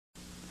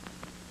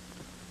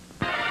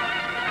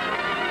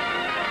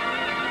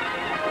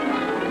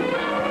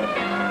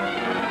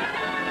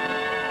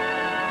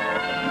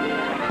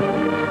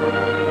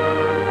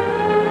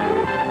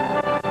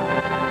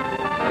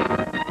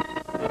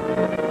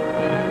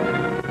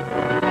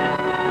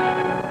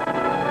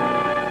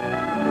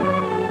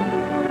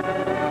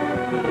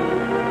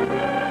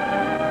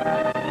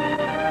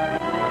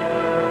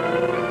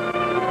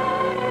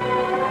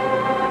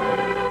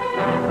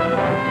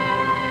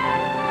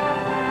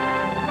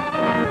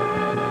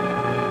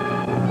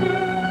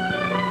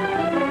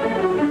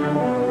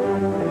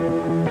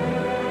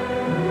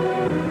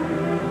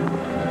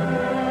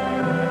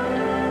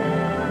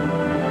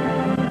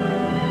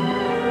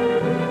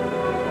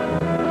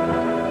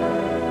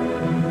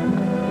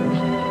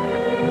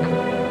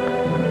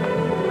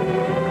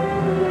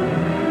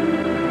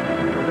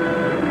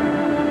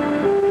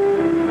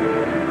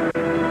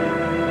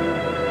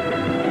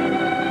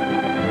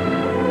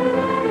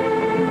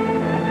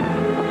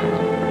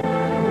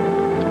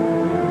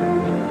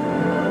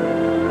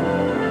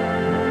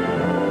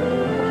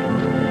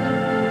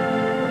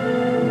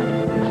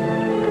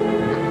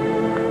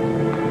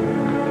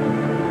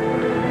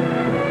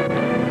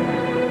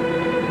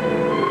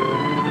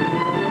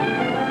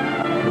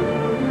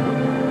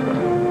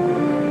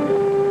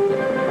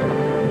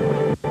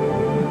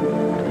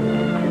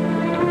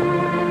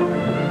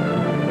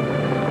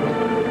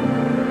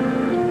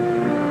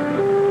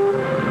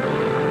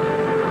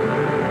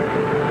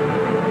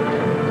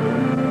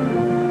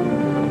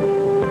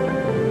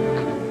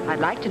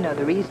like to know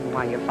the reason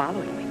why you're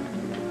following me.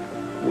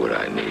 Would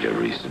I need a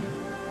reason?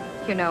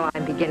 You know,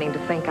 I'm beginning to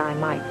think I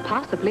might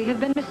possibly have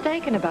been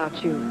mistaken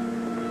about you.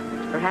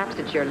 Perhaps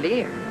it's your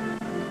leer.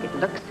 It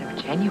looks so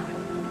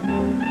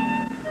genuine.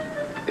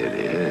 It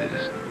is.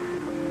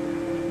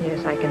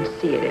 Yes, I can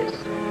see it is.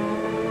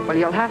 Well,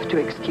 you'll have to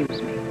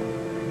excuse me.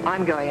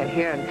 I'm going in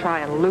here and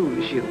try and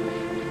lose you.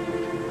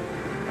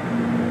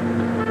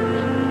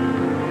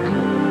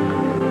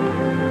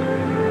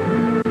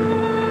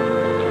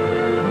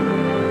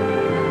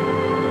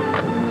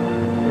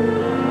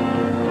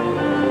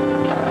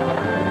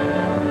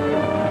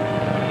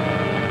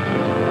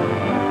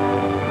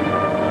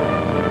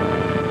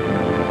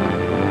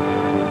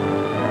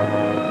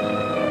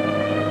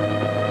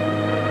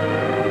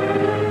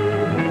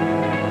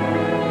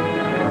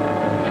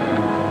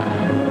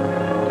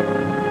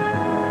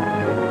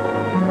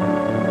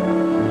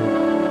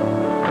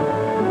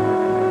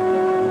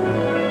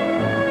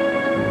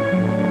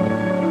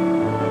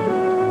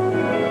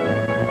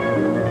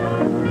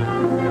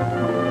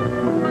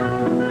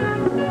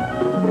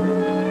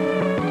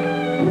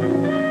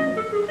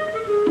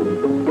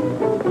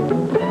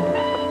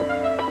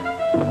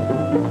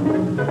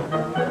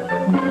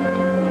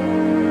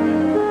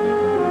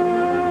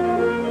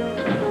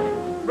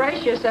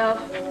 Yourself.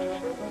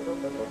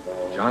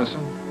 Johnson?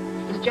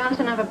 Does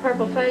Johnson have a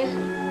purple face?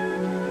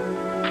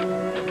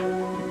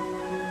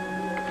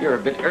 You're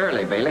a bit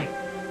early, Bailey.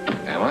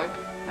 Am I?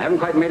 I haven't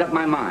quite made up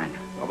my mind.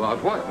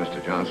 About what,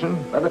 Mr. Johnson?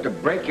 Whether to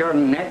break your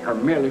neck or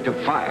merely to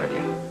fire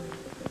you.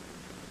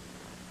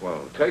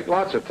 Well, take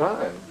lots of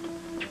time.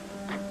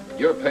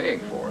 You're paying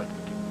for it.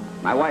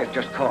 My wife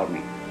just called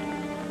me.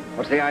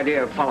 What's the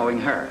idea of following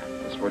her?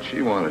 That's what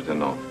she wanted to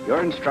know.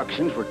 Your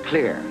instructions were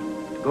clear.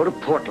 Go to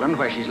Portland,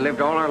 where she's lived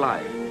all her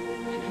life.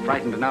 She's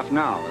frightened enough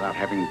now without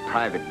having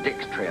private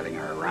dicks trailing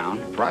her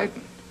around.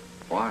 Frightened?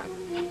 Why?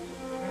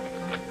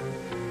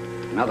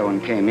 Another one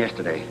came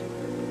yesterday.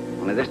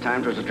 Only this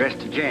time it was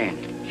addressed to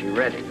Jane. She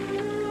read it.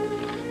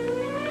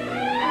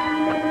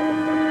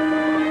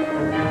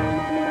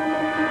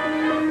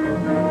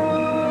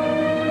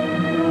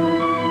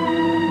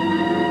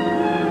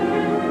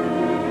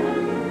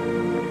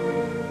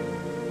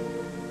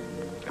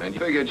 And you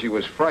figured she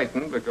was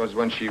frightened because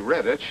when she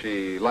read it,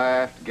 she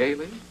laughed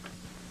gaily?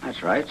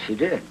 That's right, she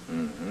did.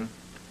 Mm-hmm.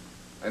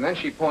 And then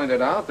she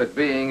pointed out that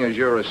being as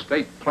your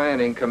estate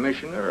planning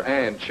commissioner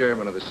and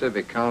chairman of the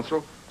civic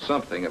council,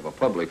 something of a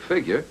public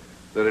figure,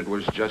 that it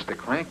was just a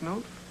crank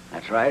note?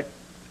 That's right,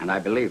 and I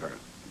believe her,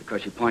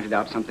 because she pointed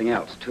out something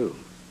else, too.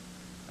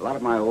 A lot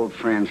of my old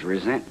friends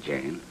resent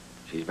Jane.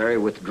 She's very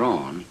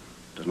withdrawn,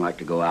 doesn't like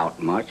to go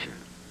out much or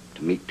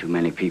to meet too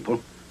many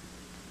people.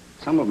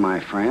 Some of my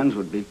friends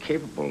would be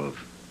capable of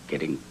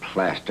getting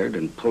plastered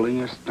and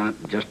pulling a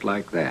stunt just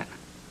like that.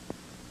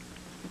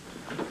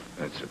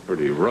 That's a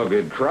pretty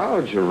rugged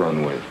crowd you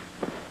run with.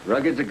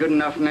 Rugged's a good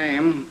enough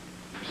name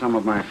for some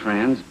of my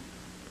friends.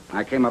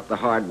 I came up the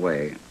hard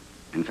way.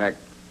 In fact,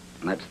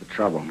 that's the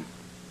trouble.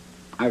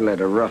 I've led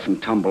a rough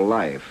and tumble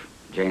life.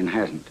 Jane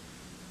hasn't.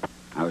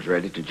 I was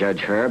ready to judge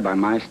her by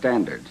my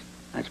standards.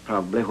 That's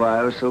probably why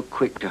I was so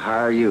quick to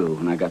hire you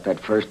when I got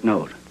that first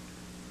note.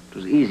 It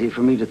was easy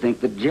for me to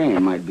think that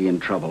Jane might be in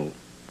trouble.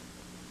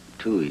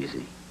 Too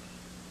easy.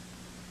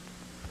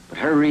 But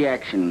her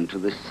reaction to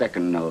this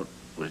second note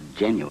was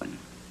genuine.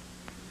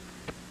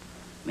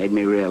 Made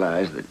me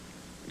realize that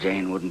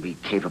Jane wouldn't be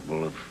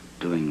capable of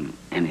doing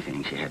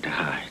anything she had to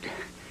hide.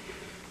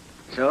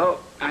 So,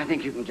 I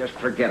think you can just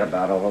forget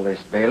about all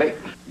this, Bailey.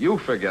 You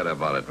forget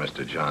about it,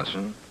 Mr.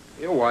 Johnson.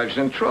 Your wife's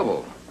in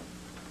trouble.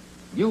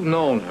 You've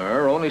known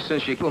her only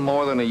since she killed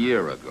more than a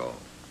year ago.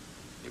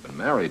 You've been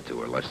married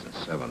to her less than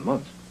 7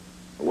 months.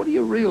 But what do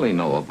you really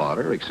know about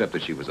her, except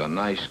that she was a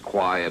nice,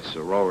 quiet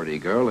sorority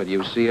girl at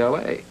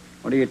UCLA?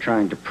 What are you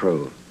trying to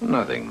prove?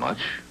 Nothing much.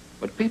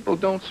 But people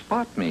don't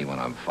spot me when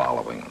I'm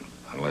following them,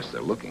 unless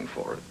they're looking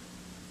for it.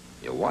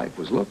 Your wife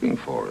was looking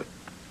for it.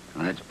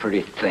 Well, that's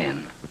pretty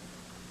thin.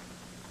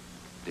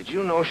 Did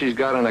you know she's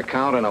got an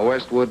account in a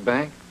Westwood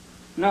bank?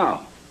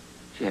 No.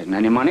 She hasn't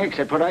any money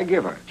except what I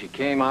give her. She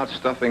came out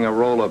stuffing a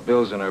roll of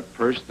bills in her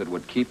purse that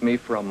would keep me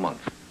for a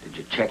month. Did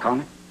you check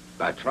on it?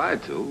 I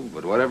tried to,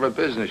 but whatever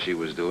business she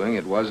was doing,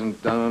 it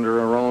wasn't done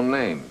under her own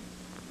name.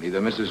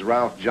 Neither Mrs.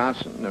 Ralph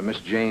Johnson nor Miss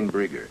Jane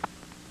Brieger.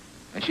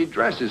 And she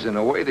dresses in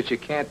a way that you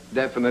can't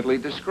definitely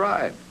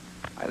describe.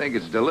 I think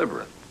it's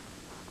deliberate.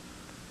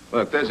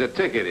 Look, there's a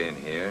ticket in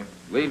here,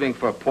 leaving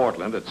for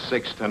Portland at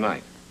 6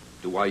 tonight.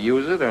 Do I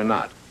use it or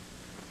not?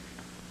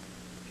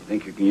 You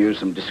think you can use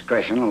some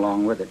discretion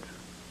along with it?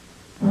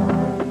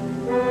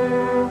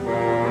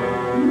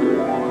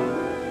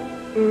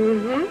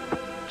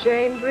 Mm-hmm.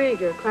 Jane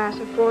Brieger, class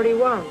of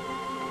 41.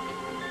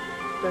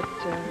 But,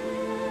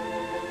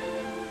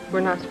 we're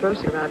not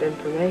supposed to give out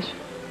information.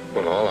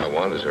 Well, all I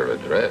want is her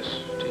address,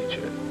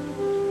 teacher.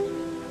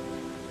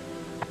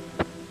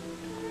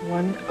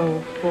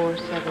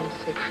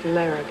 10476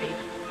 Larrabee.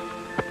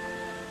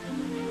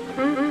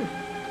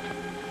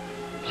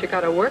 Mm-hmm. She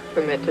got a work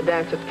permit to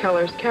dance at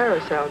Keller's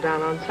Carousel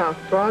down on South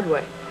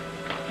Broadway.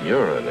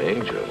 You're an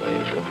angel,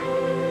 Angel.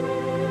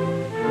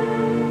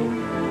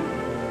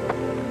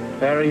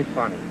 Very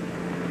funny.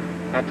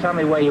 Now tell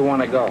me where you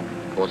want to go.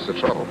 What's the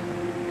trouble?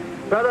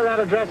 Brother, that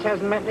address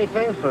hasn't meant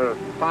anything for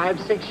 5,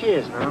 6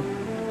 years now.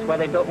 It's where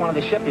they built one of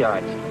the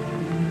shipyards.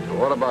 So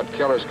what about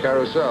Keller's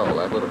Carousel,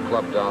 that little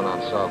club down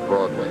on South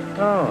Broadway?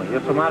 Oh,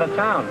 you're from out of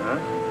town, huh?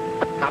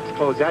 Cops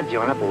closed that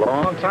joint up a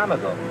long time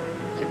ago.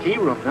 It's a tea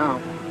room now.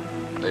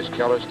 Is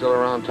Keller still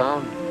around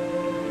town?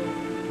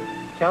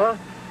 Keller?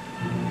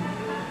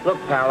 Look,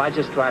 pal, I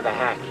just drive a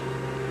hack.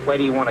 Where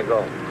do you want to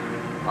go?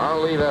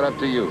 I'll leave that up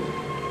to you,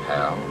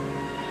 pal.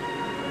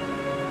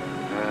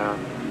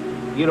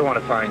 You don't want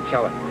to find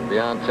Keller.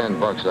 Beyond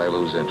 $10, I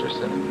lose interest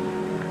in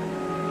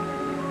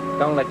him.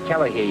 Don't let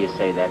Keller hear you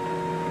say that.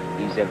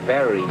 He's a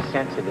very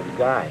sensitive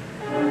guy.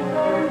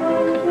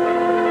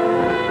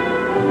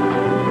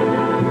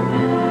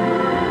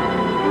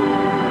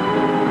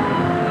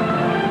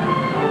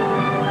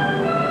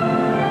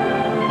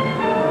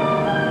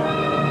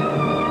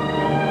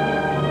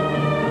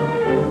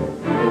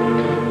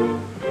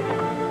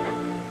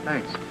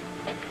 Thanks.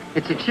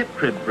 It's a chip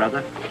crib,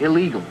 brother.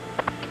 Illegal.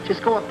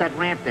 Just go up that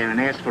ramp there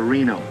and ask for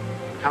Reno.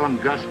 Tell him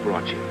Gus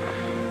brought you.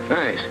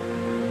 Thanks.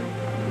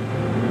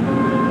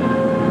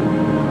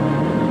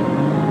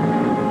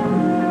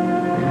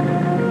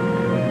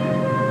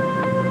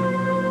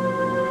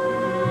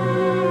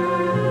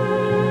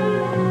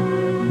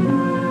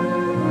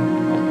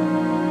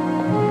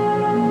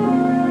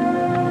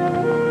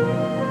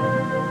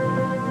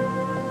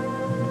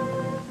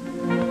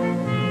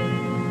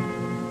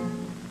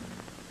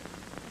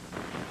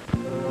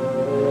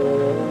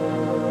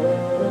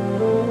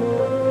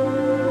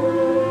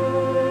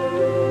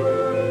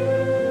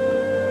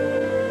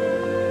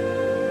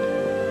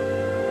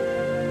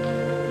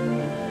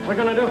 What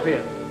can I do for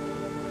you?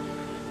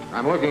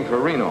 I'm looking for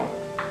Reno.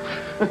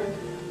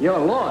 You're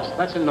lost.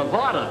 That's in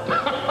Nevada.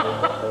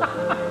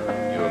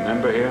 You a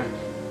member here?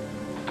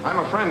 I'm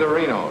a friend of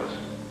Reno's.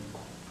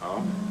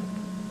 Oh?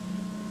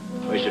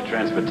 Where's your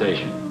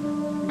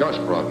transportation? Gus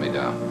brought me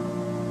down.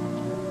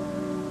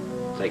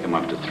 Take him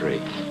up to 3.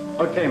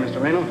 Okay,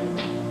 Mr. Reno.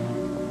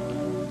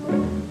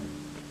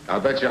 I'll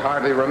bet you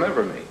hardly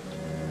remember me.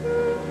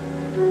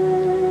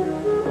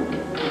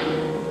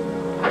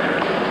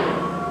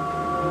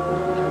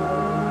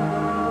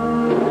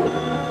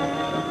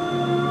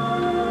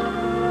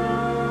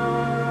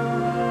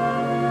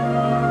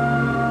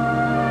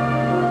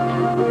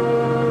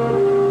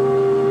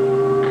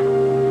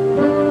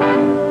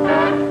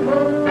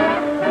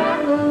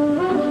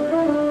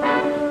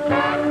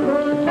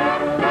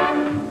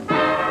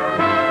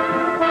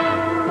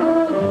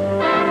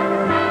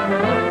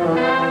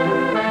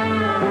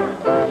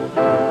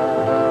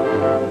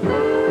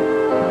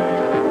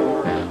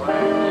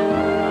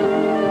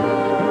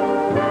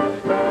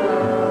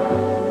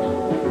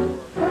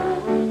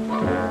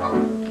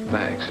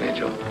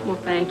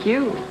 Thank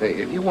you. Hey,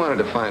 if you wanted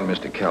to find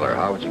Mr. Keller,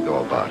 how would you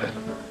go about it?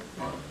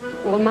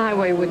 Well, my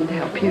way wouldn't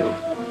help you.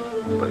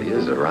 But he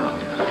is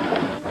around.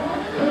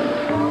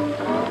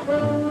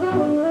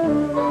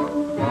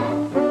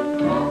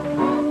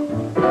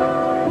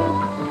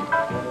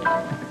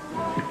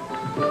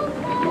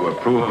 You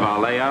approve of our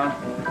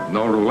layout?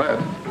 No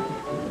roulette.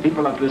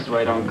 People up this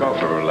way don't go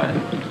for roulette.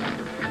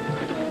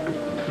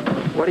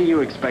 What do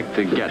you expect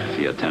to get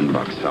for your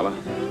 $10, fella?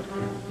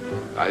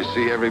 I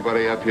see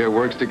everybody up here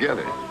works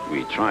together.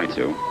 We try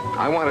to.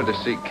 I wanted to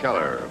see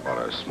Keller about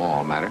a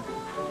small matter.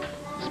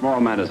 Small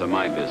matters are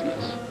my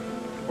business.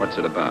 What's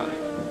it about?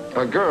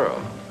 A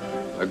girl.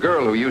 A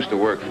girl who used to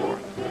work for him.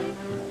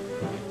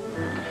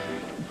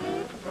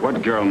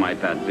 What girl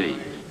might that be?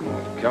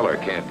 Keller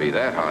can't be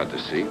that hard to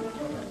see.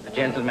 The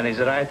gentleman is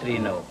right,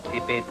 Reno. He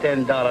paid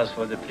 $10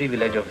 for the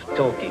privilege of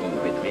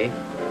talking with me.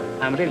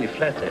 I'm really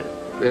flattered.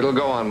 It'll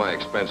go on my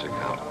expense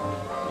account.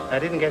 I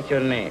didn't get your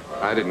name.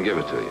 I didn't give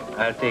it to you.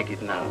 I'll take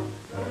it now.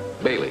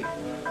 Bailey.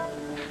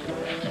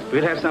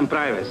 We'll have some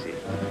privacy.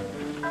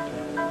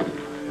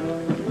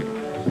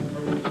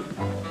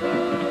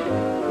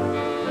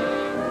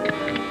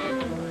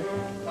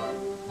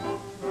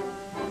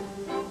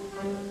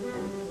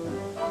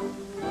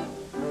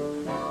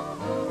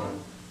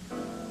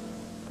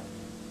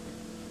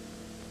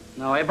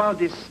 Now, about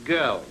this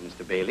girl,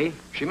 Mr. Bailey.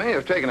 She may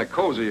have taken a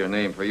cozier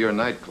name for your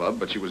nightclub,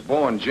 but she was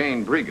born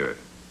Jane Brieger.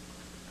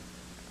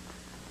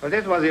 Well,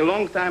 that was a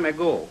long time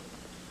ago.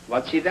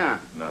 What's she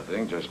done?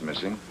 Nothing, just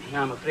missing.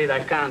 I'm afraid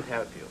I can't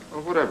help you.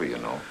 Well, whatever you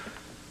know.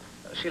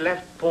 She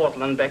left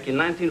Portland back in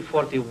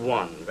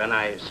 1941 when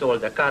I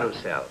sold the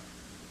Carousel.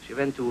 She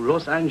went to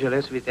Los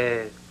Angeles with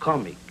a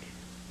comic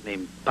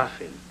named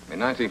Buffin. In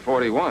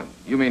 1941.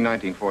 You mean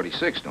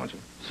 1946, don't you?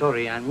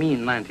 Sorry, I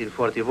mean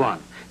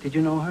 1941. Did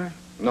you know her?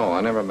 No,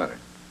 I never met her.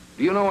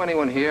 Do you know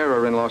anyone here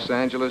or in Los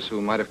Angeles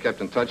who might have kept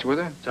in touch with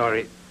her?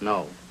 Sorry,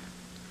 no.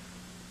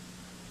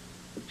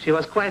 She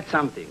was quite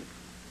something.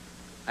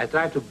 I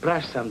tried to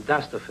brush some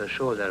dust off her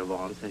shoulder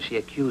once, and she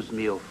accused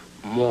me of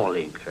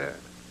mauling her.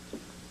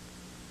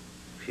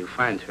 If you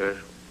find her,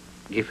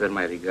 give her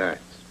my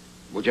regards.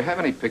 Would you have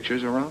any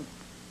pictures around?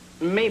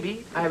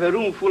 Maybe. I have a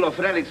room full of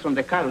relics from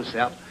the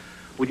carousel.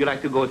 Would you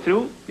like to go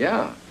through?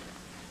 Yeah.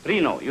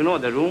 Reno, you know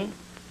the room?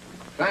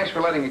 Thanks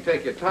for letting me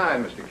take your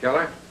time, Mr.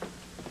 Keller.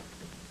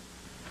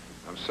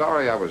 I'm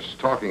sorry I was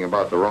talking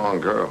about the wrong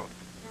girl.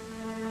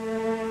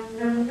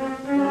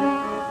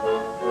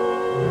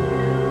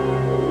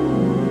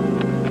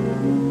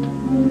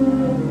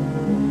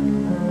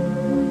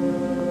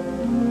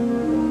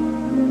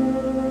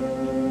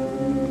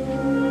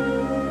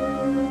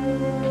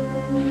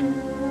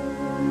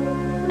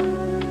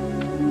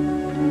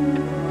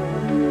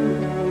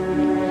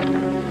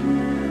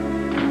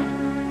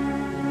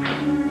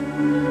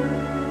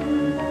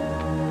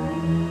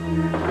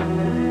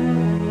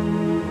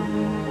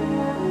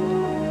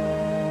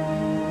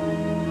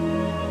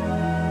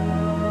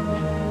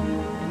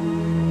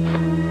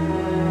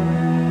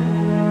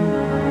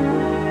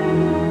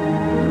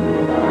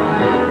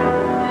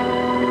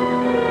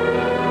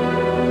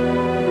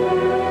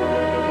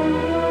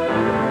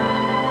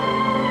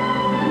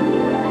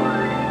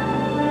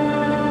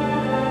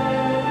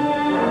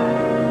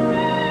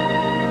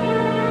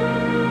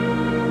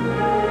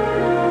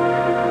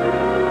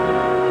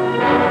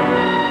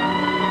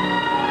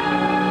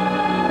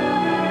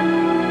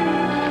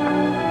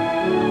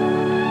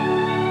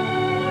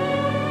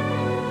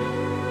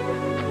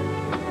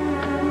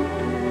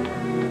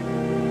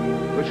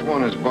 Which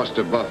one is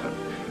Buster Buffin?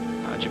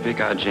 How'd you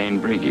pick out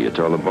Jane Briggy? You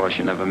told the boss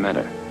you never met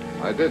her.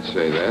 I did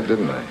say that,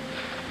 didn't I?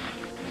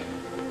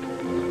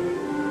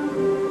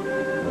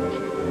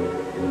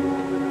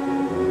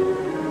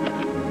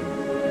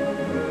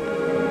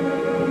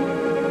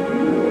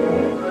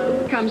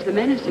 Comes the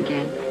menace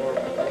again.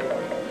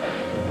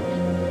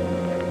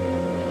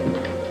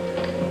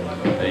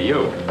 Hey,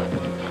 you.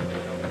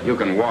 You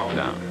can walk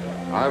down.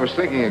 I was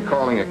thinking of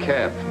calling a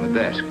cab from the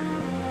desk.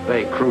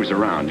 They cruise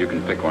around. You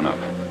can pick one up.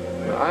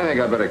 I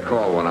think I better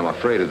call one. I'm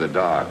afraid of the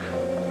dark.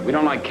 We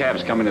don't like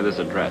cabs coming to this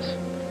address.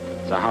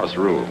 It's a house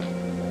rule.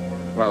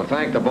 Well,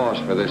 thank the boss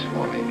for this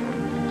for me.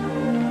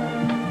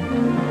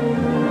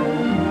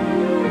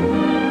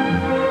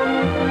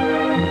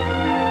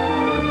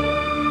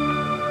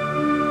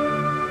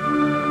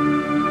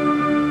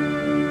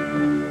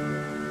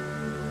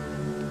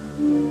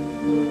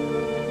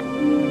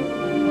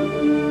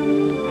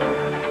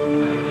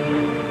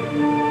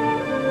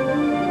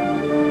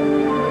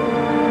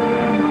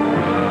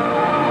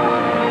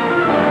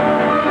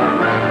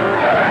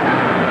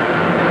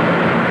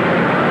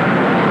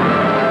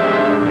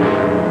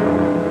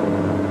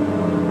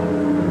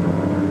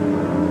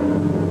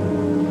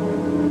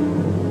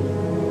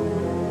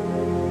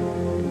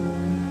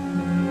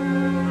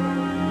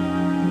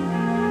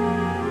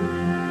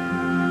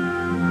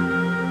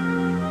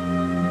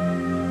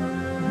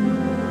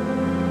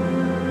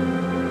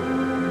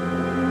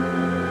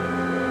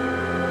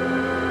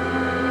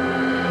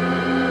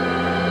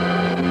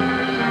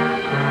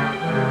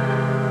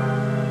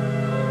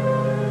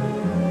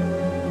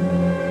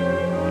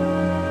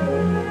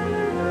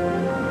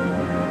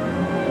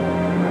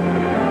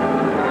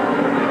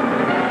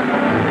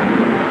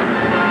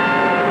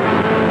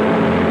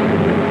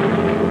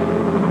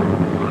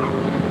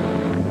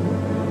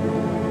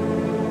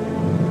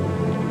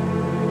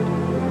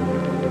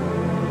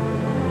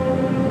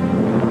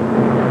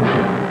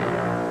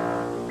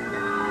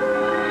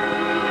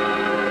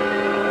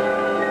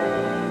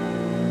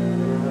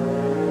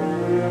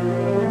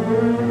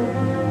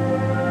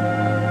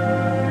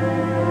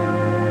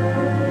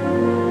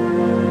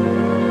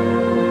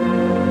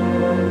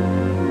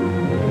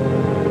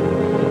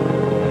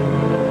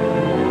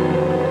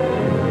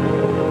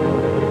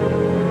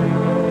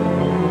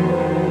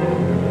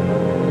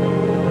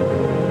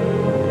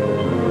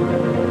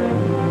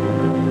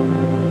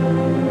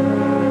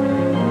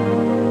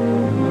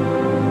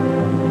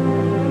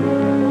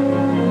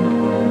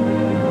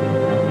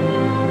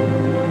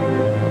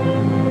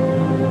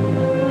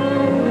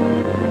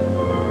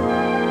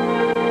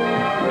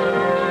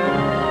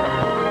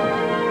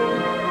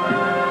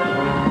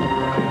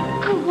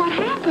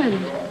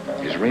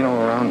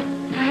 Reno around?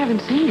 I haven't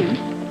seen him.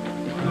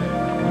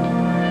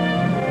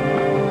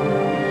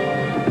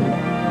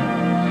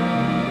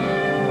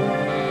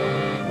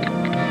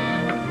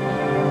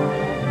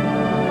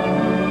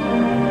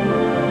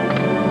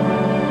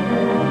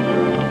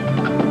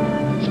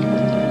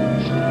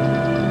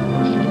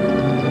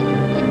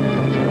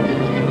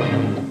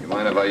 You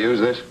mind if I use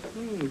this?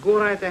 Go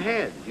right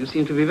ahead. You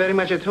seem to be very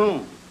much at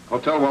home.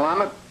 Hotel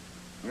Willamette?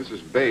 This is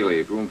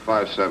Bailey at room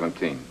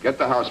 517. Get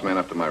the houseman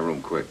up to my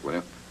room quick, will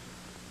you?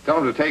 Tell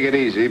him to take it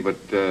easy, but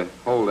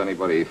hold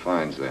anybody he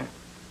finds there.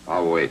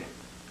 I'll wait.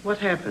 What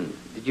happened?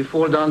 Did you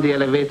fall down the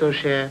elevator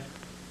shaft?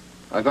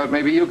 I thought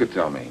maybe you could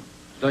tell me.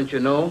 Don't you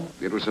know?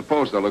 It was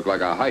supposed to look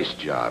like a heist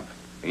job.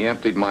 He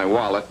emptied my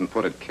wallet and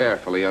put it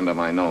carefully under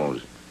my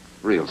nose.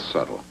 Real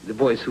subtle. The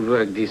boys who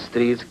work these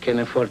streets can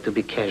afford to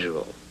be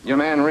casual. Your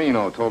man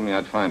Reno told me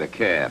I'd find a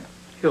cab.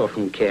 He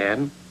often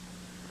can.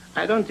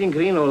 I don't think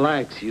Reno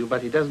likes you,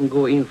 but he doesn't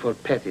go in for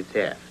petty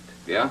theft.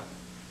 Yeah?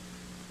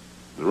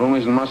 The room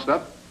isn't mussed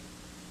up?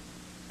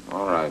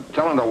 All right.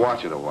 Tell him to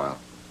watch it a while.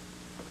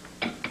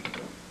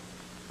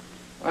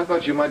 I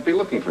thought you might be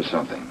looking for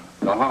something.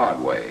 The hard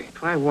way.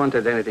 If I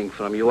wanted anything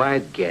from you,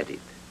 I'd get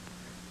it.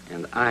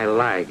 And I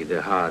like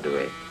the hard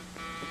way.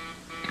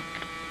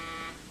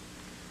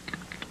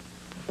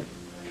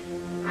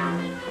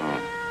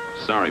 Oh,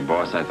 sorry,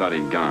 boss. I thought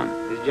he'd gone.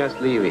 He's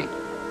just leaving.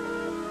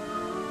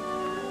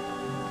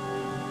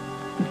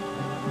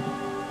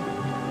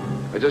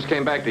 I just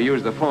came back to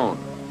use the phone.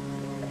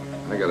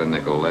 I got a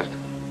nickel left.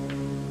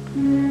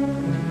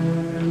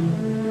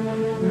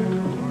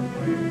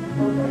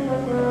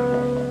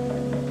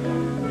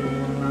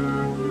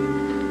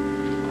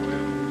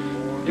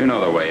 You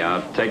know the way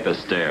out. Take the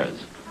stairs.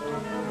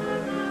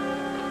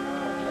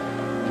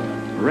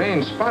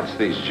 Rain spots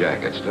these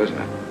jackets, doesn't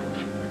it?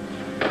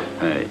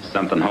 Hey,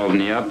 something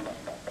holding you up?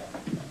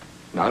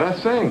 Not a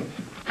thing.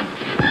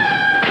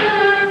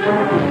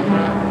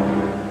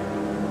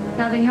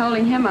 Nothing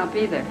holding him up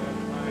either.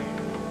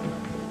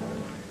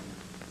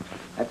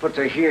 That puts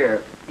her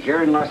here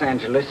in Los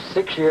Angeles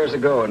 6 years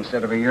ago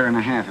instead of a year and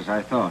a half, as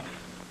I thought.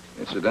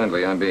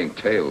 Incidentally, I'm being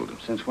tailed.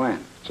 Since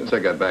when? Since I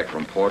got back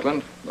from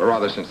Portland, or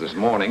rather since this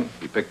morning,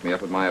 he picked me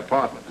up at my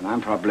apartment. And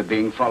I'm probably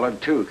being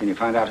followed, too. Can you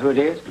find out who it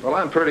is? Well,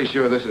 I'm pretty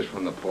sure this is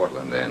from the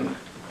Portland end.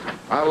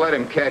 I'll let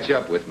him catch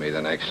up with me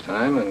the next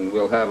time, and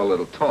we'll have a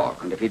little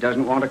talk. And if he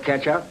doesn't want to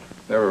catch up?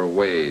 There are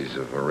ways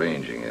of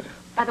arranging it.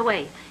 By the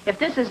way, if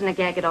this isn't a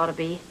gag, it ought to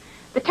be.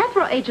 The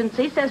Tethro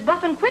agency says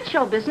Buffin quit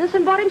show business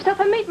and bought himself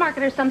a meat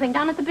market or something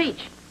down at the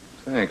beach.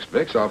 Thanks,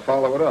 Bix. I'll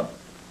follow it up.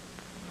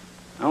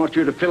 I want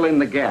you to fill in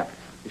the gap.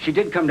 If she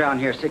did come down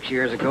here 6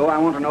 years ago, I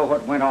want to know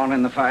what went on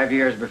in the 5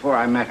 years before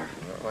I met her.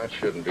 Well, that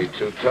shouldn't be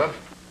too tough.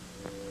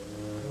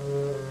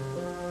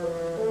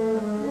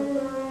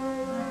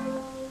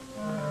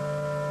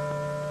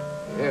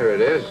 Here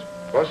it is.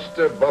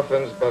 Buster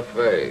Buffin's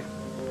Buffet.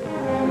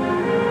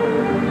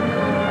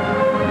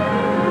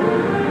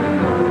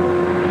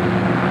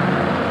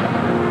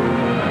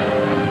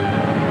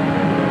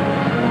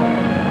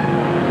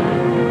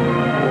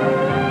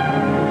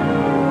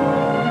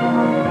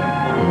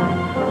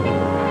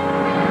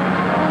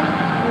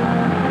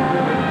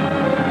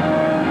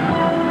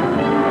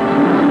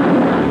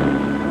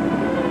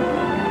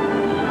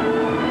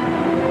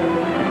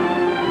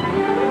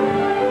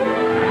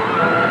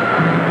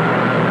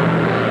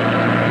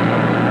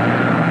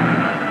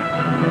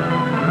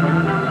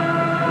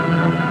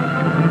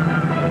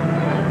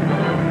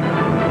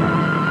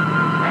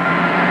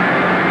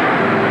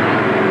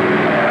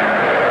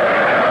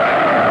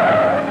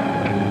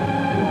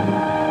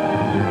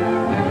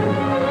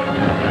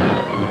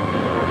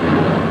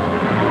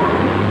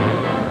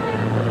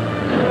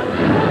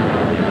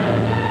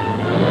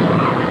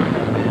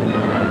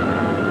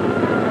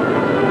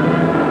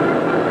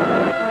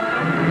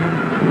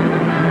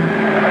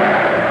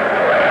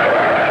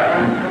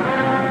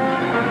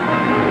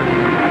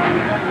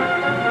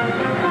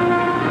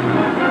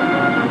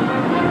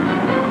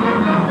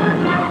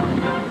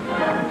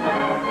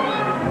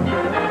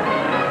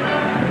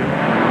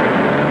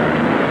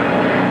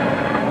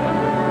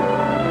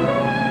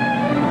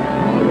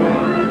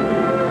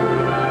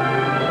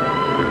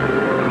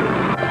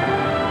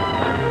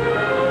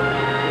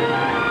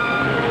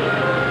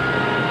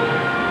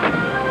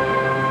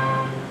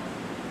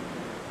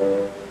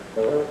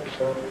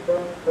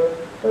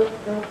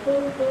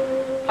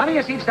 Plenty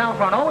of seats down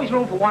front. Always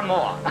room for one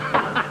more.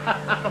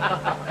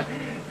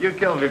 You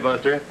killed me,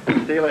 Buster.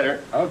 See you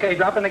later. Okay,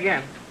 drop in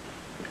again.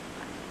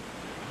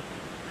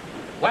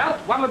 Well,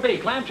 what'll it be?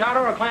 Clam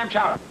chowder or clam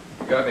chowder?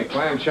 You got any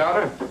clam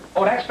chowder?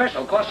 Oh, that's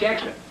special. Cost you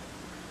extra.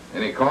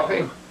 Any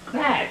coffee?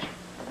 Natch.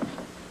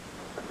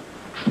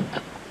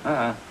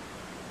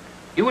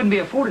 You wouldn't be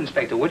a food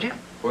inspector, would you?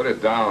 Put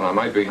it down. I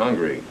might be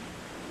hungry.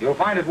 You'll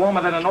find it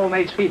warmer than an old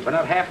maid's feet, but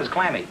not half as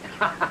clammy.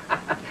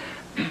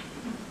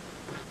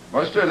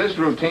 Buster, this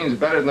routine's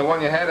better than the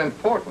one you had in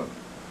Portland.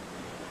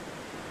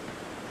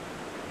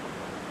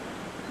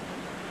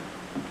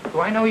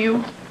 Do I know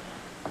you?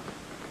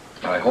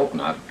 I hope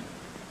not.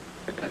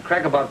 That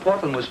crack about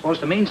Portland was supposed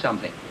to mean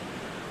something.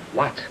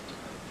 What?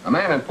 A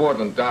man in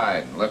Portland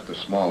died and left a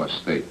small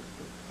estate.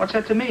 What's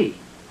that to me?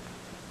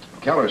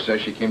 Keller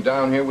says she came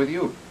down here with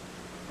you.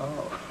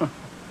 Oh.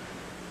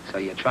 So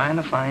you're trying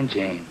to find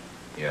Jane.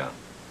 Yeah.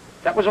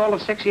 That was all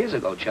of 6 years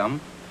ago,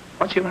 chum.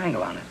 What's your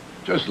angle on it?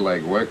 Just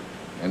legwork.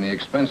 And the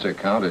expense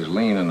account is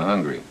lean and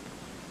hungry.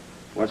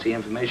 What's the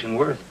information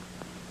worth?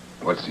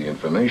 What's the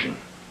information?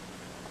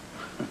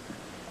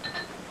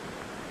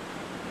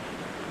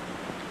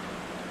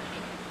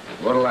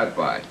 What'll that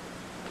buy?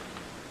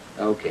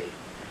 Okay.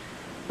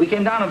 We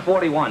came down in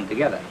 41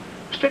 together.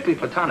 Strictly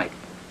platonic.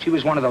 She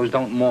was one of those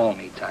don't maul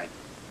me type.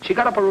 She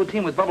got up a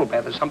routine with bubble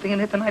bath or something and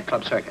hit the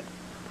nightclub circuit.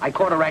 I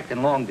caught her act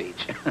in Long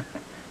Beach.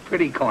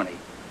 Pretty corny.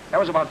 That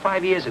was about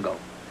 5 years ago.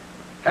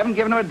 Haven't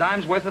given her a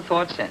dime's worth of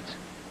thought since.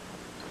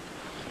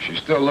 She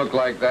still looked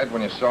like that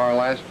when you saw her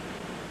last?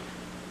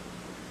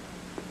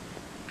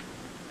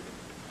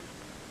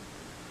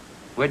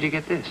 Where'd you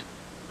get this?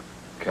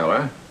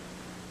 Keller?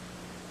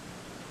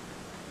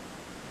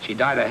 She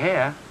dyed her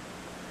hair.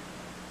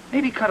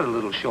 Maybe cut it a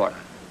little shorter.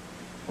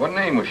 What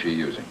name was she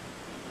using?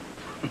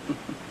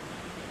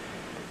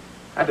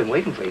 I've been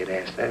waiting for you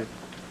to ask that.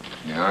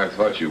 Yeah, I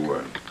thought you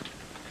were.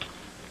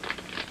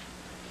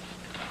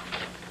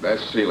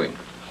 That's ceiling.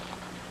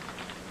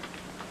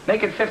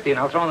 Make it 50 and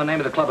I'll throw in the name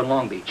of the club in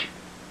Long Beach.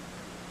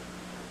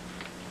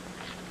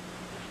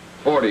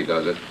 40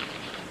 does it.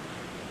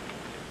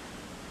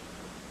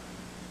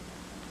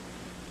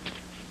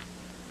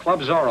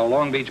 Club Zorro,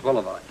 Long Beach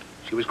Boulevard.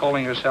 She was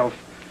calling herself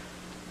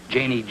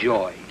Janie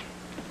Joy.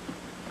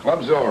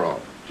 Club Zorro,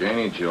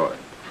 Janie Joy.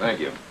 Thank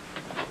you.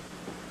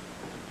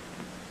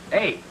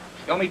 Hey,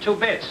 you owe me 2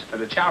 bits for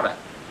the chowder.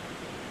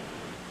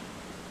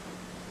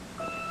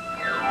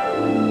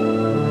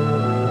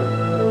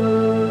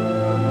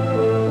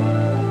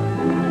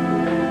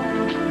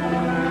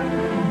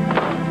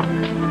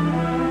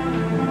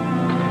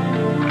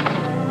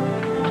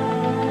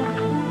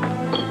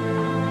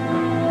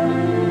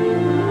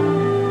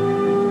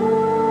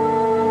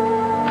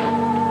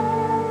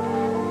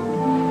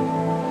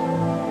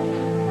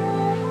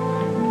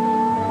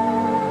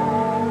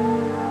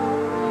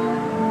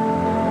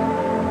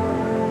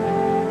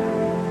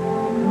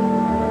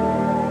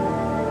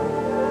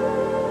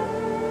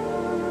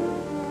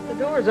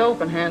 Door's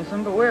open,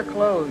 handsome, but we're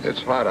closed.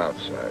 It's hot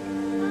outside.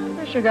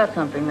 I guess you got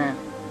something there.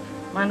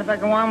 Mind if I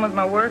go on with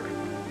my work?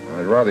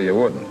 I'd rather you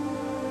wouldn't.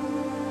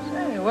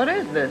 Say, what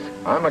is this?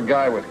 I'm a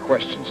guy with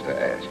questions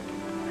to ask.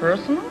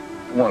 Personal?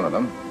 One of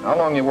them. How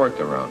long you worked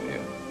around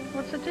here?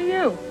 What's it to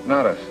you?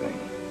 Not a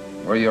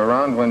thing. Were you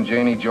around when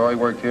Janie Joy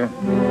worked here?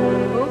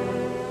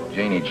 Who?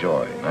 Janie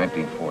Joy,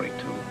 1942.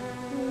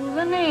 Well,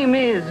 the name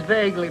is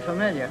vaguely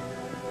familiar.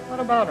 What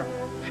about her?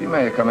 She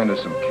may have come into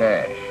some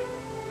cash.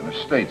 And the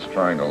state's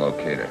trying to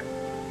locate her.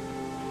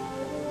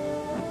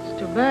 It's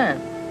too bad.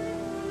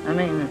 I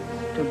mean,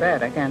 it's too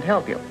bad I can't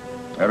help you.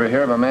 Ever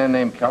hear of a man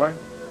named Keller?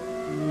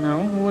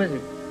 No, who is he?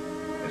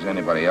 Has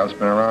anybody else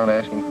been around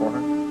asking for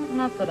her?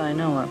 Not that I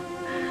know of.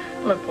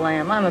 Look,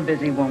 Lamb, I'm a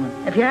busy woman.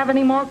 If you have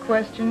any more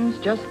questions,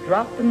 just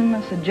drop them in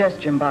the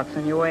suggestion box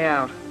on your way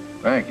out.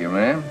 Thank you,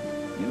 ma'am.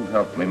 You've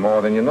helped me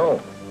more than you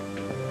know.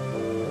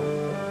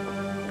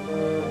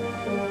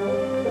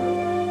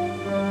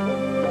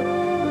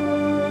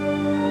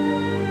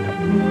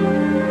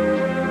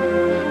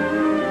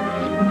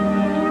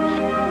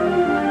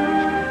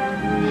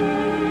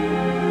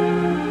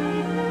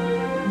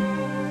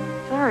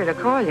 Sorry to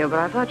call you, but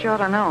I thought you ought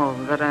to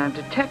know that a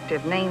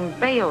detective named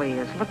Bailey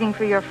is looking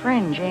for your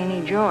friend,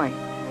 Janie Joy.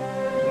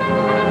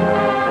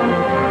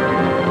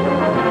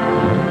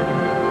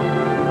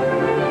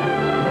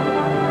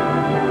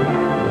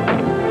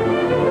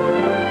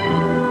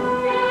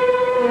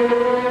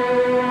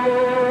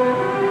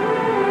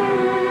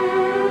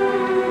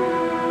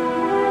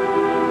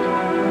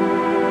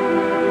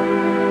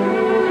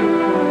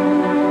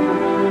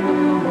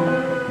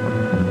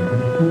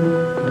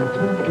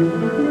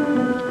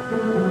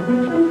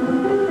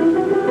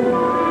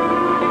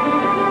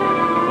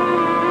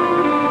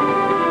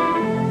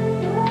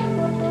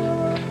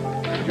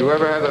 Do you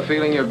ever have the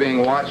feeling you're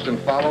being watched and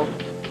followed?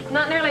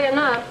 Not nearly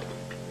enough.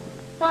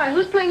 Why,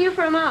 who's playing you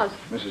for a mouse?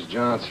 Mrs.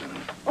 Johnson.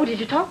 Oh, did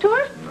you talk to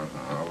her? No,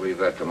 I'll leave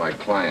that to my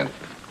client.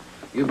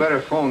 You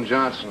better phone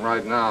Johnson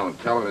right now and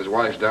tell him his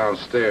wife's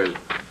downstairs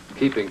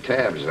keeping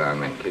tabs on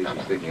me in case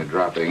he's thinking of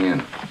dropping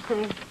in.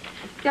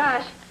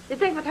 Gosh, you'd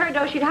think with her,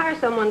 though, she'd hire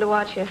someone to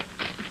watch you.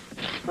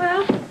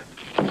 Well,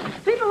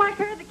 people like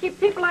her that keep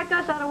people like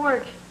us out of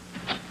work.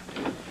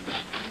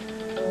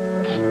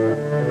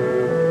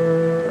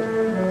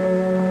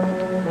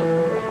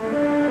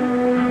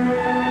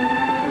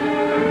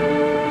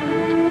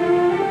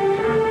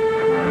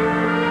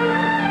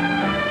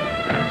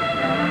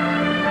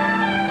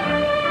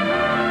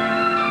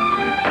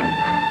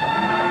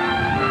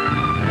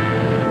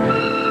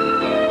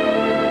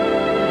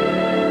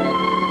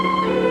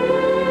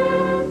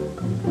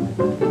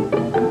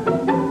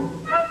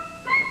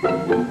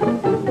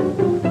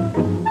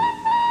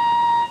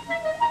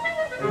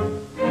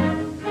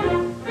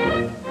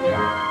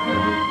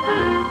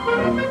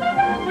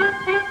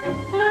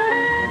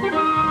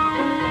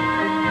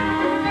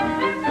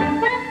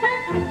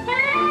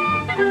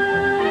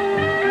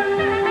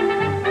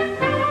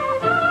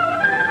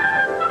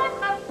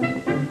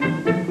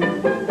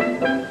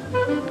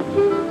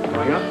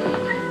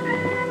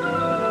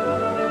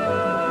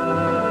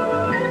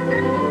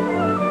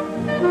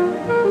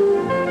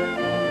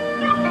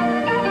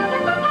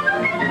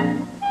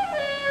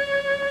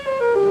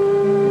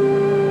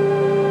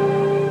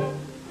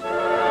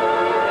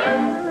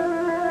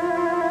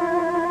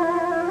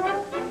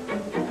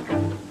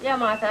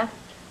 Martha.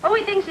 Oh,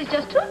 he thinks he's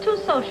just too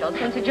social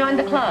since he joined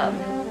the club.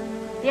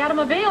 The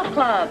Automobile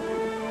Club.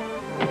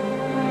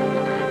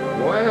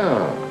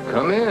 Well,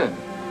 come in.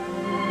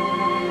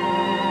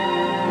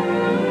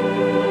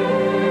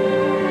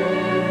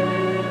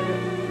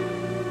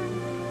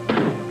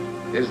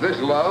 Is this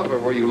love, or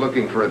were you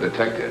looking for a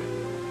detective?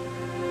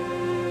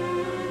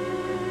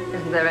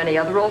 Isn't there any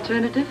other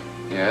alternative?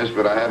 Yes,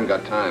 but I haven't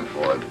got time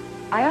for it.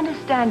 I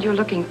understand you're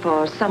looking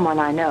for someone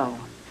I know.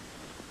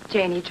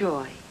 Janie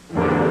Joy.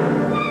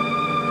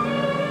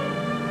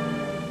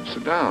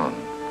 Sit down.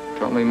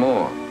 Tell me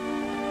more.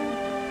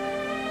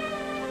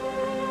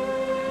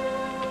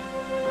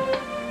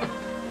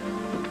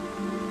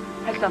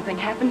 Has something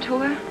happened to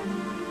her?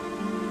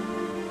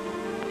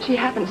 She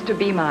happens to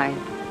be my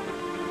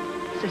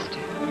sister.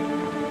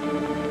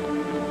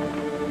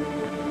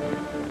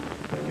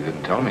 You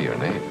didn't tell me your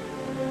name.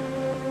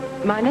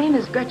 My name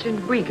is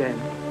Gretchen Brieger.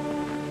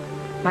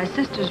 My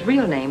sister's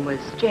real name was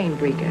Jane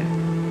Brieger.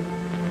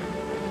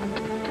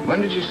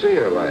 When did you see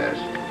her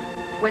last?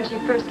 When she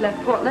first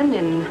left Portland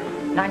in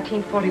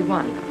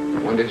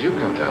 1941. When did you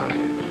come down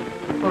here?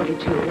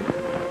 42.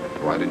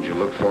 Why didn't you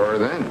look for her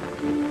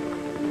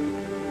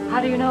then? How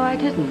do you know I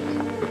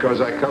didn't? Because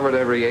I covered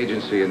every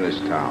agency in this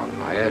town.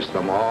 I asked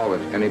them all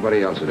if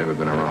anybody else had ever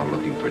been around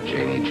looking for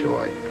Janie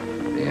Joy.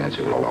 The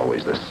answer was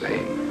always the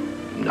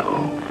same.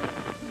 No.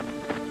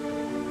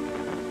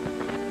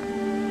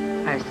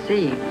 I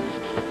see.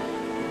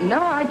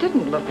 No, I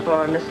didn't look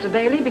for her, Mr.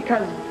 Bailey,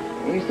 because,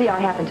 you see,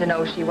 I happened to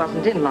know she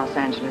wasn't in Los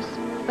Angeles.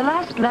 The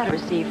last letter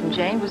received from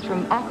Jane was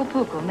from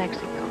Acapulco,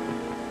 Mexico.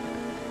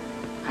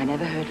 I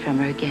never heard from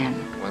her again.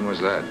 When was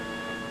that?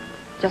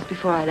 Just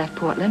before I left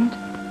Portland.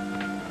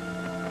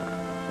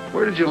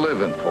 Where did you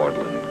live in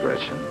Portland,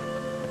 Gretchen?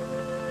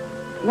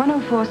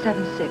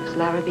 10476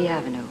 Larrabee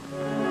Avenue.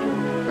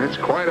 That's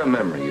quite a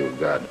memory you've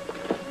got.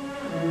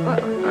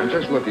 What? I'm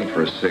just looking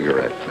for a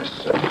cigarette, Miss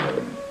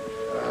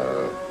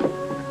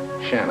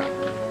Shannon.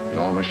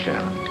 Norma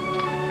Shannon.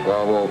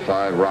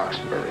 1205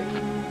 Roxbury.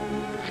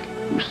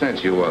 Who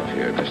sent you up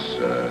here, Miss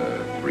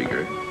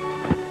Brieger?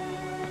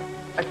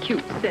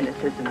 Acute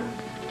cynicism.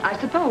 I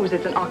suppose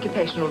it's an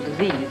occupational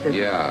disease.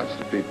 Yeah, it's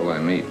the people I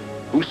meet.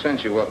 Who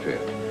sent you up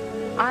here?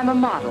 I'm a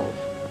model.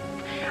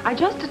 I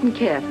just didn't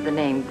care for the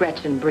name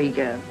Gretchen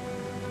Brieger.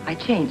 I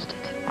changed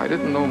it. I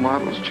didn't know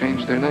models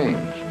changed their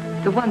names.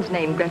 The ones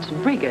named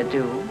Gretchen Brieger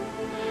do.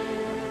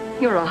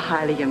 You're a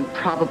highly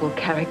improbable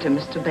character,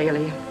 Mr.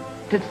 Bailey.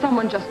 Did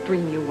someone just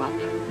dream you up?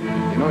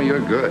 You know, you're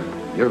good.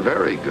 You're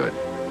very good.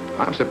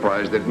 I'm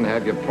surprised they didn't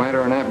have you plant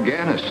her in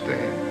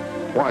Afghanistan.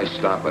 Why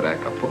stop at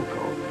Acapulco?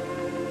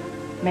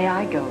 May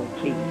I go,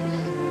 please?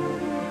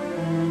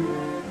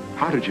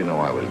 How did you know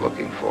I was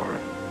looking for her?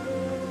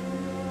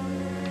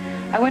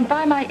 I went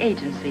by my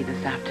agency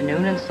this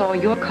afternoon and saw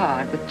your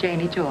card with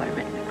Janie Joy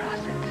written across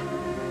it.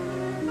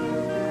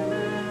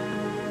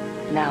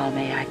 Now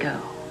may I go,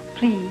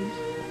 please?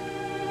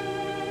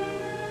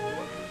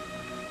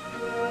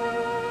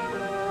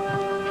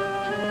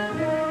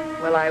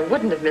 Well, I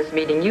wouldn't have missed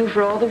meeting you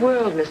for all the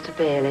world, Mr.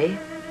 Bailey.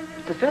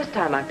 It's the first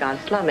time I've gone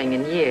slumming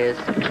in years.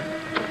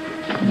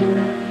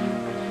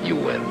 You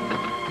win.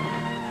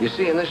 You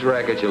see, in this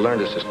racket, you learn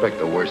to suspect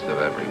the worst of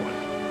everyone.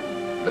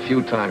 The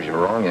few times you're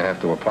wrong, you have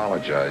to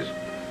apologize.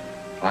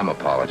 I'm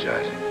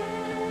apologizing.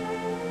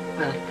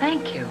 Well,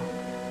 thank you.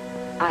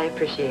 I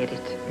appreciate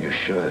it. You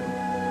should.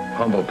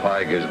 Humble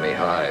pie gives me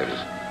hives.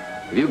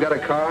 Have you got a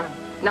car?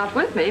 Not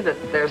with me, but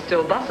there's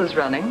still buses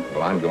running.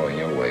 Well, I'm going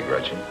your way,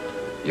 Gretchen.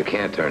 You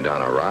can't turn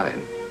down a ride.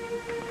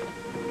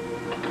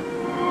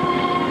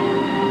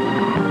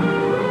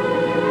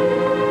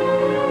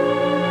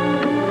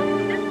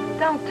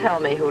 Don't tell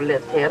me who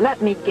lives here.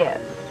 Let me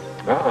guess.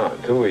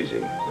 Too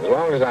easy. As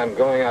long as I'm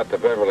going out to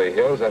Beverly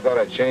Hills, I thought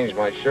I'd change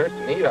my shirt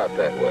and eat out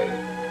that way.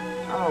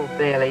 Oh,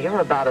 Bailey, you're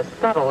about as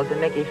subtle as a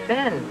Mickey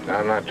Finn.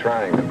 I'm not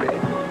trying to be.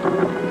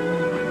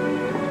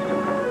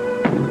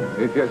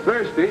 If you're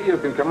thirsty, you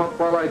can come up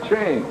while I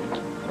change.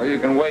 Or you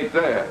can wait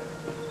there.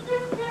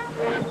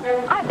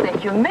 I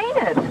think you mean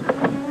it.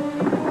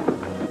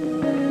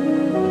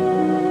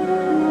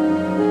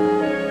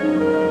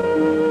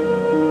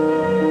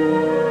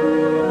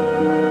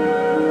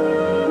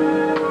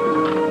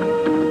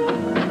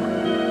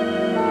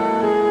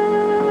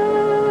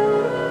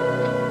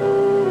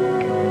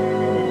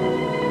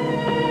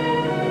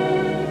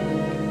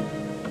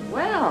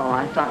 Well,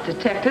 I thought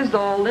detectives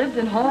all lived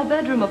in hall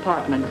bedroom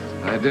apartments.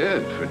 I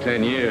did, for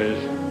 10 years.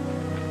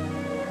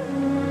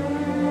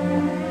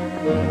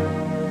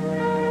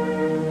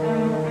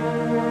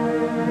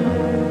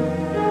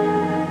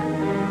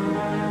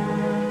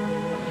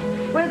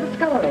 Where's the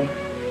scullery?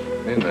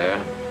 In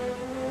there.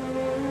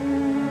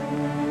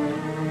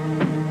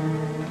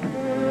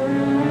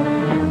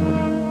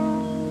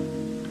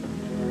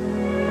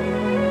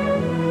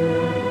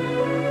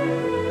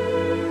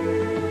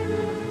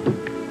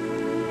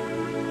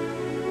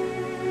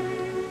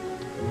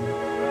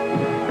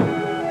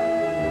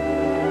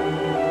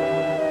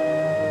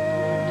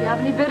 Do you have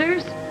any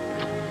bitters?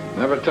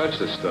 Never touch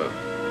this stuff.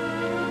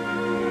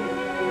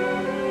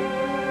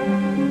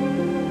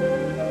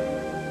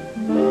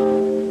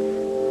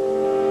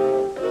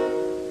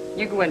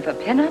 You go in for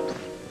pinups?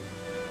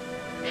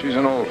 She's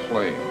an old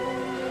flame.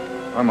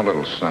 I'm a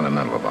little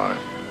sentimental about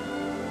it.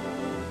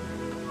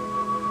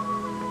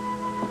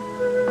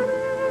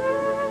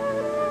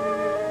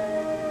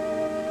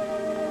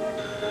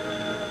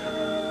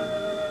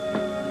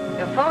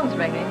 Your phone's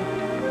ringing.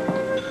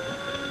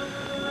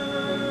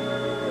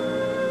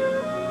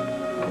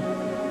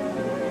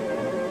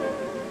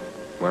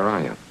 Where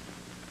are you?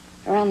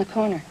 Around the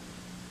corner.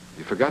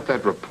 You forgot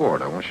that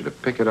report. I want you to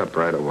pick it up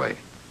right away.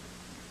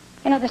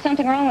 You know, there's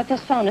something wrong with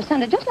this phone. To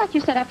send it just like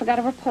you said, I forgot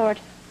a report.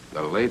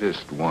 The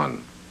latest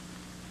one.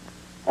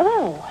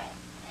 Oh.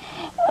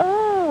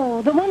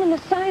 Oh, the one in the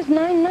size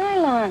 9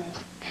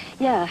 nylons.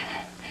 Yeah.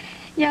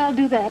 Yeah, I'll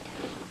do that.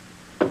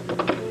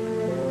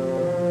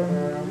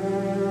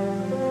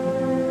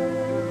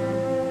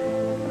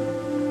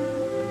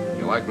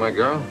 You like my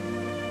girl?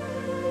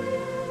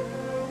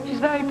 She's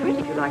very pretty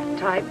if you like the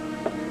type.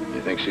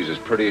 You think she's as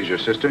pretty as your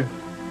sister?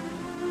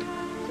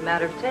 It's a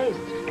matter of taste.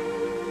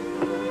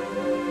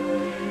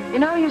 You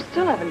know, you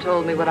still haven't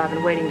told me what I've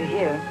been waiting to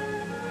hear.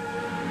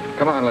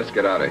 Come on, let's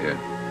get out of here.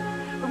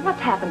 But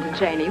what's happened to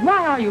Janie?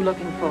 Why are you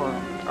looking for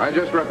her? I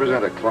just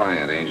represent a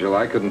client, Angel.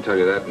 I couldn't tell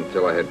you that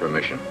until I had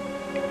permission.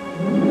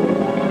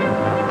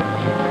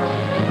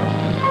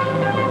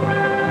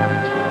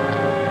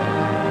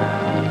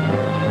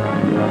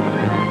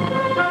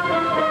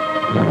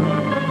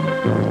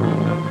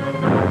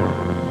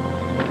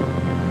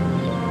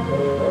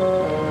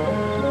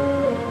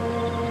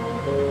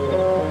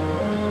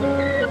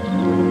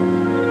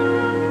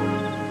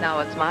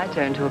 Now it's my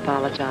turn to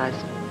apologize.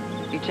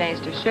 You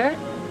changed your shirt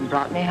and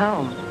brought me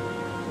home.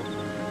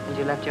 And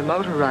you left your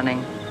motor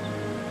running.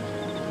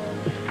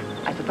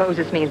 I suppose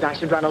this means I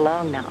should run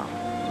along now.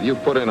 You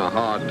put in a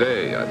hard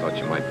day. I thought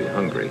you might be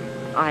hungry.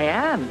 I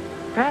am.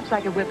 Perhaps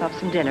I could whip up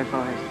some dinner for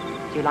us.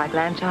 Do you like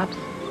lamb chops?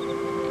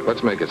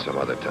 Let's make it some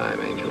other time,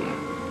 Angel.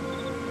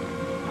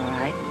 All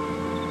right.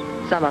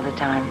 Some other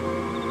time.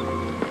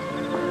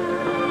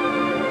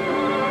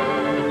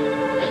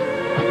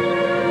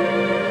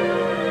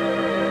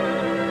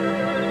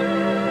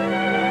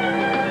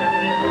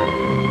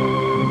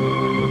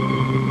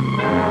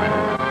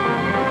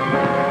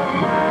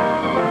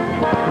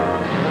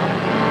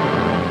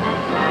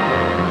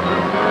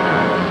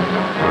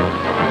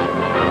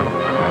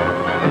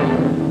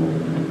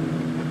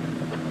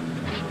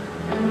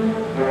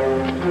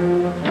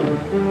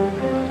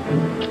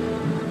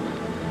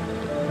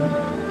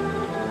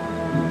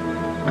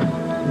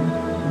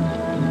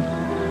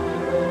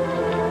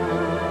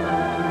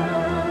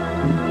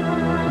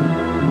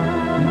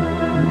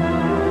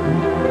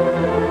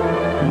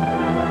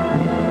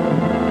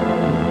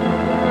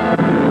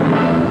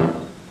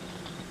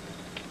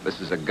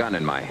 A gun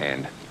in my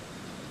hand.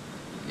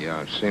 Yeah,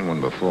 I've seen one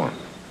before.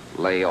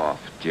 Lay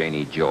off,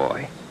 Janie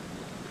Joy.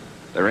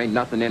 There ain't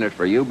nothing in it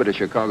for you but a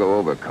Chicago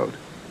overcoat.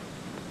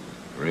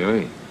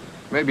 Really?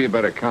 Maybe you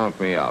better count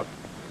me out.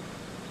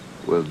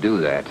 We'll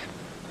do that.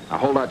 Now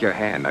hold out your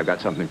hand. I've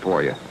got something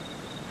for you.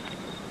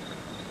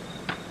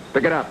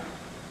 Pick it up.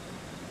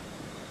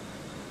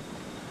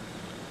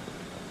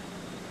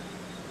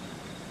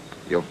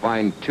 You'll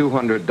find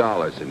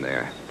 $200 in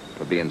there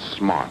for being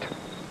smart.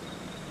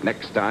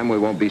 Next time, we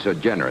won't be so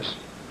generous.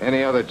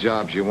 Any other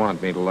jobs you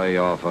want me to lay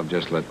off of,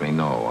 just let me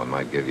know. I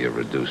might give you a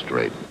reduced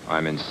rate.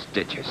 I'm in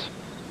stitches.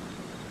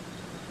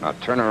 Now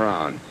turn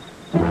around.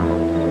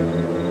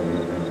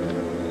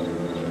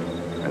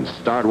 And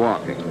start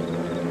walking.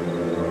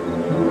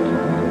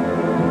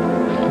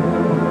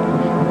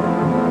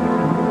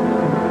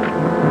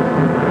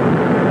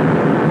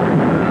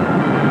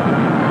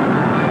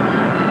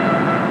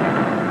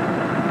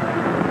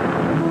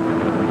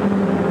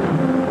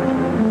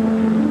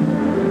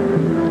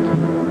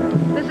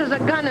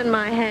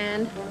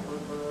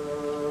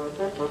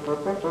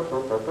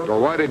 So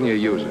why didn't you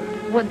use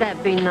it? Would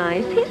that be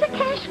nice? He's a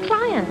cash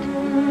client.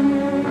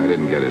 I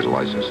didn't get his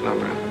license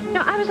number.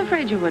 No, I was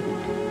afraid you wouldn't.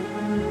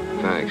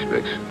 Thanks,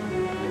 Bix.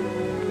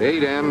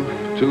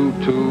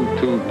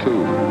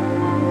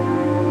 8M2222.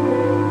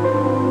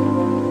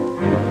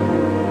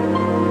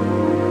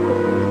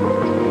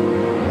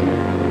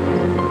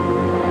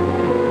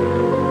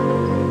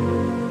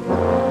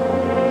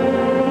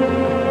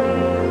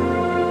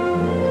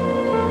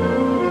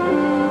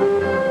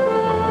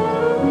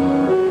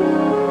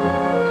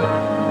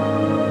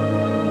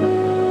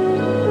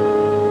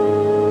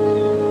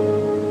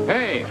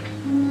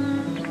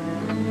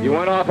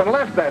 And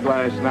left that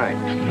last night.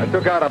 I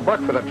took out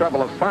 $1 for the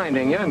trouble of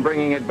finding you and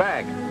bringing it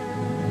back.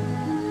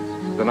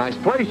 It's a nice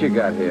place you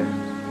got here.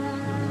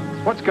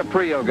 What's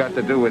Caprio got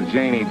to do with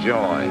Janie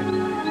Joy?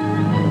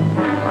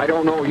 I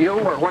don't know you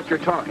or what you're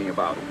talking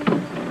about.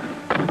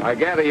 I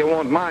gather you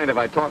won't mind if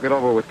I talk it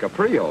over with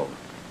Caprio.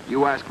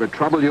 You ask for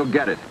trouble, you'll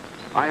get it.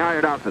 I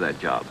hired out for that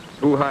job.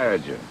 Who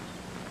hired you?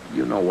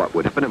 You know what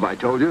would happen if I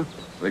told you?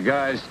 The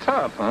guy's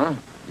tough, huh?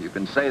 You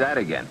can say that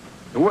again.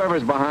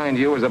 Whoever's behind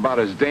you is about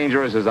as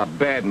dangerous as a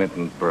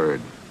badminton bird.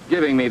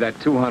 Giving me that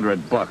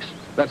 $200.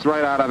 That's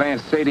right out of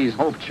Aunt Sadie's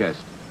hope chest.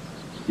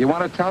 You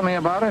want to tell me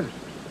about it?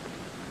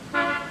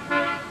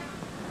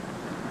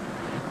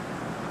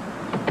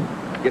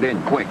 Get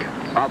in, quick.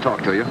 I'll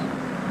talk to you.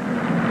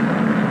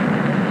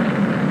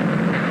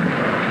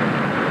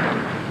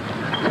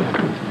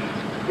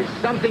 Is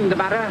something the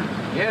matter?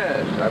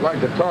 Yes, I'd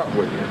like to talk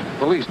with you.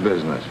 Police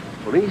business.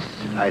 Police?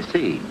 I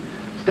see.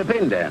 Step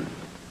in, then.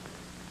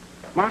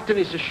 Martin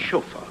is a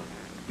chauffeur.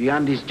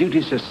 Beyond his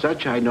duties as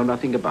such, I know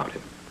nothing about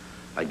him.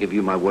 I give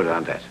you my word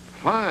on that.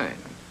 Fine.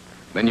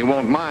 Then you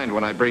won't mind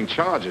when I bring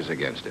charges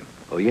against him.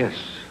 Oh, yes.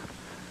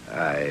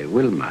 I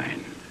will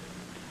mind.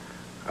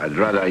 I'd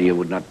rather you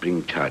would not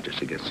bring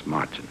charges against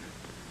Martin.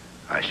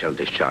 I shall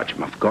discharge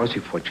him, of course,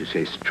 if what you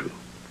say is true.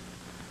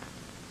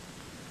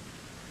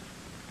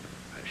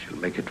 I shall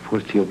make it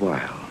worth your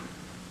while.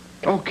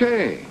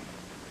 Okay.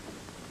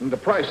 The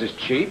price is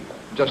cheap.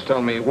 Just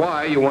tell me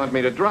why you want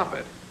me to drop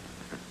it.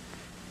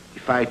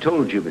 If I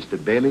told you,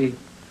 Mr. Bailey,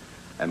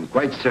 I'm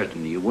quite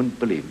certain you wouldn't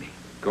believe me.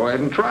 Go ahead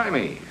and try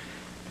me.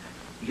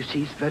 You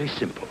see, it's very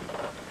simple.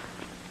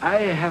 I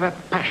have a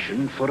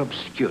passion for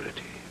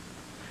obscurity.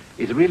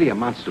 It really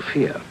amounts to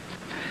fear.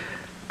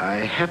 I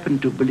happen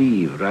to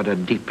believe rather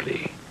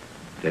deeply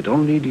that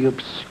only the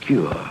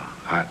obscure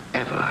are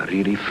ever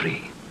really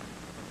free.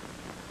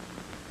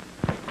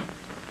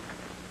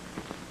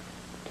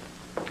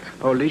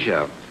 Oh,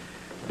 Ligia,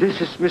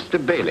 this is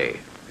Mr. Bailey.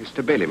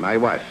 Mr. Bailey, my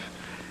wife.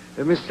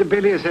 Mr.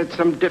 Bailey has had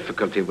some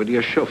difficulty with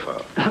your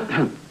chauffeur.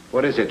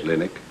 What is it,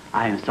 Linnick?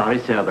 I am sorry,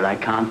 sir, but I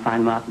can't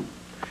find Martin.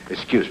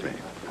 Excuse me.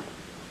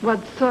 What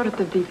sort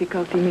of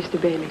difficulty,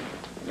 Mr. Bailey?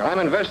 I'm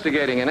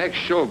investigating an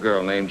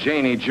ex-showgirl named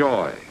Janie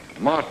Joy.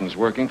 Martin's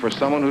working for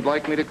someone who'd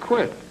like me to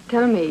quit.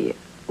 Tell me,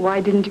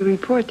 why didn't you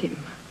report him?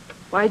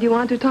 Why do you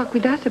want to talk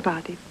with us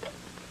about it?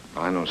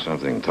 I know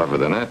something tougher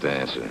than that to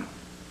answer.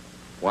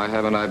 Why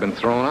haven't I been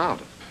thrown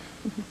out?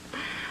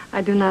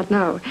 I do not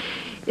know.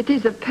 It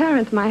is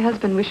apparent my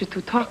husband wishes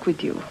to talk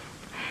with you.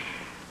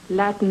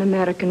 Latin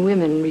American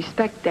women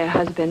respect their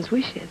husbands'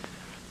 wishes.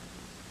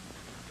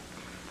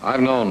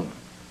 I've known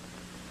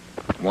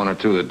one or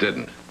two that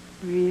didn't.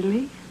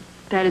 Really?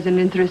 That is an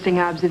interesting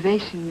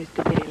observation,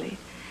 Mr. Bailey.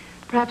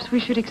 Perhaps we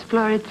should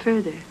explore it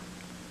further.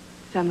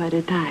 Some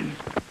other time.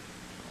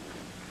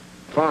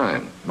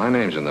 Fine. My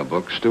name's in the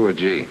book, Stuart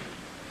G.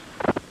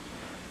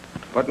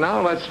 But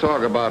now let's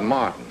talk about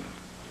Martin.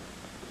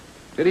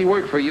 Did he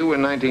work for you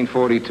in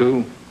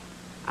 1942?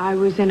 I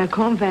was in a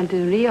convent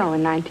in Rio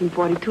in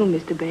 1942,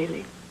 Mr.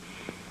 Bailey.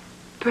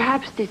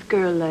 Perhaps this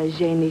girl,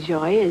 Janie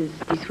Joy, is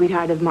the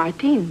sweetheart of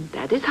Martin.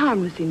 That is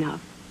harmless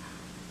enough.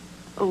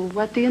 Oh,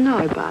 what do you know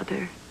about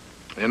her?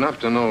 Enough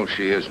to know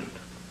she isn't.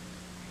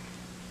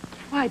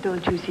 Why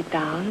don't you sit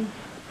down?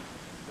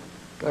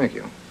 Thank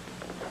you.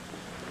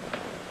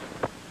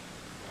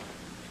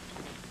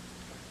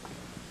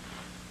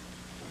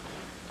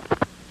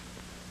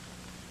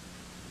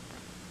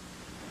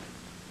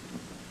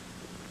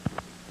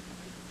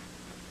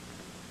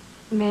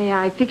 May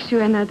I fix you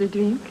another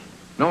drink?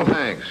 No,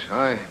 thanks.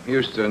 I'm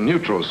used to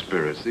neutral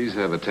spirits. These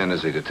have a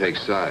tendency to take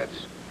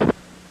sides.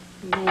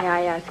 May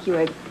I ask you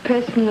a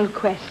personal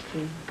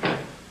question?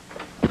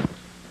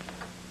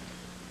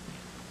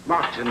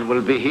 Martin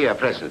will be here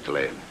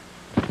presently.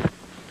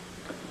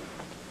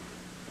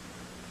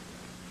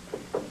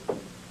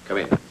 Come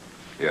in.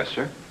 Yes,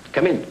 sir.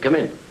 Come in, come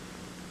in.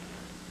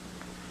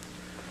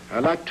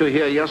 I'd like to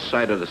hear your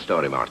side of the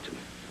story, Martin.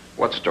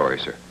 What story,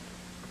 sir?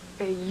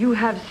 You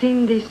have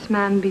seen this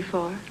man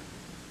before?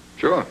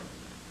 Sure.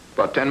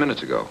 About 10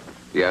 minutes ago.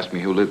 He asked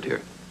me who lived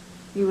here.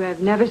 You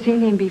have never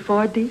seen him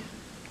before this?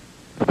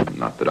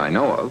 Not that I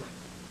know of.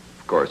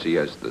 Of course, he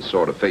has the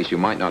sort of face you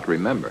might not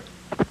remember.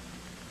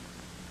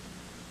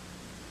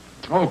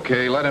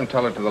 Okay, let him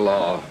tell it to the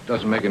law.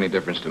 Doesn't make any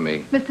difference to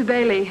me. Mr.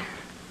 Bailey,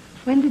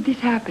 when did this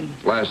happen?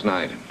 Last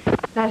night.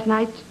 Last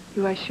night,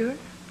 you are sure?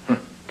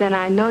 Then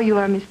I know you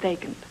are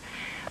mistaken.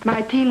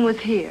 Martin was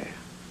here,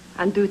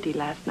 on duty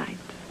last night.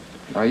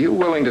 Are you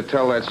willing to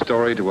tell that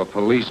story to a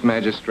police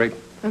magistrate?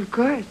 Of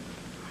course.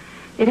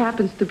 It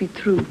happens to be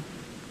true.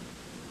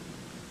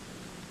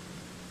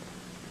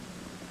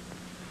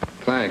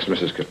 Thanks,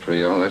 Mrs.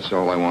 Caprio. That's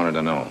all I wanted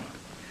to know.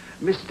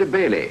 Mr.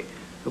 Bailey,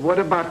 what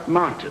about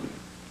Martin?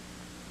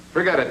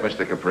 Forget it,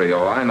 Mr.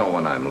 Caprio. I know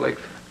when I'm late.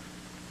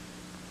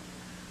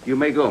 You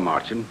may go,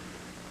 Martin.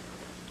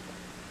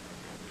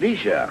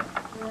 Ligia,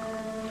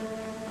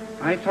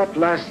 I thought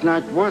last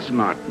night was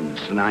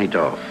Martin's night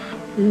off.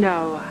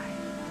 No,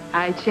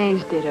 I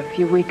changed it a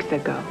few weeks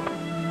ago.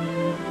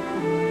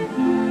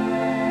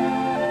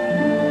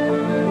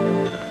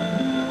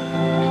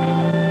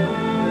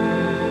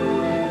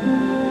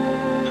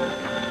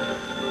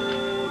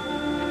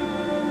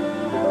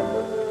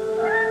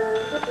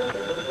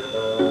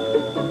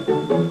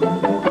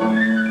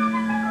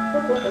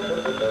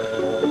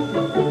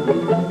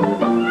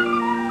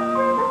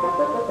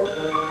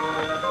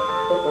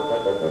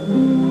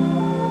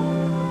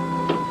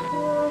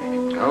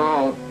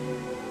 Hello.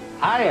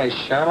 Hiya,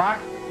 Sherlock.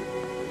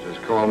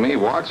 Just call me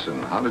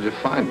Watson. How did you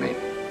find me?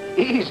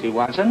 Easy,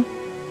 Watson.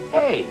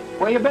 Hey,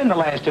 where you been the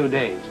last 2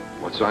 days?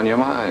 What's on your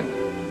mind?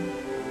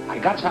 I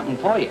got something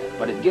for you,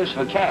 but it gives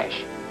for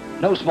cash.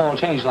 No small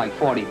change like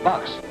 $40.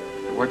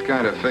 What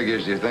kind of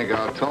figures do you think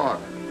I'll talk?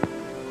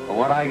 For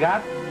what I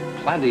got?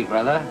 Plenty,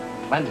 brother.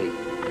 Plenty.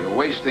 You're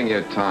wasting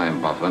your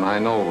time, Buffin. I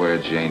know where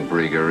Jane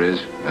Brieger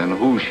is and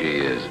who she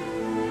is.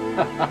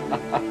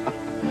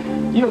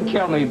 You'll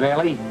kill me,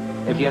 Bailey.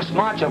 If you're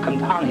smart, you'll come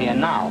down here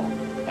now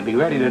and be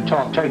ready to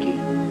talk turkey.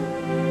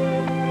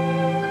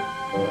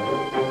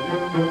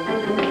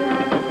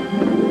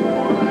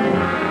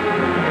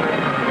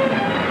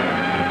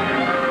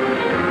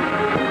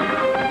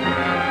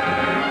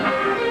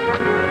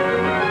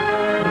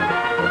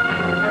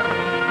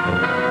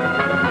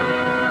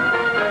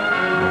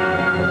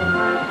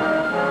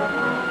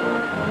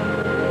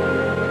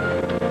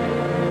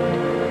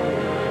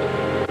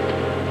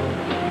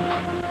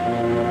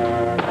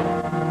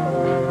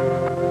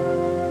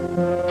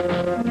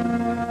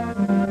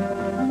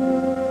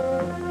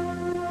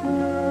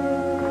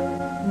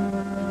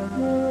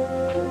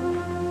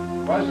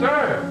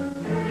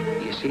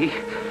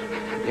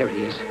 There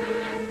he is.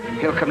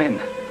 He'll come in.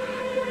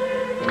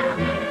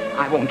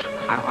 I won't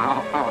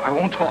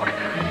talk.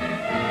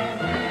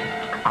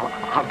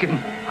 I'll give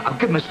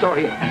him a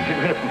story and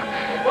get rid of him.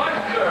 What,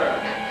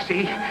 sir?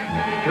 See?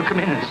 He'll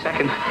come in a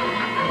second.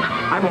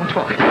 I won't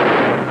talk.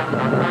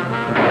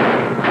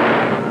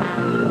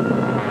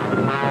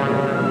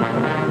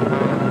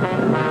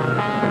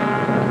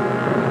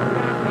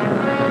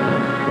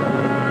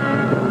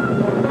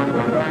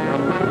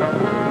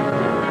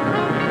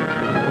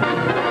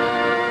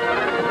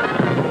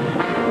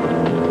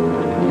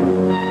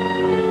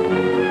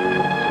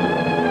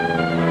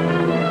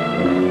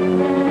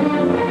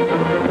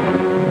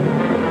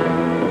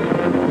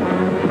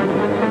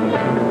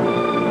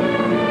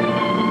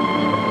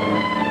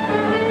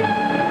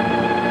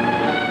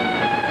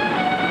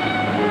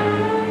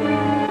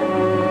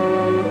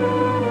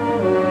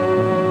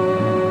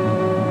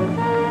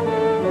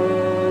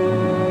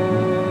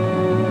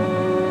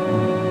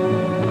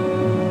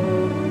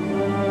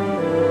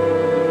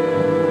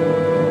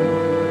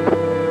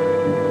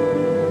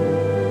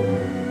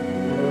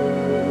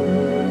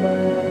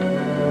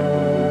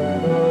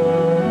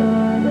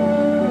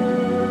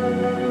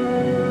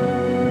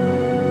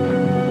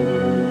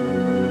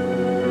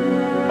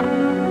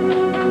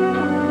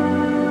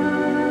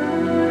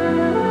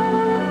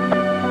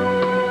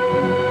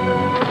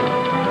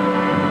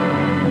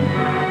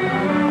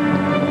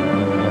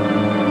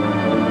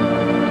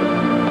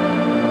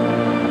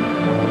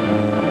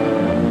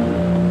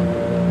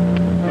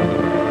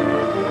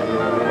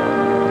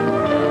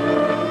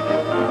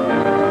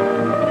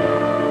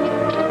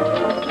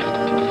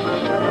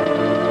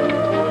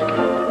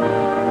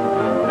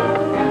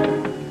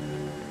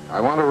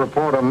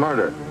 Report a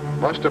murder.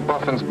 Buster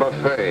Buffin's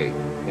Buffet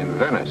in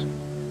Venice.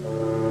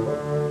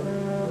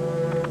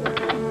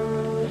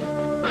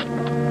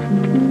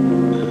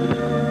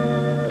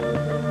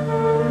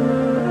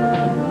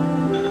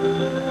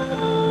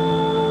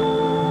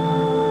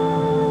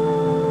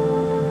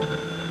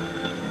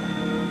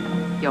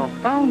 Your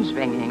phone's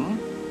ringing.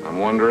 I'm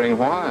wondering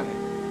why.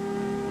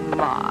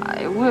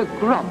 My, we're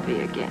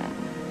grumpy again.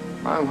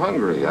 I'm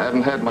hungry. I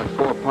haven't had my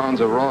 4 pounds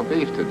of raw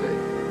beef today.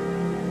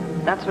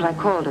 That's what I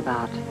called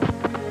about.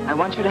 I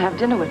want you to have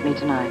dinner with me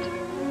tonight.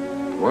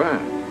 Where?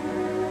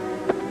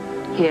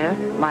 Here,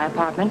 my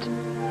apartment.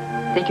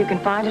 Think you can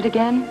find it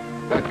again?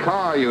 That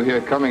car you hear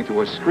coming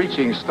to a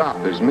screeching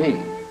stop is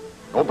me.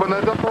 Open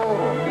the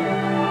door.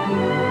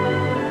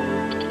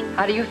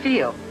 How do you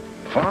feel?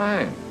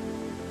 Fine.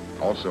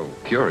 Also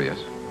curious.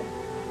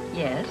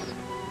 Yes.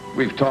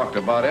 We've talked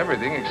about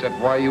everything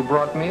except why you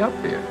brought me up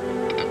here.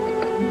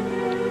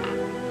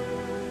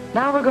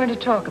 Now we're going to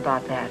talk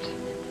about that.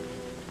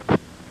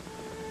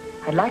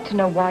 I'd like to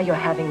know why you're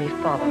having me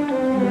followed.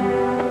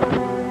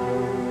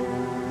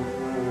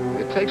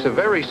 It takes a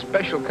very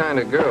special kind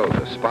of girl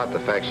to spot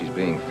the fact she's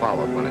being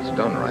followed when it's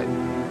done right.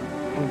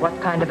 And what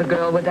kind of a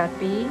girl would that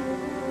be?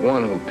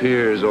 One who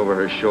peers over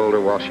her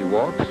shoulder while she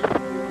walks. And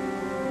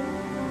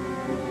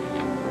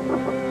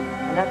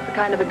that's the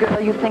kind of a girl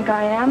you think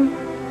I am?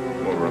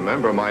 Well,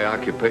 remember my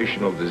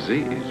occupational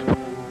disease.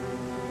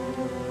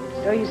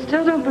 So you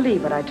still don't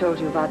believe what I told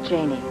you about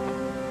Janie?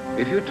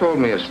 If you told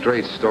me a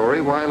straight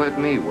story, why let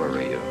me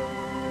worry you?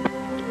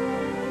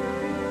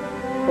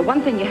 For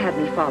one thing, you had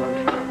me followed.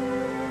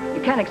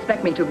 You can't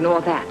expect me to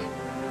ignore that.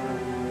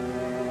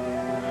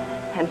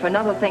 And for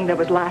another thing, there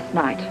was last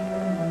night.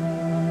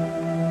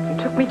 You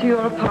took me to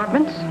your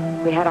apartment.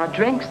 We had our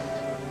drinks.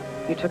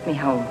 You took me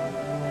home.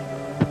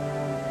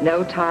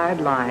 No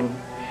tired line.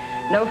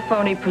 No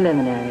phony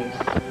preliminaries.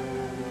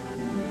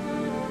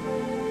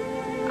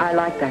 I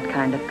like that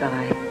kind of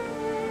guy.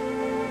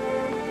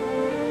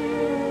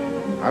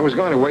 I was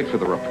going to wait for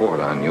the report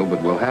on you,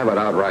 but we'll have it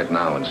out right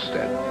now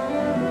instead.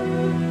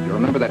 You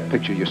remember that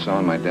picture you saw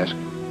on my desk?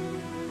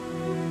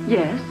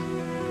 Yes.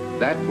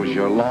 That was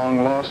your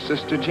long-lost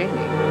sister, Janie.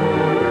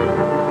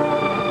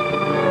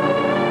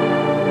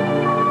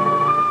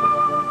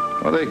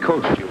 Well, they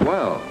coached you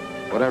well.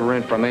 Whatever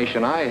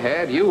information I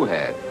had, you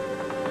had.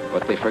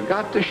 But they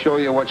forgot to show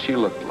you what she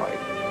looked like.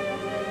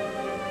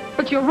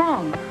 But you're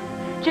wrong.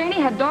 Janie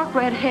had dark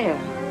red hair.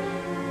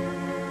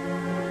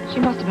 She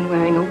must have been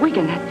wearing a wig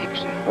in that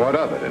picture. What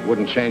of it? It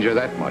wouldn't change her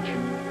that much.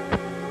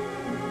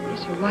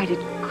 Yes, you're right. It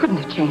couldn't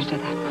have changed her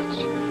that much.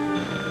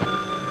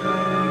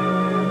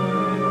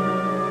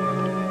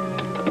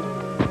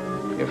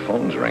 Your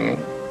phone's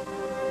ringing.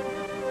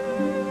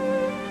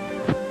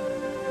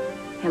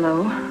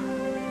 Hello?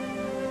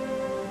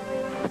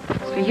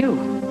 It's for you.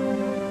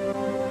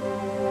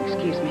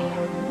 Excuse me.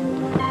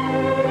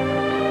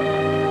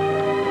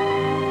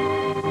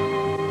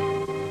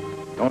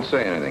 Don't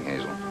say anything,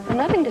 Hazel.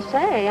 Nothing to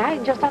say. I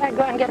just thought I'd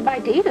go out and get a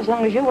bite to eat as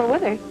long as you were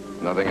with her.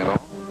 Nothing at all?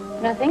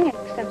 Nothing,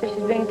 except that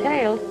she's being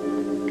tailed.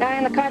 Guy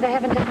in the car they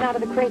haven't taken out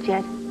of the crate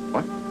yet.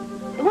 What?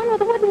 The one with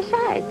the wooden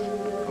sides.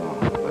 Oh,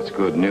 that's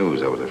good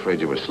news. I was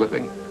afraid you were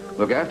slipping.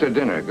 Look, after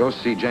dinner, go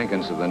see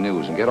Jenkins of the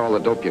News and get all the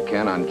dope you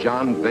can on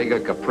John Vega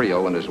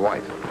Caprio and his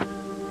wife.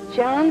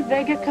 John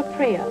Vega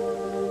Caprio.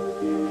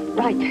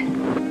 Right.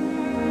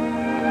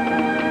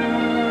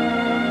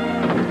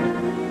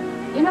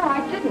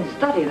 didn't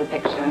study the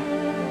picture.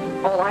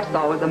 All I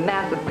saw was a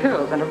mass of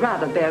curls and a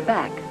rather bare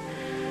back.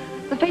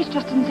 The face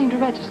just didn't seem to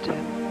register.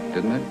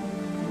 Didn't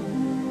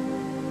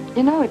it?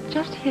 You know, it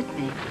just hit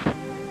me.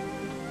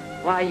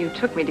 Why you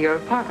took me to your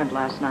apartment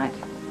last night.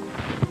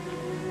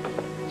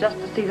 Just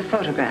to see the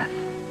photograph.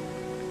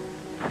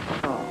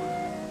 Oh.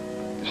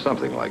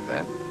 Something like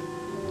that.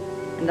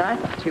 And I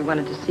thought you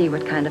wanted to see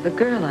what kind of a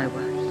girl I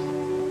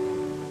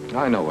was.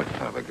 I know what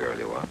kind of a girl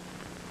you are.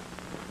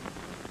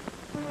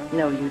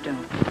 No, you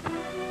don't.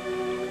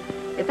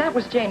 If that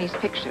was Janie's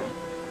picture,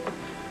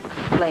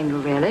 I blame you,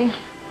 really.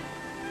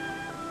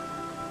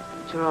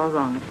 But you're all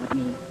wrong about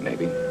me.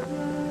 Maybe.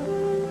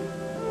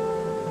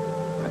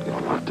 I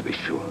don't want to be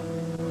sure.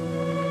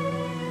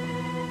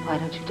 Why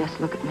don't you just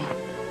look at me?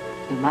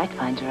 You might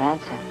find your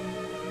answer.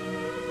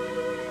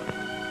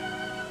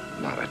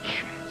 Not a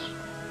chance.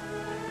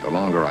 The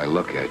longer I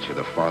look at you,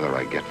 the farther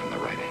I get from the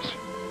right answer.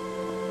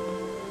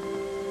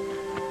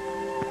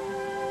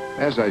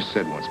 As I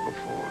said once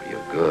before,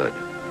 you're good.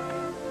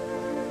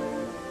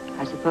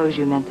 I suppose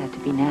you meant that to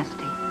be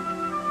nasty.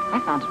 I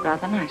found it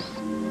rather nice.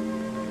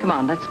 Come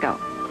on, let's go.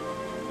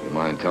 You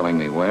mind telling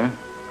me where?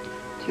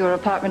 To your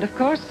apartment, of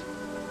course.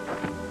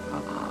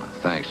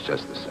 Thanks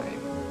just the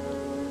same.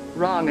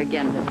 Wrong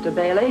again, Mr.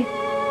 Bailey.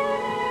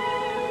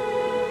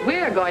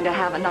 We're going to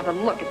have another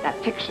look at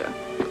that picture.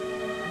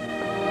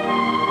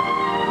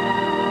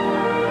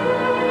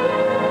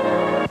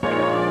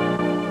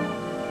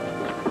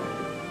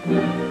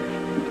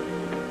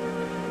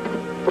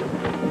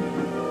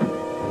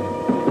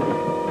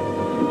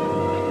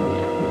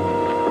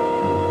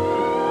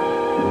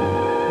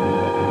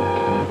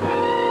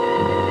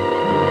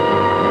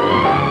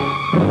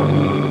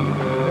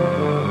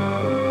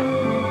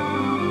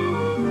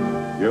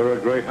 You're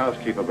a great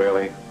housekeeper,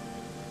 Bailey.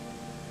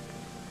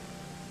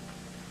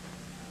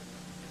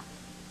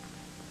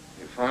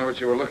 You find what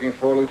you were looking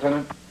for,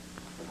 Lieutenant?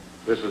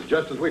 This is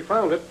just as we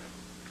found it.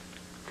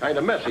 Kind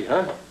of messy,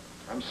 huh?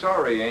 I'm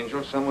sorry,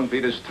 Angel. Someone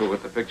beat us to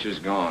it. The picture's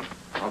gone.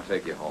 I'll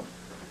take you home.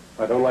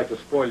 I don't like to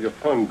spoil your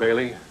fun,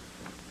 Bailey,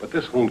 but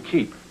this won't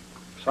keep.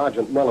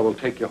 Sergeant Muller will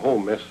take you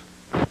home, miss.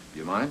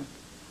 You mind?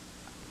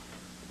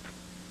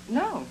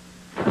 No,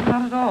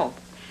 not at all.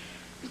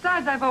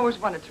 Besides, I've always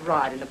wanted to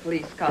ride in a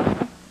police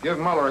car. Give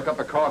Muller a cup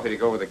of coffee to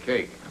go with the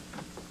cake.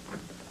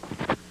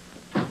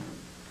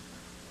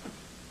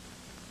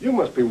 You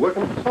must be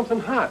working for something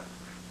hot.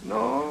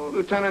 No,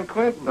 Lieutenant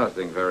Clint,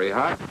 nothing very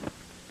hot.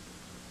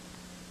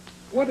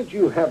 What did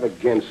you have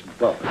against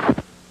Buck?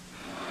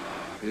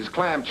 His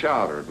clam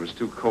chowder, it was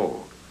too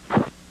cold.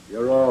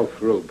 You're all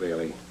through,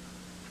 Bailey.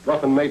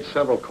 Ruffin made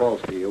several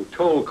calls to you,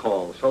 toll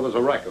calls, so there's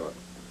a record.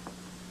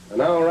 An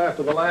hour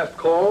after the last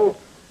call,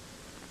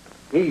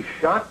 he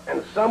shot,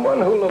 and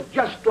someone who looked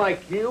just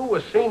like you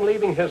was seen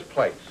leaving his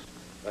place.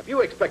 Now, if you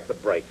expect the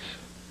breaks,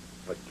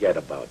 forget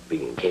about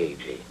being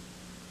cagey.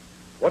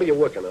 What are you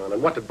working on,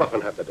 and what did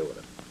Buffin have to do with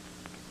it?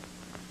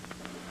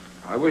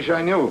 I wish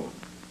I knew.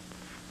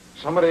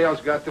 Somebody else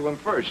got to him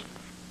first.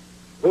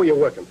 Who are you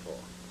working for?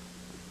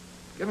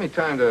 Give me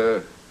time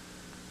to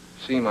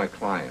see my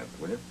client,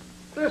 will you?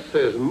 This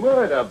is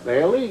murder,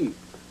 Bailey.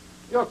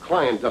 Your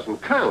client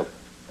doesn't count.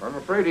 I'm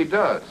afraid he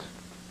does.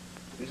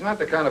 He's not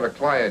the kind of a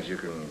client you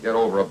can get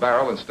over a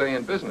barrel and stay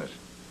in business.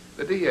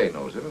 The DA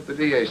knows it. If the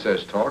DA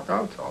says talk,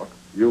 I'll talk.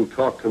 You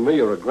talk to me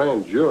or a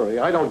grand jury.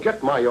 I don't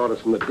get my orders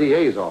from the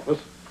DA's office.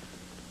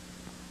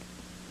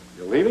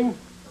 You leaving?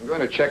 I'm going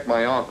to check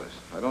my office.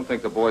 I don't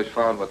think the boys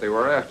found what they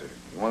were after.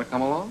 You want to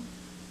come along?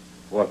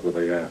 What were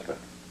they after?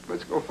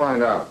 Let's go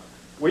find out.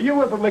 Were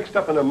you ever mixed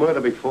up in a murder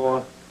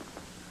before?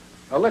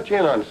 I'll let you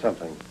in on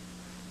something.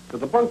 To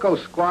the Bunko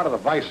Squad or the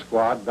Vice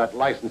Squad, that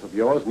license of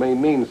yours may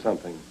mean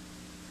something.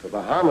 To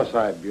the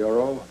Homicide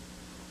Bureau,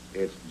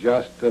 it's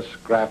just a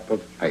scrap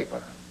of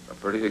paper. A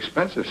pretty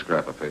expensive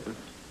scrap of paper.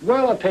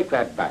 Well, I'll take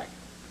that back.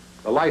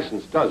 The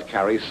license does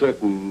carry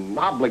certain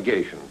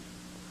obligations.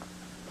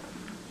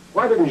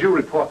 Why didn't you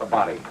report the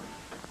body?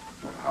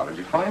 Well, how did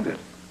you find it?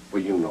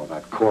 Well, you know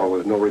that call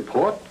was no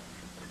report.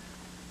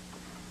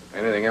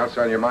 Anything else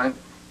on your mind?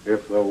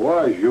 If there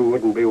was, you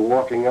wouldn't be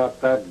walking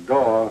out that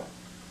door.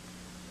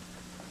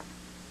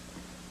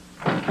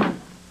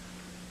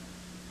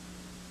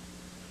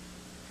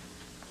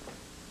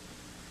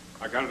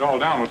 I got it all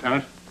down,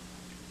 Lieutenant.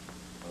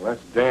 Well,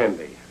 that's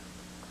dandy.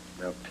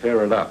 Now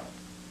tear it up.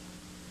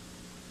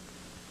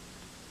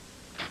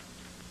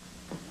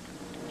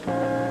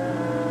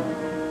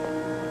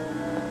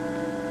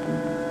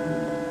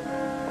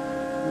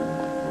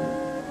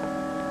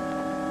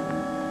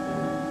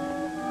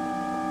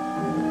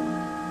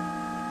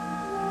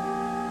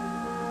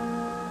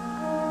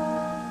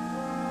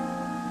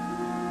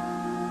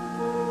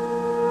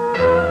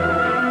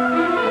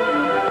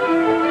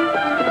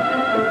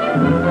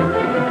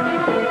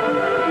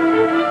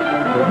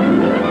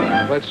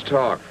 Let's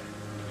talk.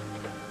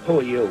 Who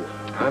are you?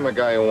 I'm a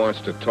guy who wants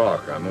to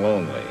talk. I'm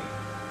lonely.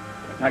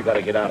 I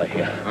gotta get out of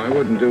here. I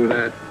wouldn't do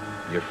that.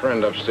 Your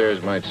friend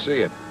upstairs might see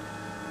it.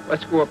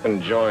 Let's go up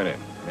and join him.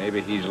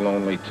 Maybe he's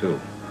lonely, too.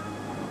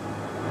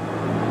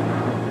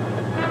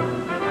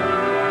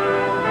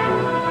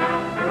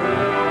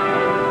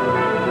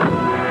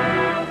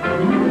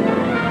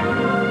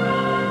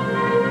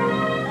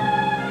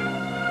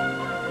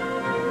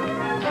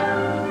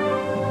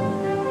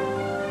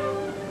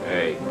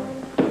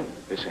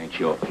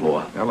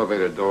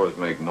 elevator doors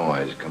make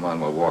noise. Come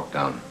on, we'll walk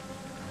down.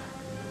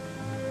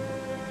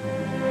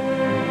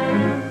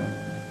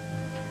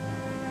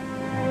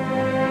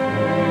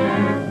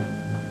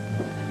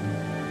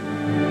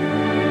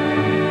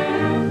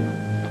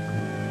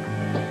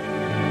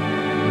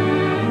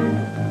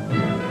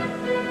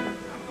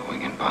 I'm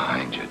going in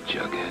behind you,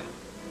 Jughead.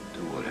 Do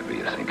whatever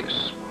you think is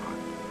smart.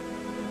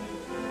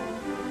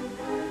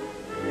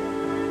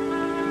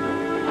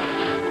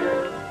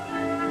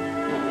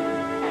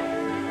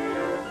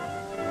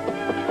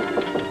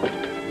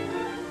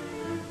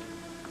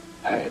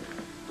 Herb,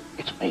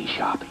 it's me,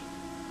 Sharpie.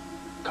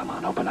 Come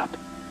on, open up.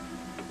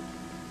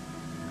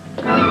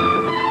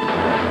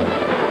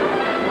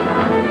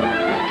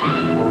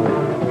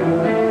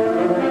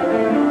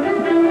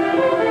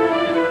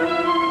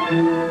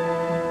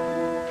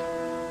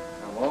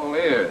 I'm all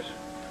ears.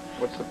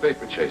 What's the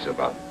paper chase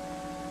about?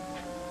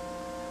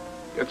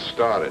 Get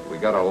started. We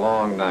got a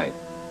long night.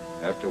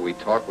 After we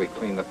talk, we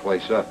clean the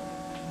place up.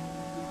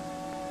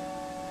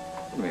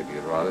 Maybe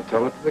you'd rather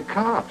tell it to the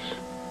cops.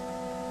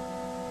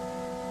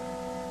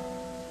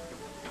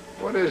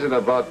 What is it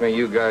about me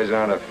you guys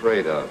aren't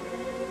afraid of?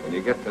 When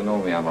you get to know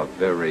me, I'm a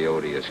very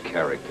odious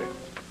character.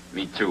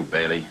 Me too,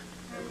 Bailey.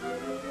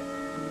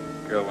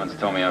 Girl once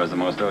told me I was the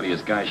most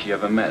odious guy she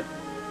ever met.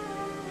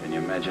 Can you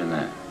imagine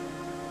that?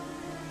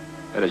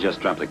 Better just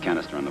drop the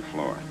canister on the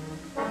floor.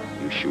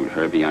 You shoot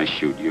Herbie, I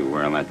shoot you.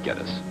 Where'll that get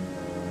us?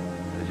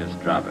 Better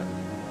just drop it.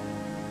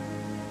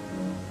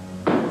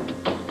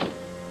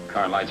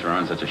 Car lights were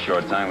on such a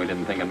short time, we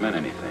didn't think it meant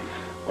anything.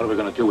 What are we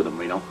gonna do with him,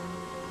 Reno?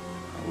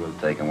 We'll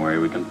take him where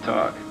we can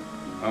talk.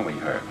 Won't we,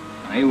 Herb?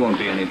 He won't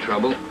be any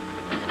trouble.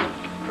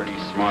 Pretty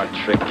smart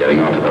trick getting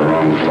off the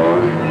wrong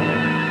floor.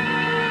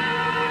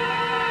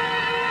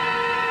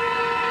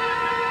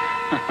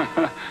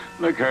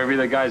 Look, Herbie,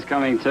 the guy's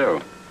coming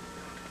too.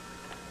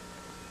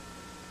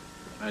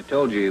 I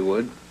told you he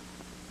would.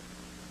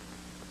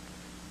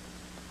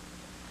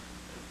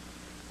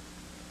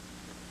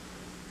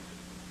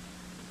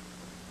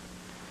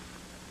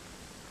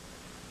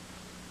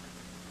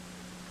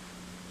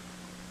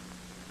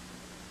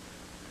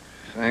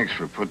 Thanks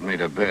for putting me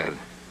to bed.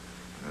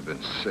 I've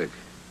been sick.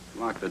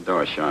 Lock the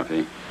door,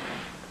 Sharpie.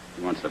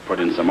 He wants to put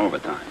in some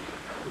overtime.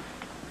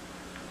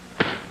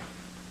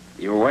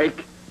 You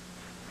awake?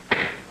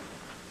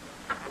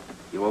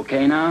 You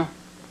okay now?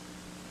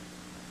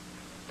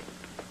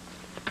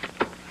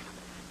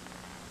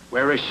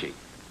 Where is she?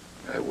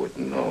 I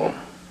wouldn't know.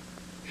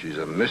 She's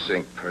a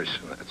missing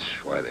person.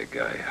 That's why the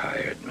guy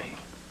hired me.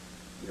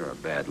 You're a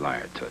bad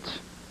liar, Toots.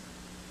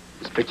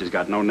 This picture's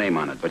got no name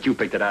on it, but you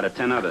picked it out of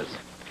 10 others.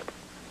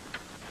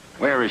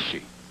 Where is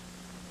she?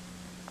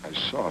 I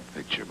saw a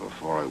picture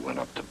before I went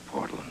up to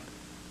Portland.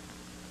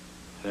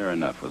 Fair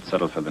enough. We'll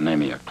settle for the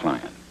name of your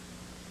client.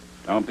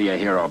 Don't be a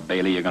hero,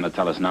 Bailey. You're going to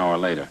tell us now or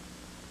later.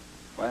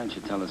 Why don't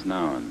you tell us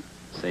now and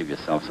save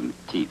yourself some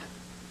teeth?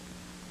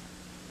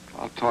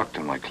 I'll talk to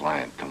my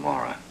client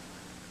tomorrow.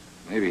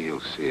 Maybe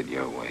he'll see it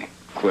your way.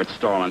 Quit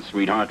stalling,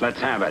 sweetheart.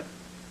 Let's have it.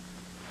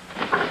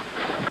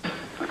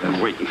 I've been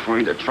waiting for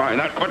you to try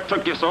that. What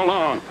took you so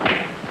long?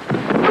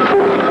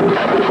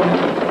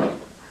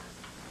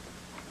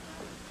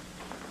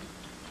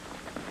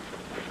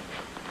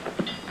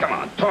 Come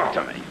on, talk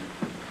to me.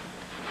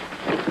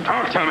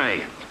 Talk to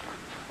me.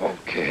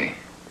 Okay.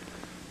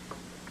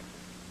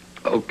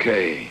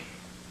 Okay.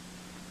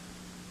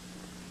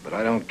 But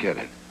I don't get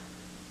it.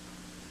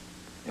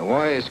 And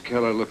why is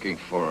Keller looking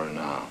for her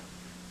now?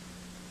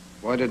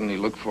 Why didn't he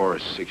look for her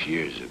 6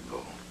 years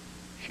ago?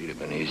 She'd have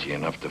been easy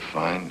enough to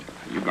find.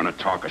 Are you gonna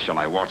talk or shall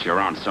I waltz you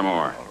around some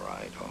more? All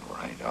right.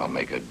 I'll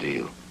make a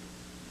deal.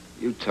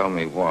 You tell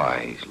me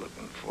why he's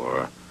looking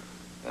for her,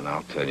 and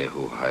I'll tell you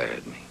who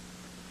hired me.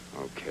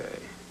 Okay.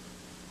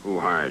 Who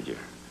hired you?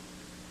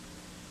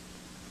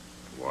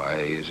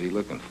 Why is he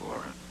looking for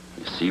her?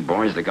 You see,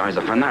 boys, the guy's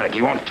a fanatic.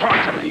 He won't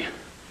talk to me.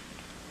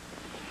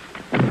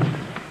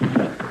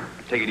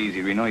 Take it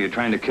easy, Reno. You're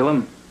trying to kill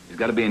him? He's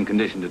got to be in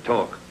condition to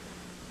talk.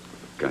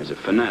 The guy's a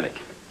fanatic.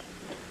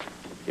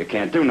 You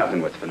can't do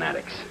nothing with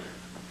fanatics.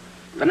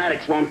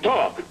 Fanatics won't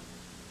talk.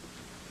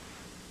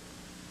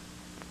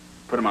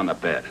 Put him on the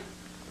bed.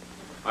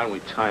 Why don't we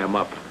tie him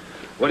up?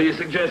 What do you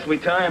suggest we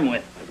tie him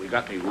with? Have we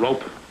got any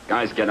rope?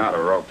 Guys, get out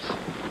of ropes.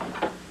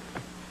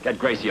 Get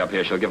Gracie up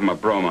here. She'll give him a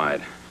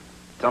bromide.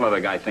 Tell her the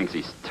guy thinks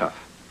he's tough.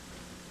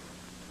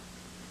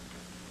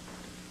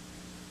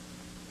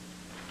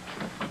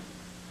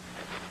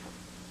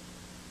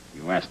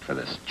 You asked for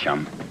this,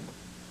 chum.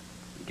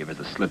 You give us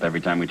a slip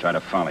every time we try to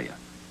follow you.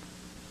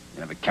 You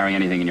never carry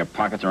anything in your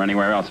pockets or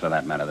anywhere else, for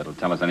that matter, that'll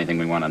tell us anything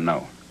we want to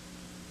know.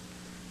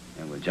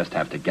 And we'll just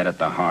have to get it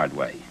the hard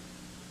way.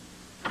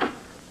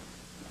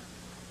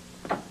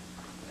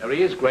 There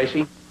he is,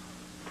 Gracie.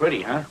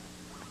 Pretty, huh?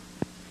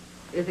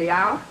 Is he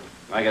out?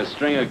 Like a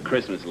string of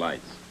Christmas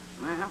lights.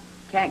 Well,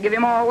 can't give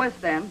him all this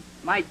then.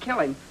 Might kill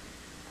him.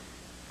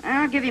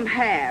 I'll give him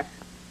half.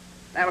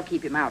 That'll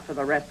keep him out for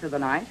the rest of the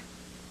night.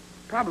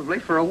 Probably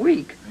for a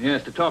week. He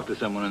has to talk to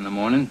someone in the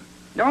morning.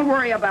 Don't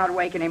worry about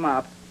waking him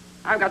up.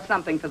 I've got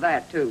something for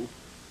that, too.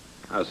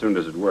 How soon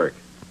does it work?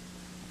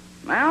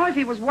 Well, if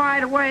he was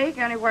wide awake,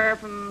 anywhere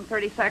from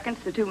 30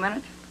 seconds to 2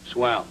 minutes.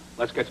 Swell.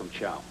 Let's get some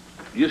chow.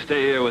 You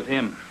stay here with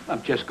him.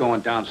 I'm just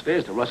going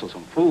downstairs to rustle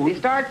some If food. he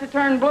starts to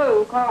turn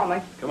blue, call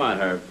me. Come on,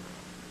 Herb.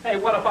 Hey,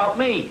 what about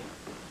me?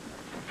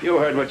 You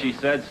heard what she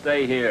said.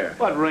 Stay here.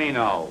 But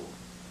Reno.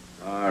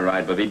 All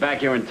right, but be back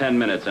here in 10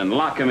 minutes and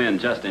lock him in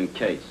just in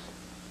case.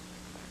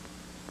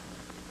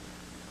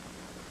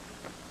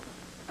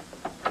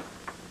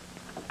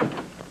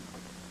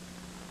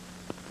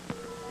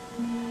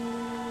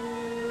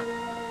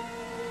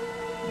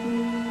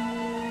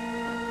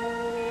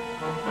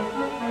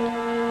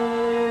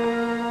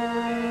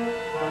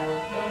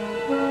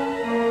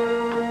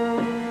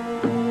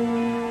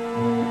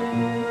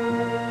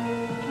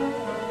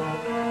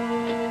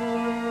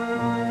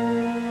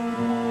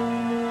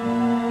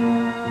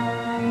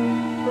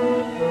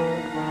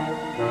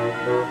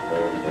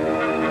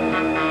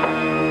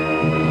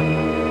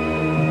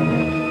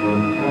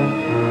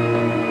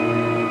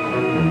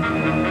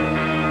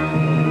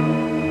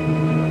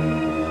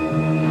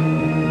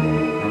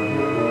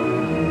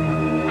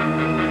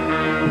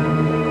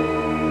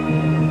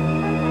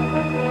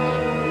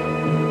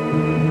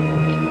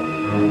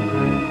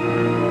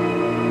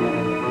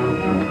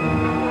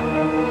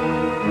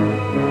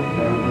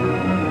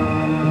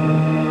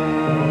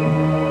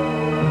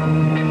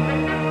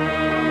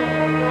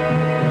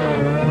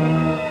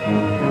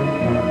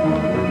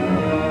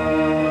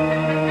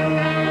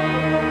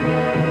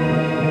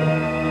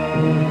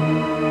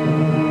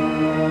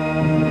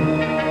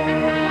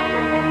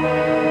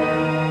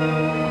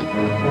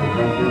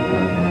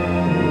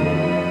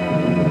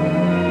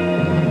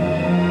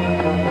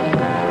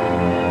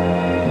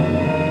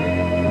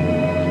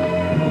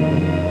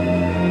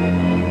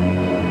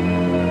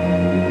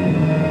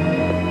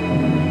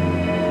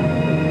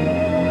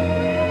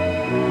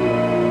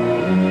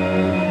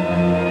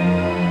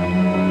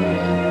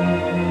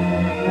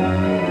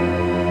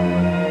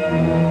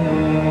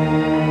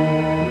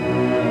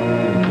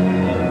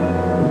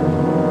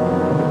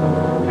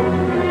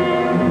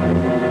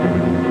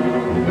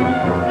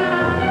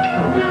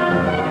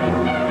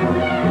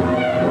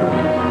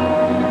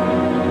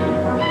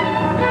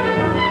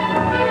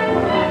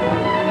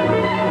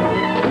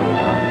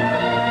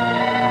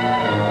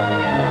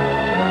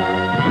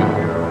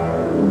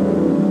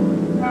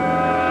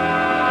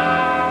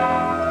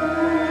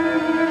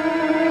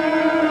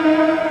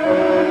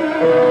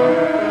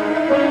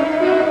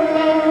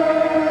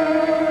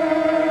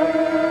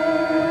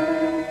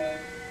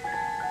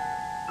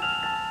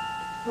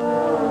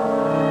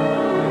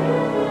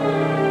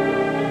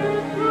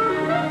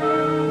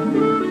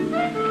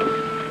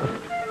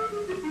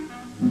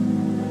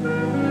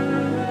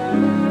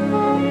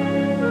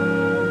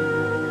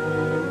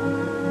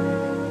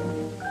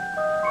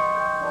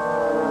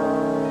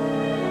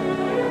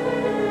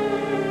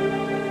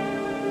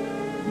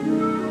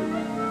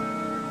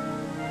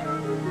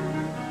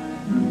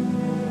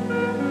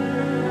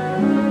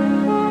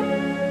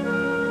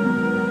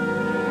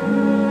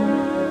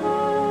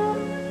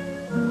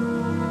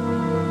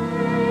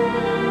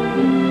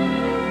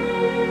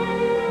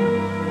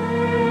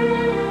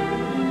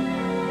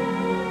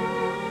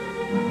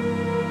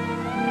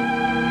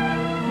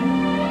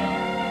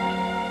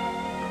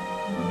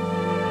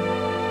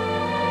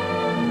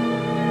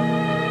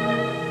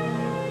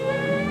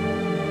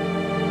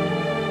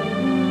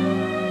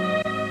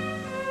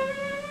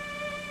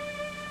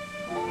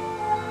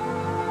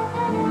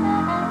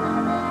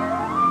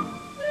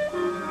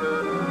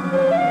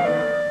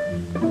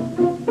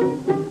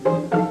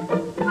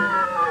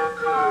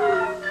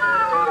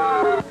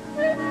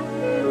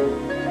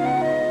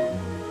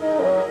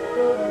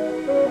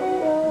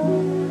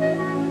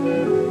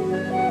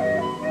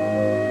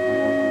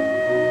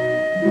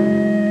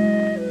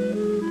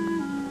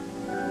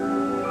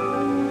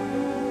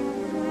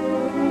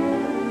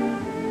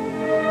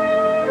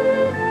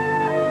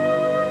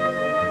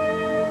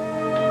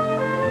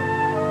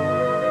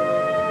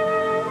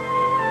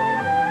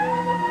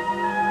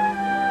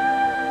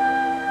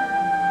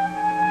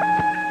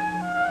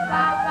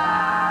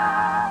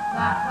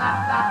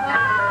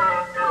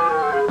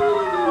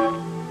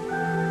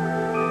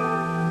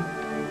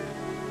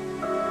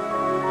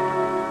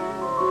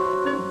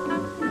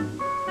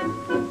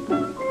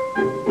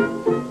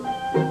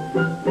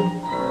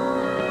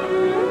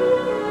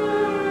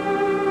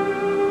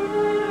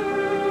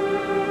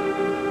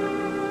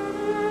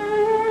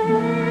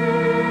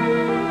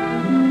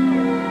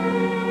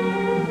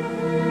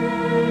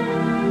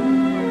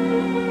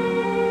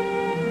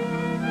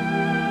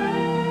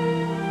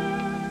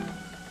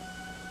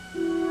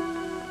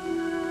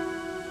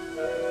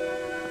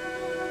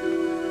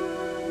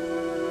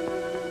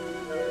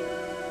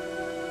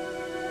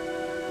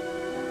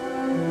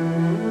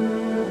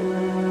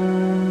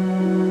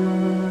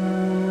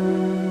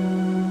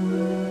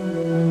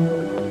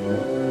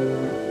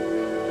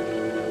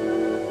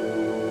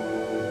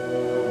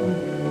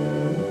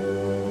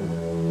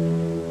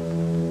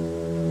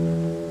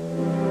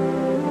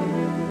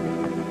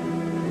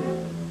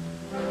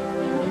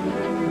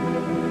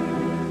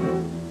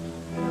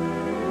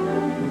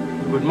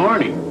 Good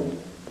morning.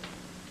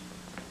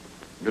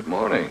 Good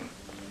morning.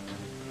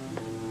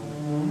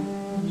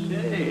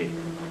 Say,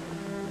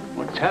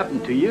 what's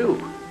happened to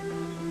you?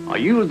 Are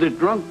you the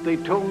drunk they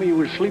told me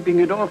was sleeping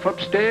it off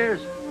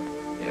upstairs?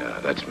 Yeah,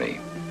 that's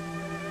me.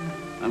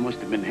 I must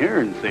have been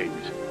hearing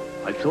things.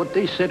 I thought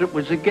they said it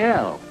was a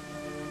gal.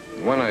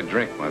 When I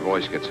drink, my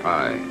voice gets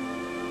high.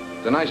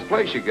 It's a nice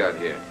place you got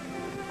here.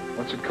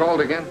 What's it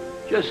called again?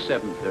 Just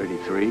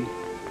 733.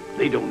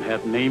 They don't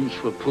have names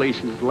for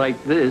places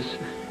like this.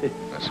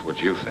 That's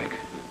what you think.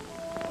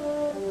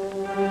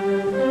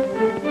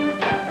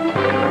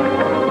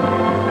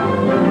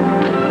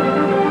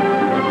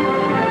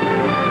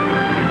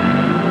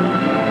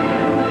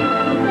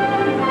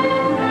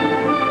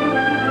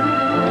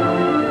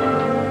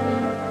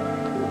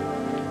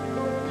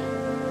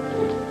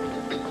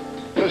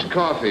 Just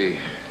coffee,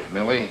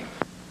 Millie.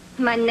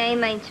 My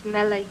name ain't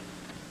Millie.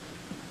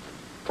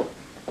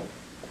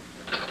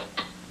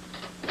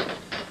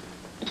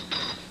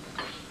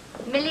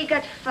 Millie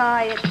got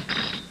fired.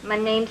 My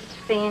name's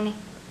Fanny.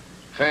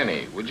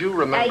 Fanny, would you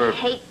remember... I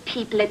hate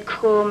people that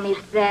call me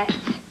that.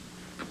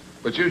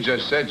 But you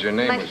just said your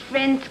name My was...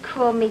 friends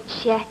call me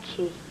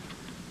Jackie.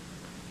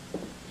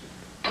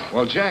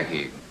 Well,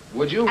 Jackie,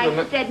 would you I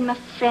remember... said my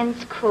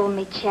friends call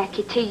me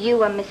Jackie. To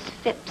you, I'm Miss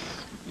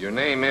Phipps. Your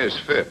name is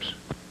Phipps.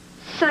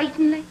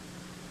 Certainly.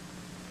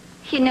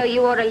 You know,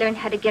 you ought to learn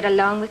how to get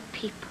along with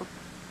people.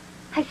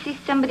 I see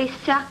somebody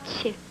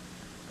socked you.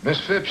 Miss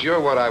Phipps,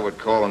 you're what I would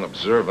call an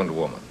observant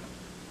woman.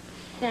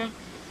 Thanks.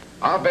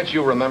 I'll bet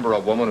you remember a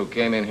woman who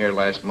came in here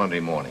last Monday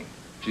morning.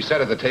 She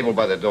sat at the table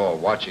by the door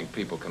watching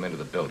people come into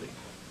the building.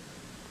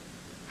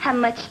 How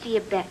much do you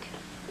bet?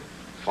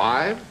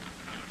 5?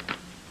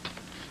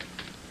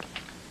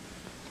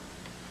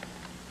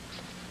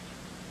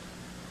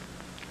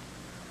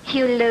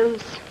 You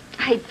lose.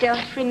 I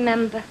don't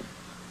remember.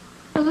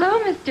 Hello,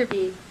 Mr.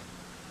 B.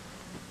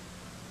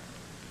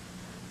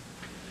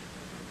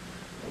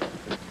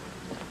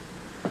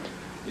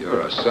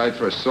 You're a sight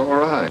for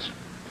sore eyes.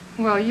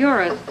 Well,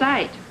 you're a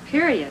sight,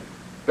 period.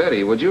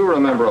 Betty, would you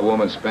remember a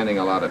woman spending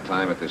a lot of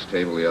time at this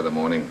table the other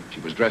morning? She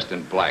was dressed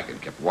in black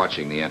and kept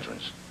watching the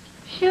entrance.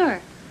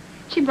 Sure.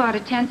 She bought a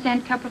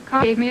 10-cent cup of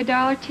coffee, gave me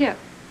 $1 tip.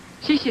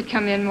 She should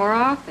come in more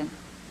often.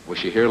 Was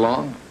she here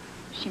long?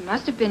 She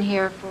must have been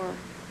here for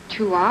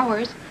 2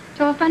 hours,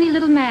 till a funny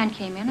little man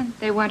came in and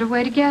they went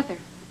away together.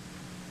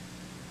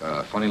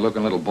 A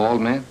funny-looking little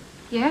bald man?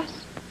 Yes.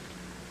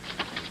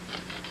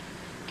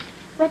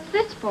 What's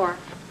this for?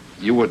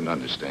 You wouldn't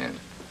understand.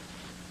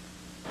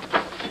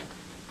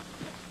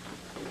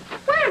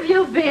 Where have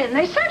you been?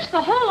 They searched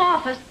the whole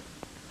office.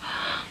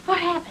 What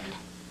happened?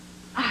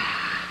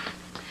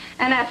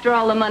 And after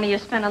all the money you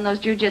spent on those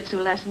jiu-jitsu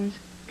lessons,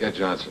 Get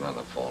Johnson on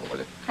the phone, will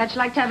you? how'd you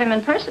like to have him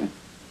in person?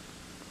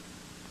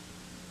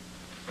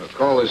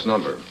 Call this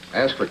number.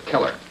 Ask for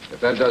Keller. If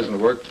that doesn't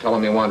work, tell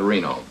him you want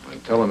Reno.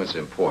 And tell him it's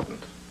important.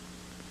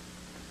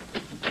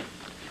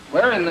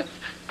 Where in the...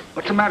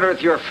 What's the matter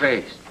with your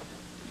face?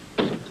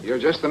 You're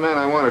just the man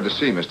I wanted to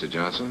see, Mr.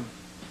 Johnson.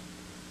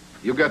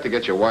 You've got to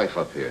get your wife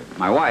up here.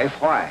 My wife?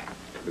 Why?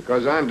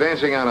 Because I'm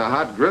dancing on a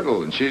hot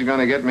griddle and she's going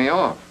to get me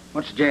off.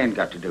 What's Jane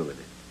got to do with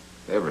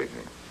it?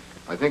 Everything.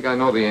 I think I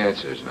know the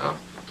answers now.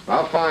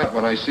 I'll find it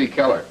when I see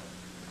Keller.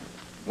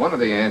 One of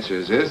the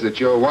answers is that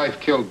your wife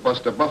killed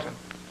Buster Buffin.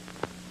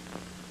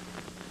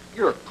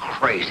 You're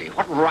crazy.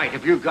 What right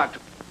have you got to...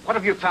 What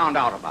have you found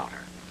out about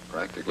her?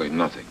 Practically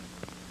nothing.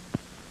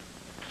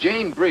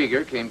 Jane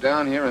Brieger came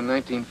down here in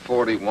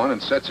 1941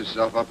 and sets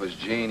herself up as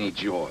Janie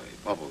Joy,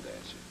 bubble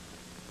dancer.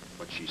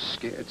 But she's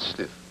scared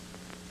stiff.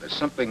 There's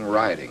something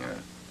riding her.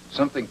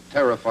 Something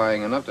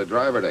terrifying enough to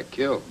drive her to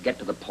kill. Get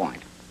to the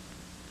point.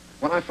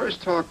 When I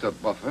first talked to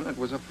Buffin, it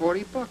was a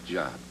 $40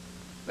 job.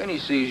 Then he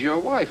sees your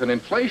wife and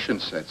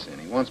inflation sets in.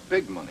 He wants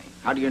big money.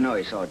 How do you know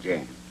he saw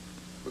Jane?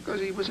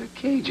 Because he was a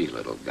cagey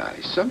little guy.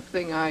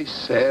 Something I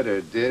said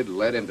or did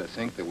led him to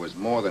think there was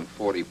more than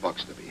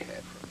 $40 to be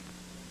had from me.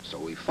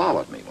 So he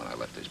followed me when I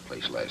left this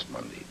place last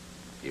Monday.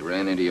 He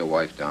ran into your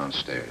wife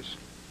downstairs.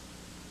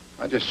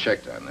 I just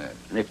checked on that.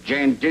 And if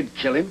Jane did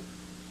kill him,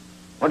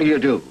 what do you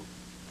do?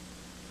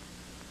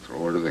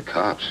 Throw her to the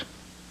cops.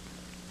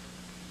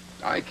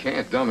 I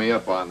can't dummy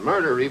up on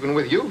murder even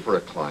with you for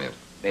a client.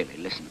 Bailey,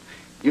 listen.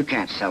 You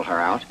can't sell her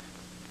out.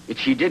 If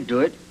she did do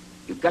it,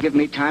 you've got to give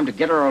me time to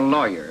get her a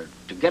lawyer,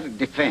 to get a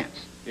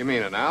defense. You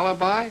mean an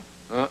alibi?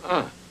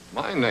 Uh-uh.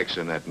 My neck's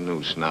in that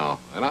noose now,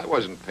 and I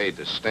wasn't paid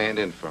to stand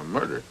in for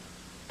murder.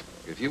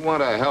 If you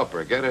want to help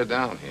her, get her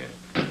down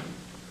here.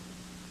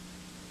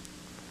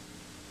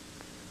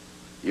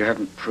 You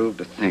haven't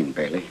proved a thing,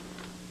 Bailey.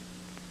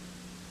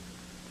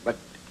 But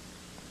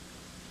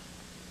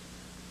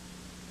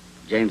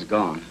Jane's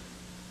gone.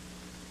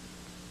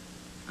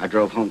 I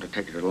drove home to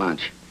take her to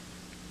lunch.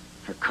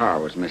 Her car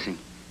was missing.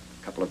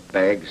 A couple of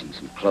bags and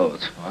some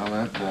clothes. Well,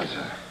 that does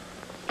it.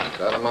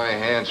 It's out of my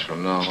hands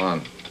from now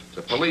on. It's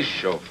a police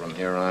show from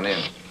here on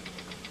in.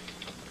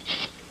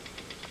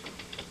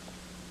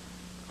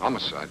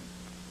 Homicide.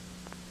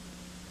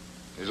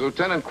 Is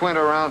Lieutenant Quint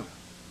around?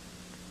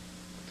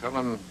 Tell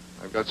him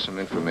I've got some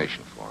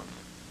information for him.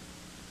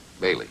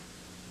 Bailey.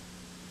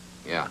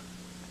 Yeah.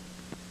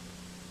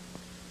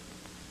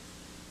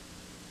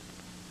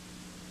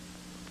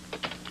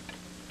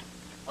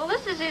 Well,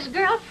 this is his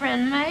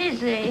girlfriend,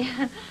 Maisie.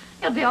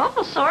 He'll be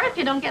awful sore if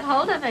you don't get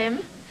hold of him.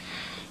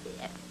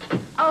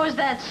 Oh, is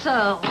that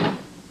so?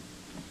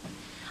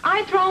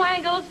 I throw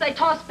angles, they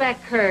toss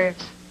back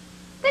curves.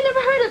 They never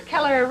heard of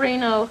Keller or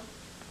Reno.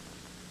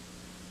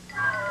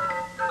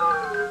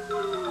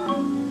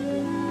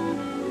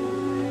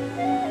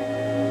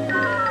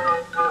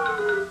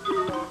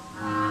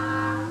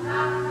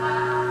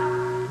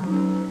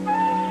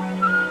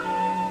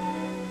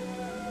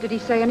 Did he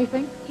say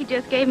anything? He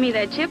just gave me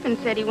that chip and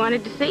said he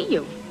wanted to see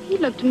you. He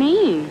looked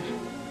mean.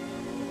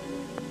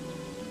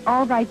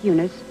 All right,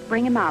 Eunice.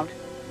 Bring him out.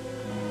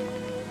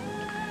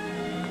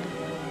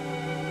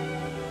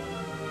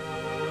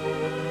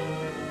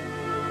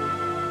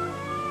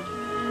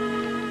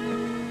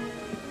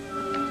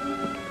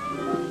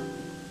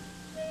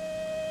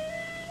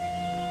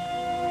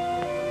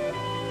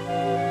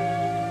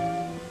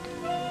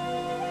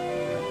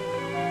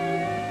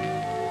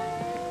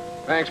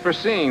 Thanks for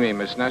seeing me,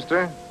 Miss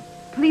Nestor.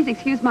 Please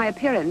excuse my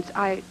appearance.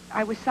 I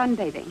was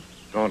sunbathing.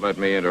 Don't let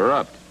me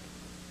interrupt.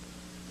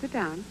 Sit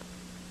down.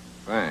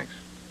 Thanks.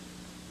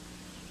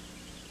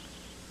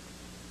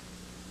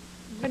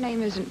 Your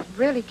name isn't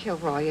really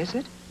Kilroy, is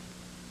it?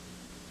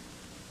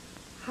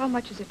 How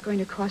much is it going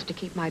to cost to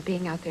keep my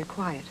being out there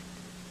quiet?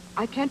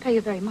 I can't pay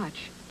you very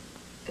much.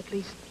 At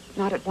least,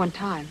 not at one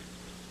time.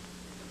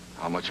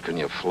 How much can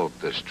you float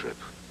this trip?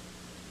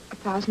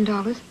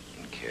 $1,000?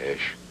 In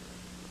cash.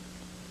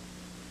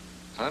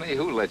 Honey,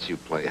 who lets you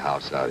play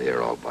house out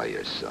here all by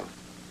yourself?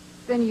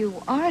 Then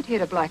you aren't here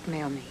to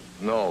blackmail me.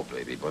 No,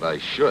 baby, but I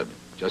should.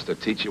 Just to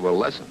teach you a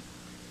lesson.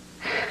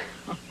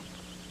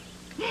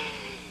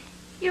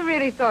 You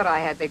really thought I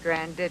had the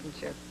grand,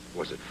 didn't you?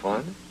 Was it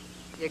fun?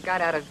 You got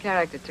out of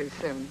character too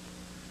soon.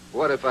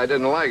 What if I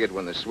didn't like it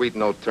when the sweet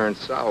note turned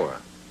sour?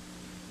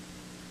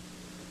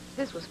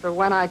 This was for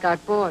when I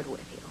got bored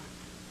with you.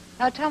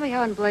 Now tell me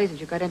how in blazes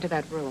you got into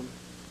that room.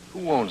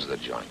 Who owns the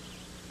joint?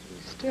 You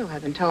still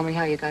haven't told me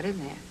how you got in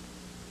there.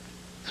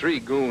 3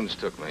 goons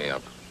took me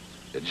up.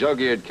 A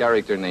jug-eared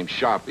character named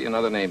Sharpie,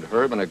 another named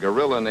Herb, and a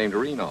gorilla named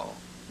Reno.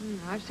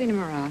 I've seen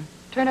him around.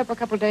 Turned up a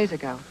couple days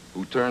ago.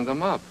 Who turned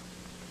them up?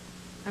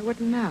 I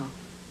wouldn't know.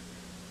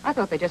 I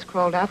thought they just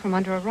crawled out from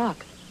under a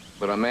rock.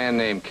 But a man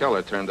named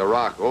Keller turned the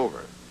rock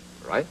over,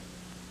 right?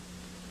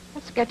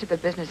 Let's get to the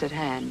business at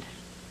hand.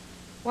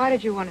 Why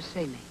did you want to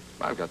see me?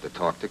 I've got to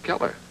talk to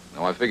Keller.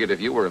 Now, I figured if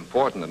you were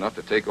important enough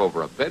to take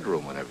over a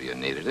bedroom whenever you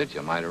needed it,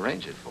 you might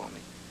arrange it for me.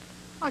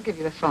 I'll give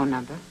you the phone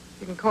number.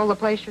 You can call the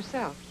place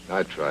yourself.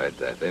 I tried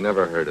that. They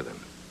never heard of him.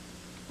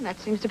 And that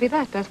seems to be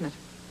that, doesn't it?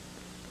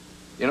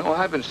 You know,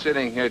 I've been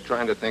sitting here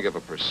trying to think of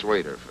a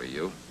persuader for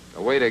you,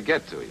 a way to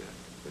get to you.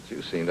 But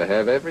you seem to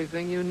have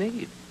everything you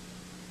need.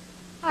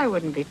 I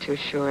wouldn't be too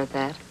sure of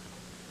that.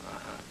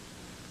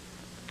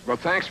 Well,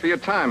 thanks for your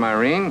time,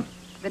 Irene.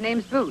 The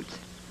name's Boots.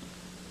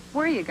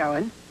 Where are you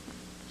going?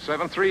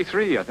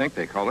 733, I think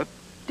they call it.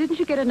 Didn't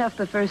you get enough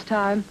the first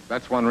time?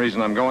 That's one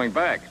reason I'm going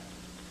back.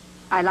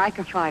 I like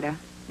a fighter.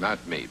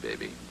 Not me,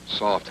 baby.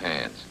 Soft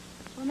hands.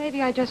 Well,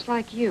 maybe I just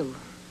like you.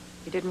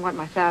 You didn't want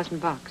my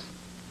 $1,000.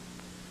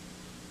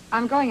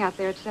 I'm going out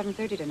there at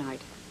 7:30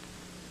 tonight.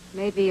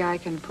 Maybe I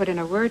can put in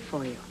a word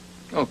for you.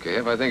 Okay,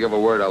 if I think of a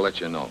word, I'll let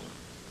you know.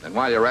 And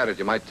while you're at it,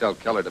 you might tell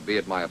Keller to be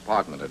at my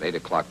apartment at 8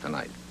 o'clock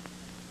tonight.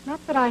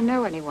 Not that I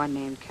know anyone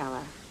named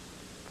Keller.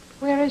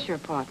 Where is your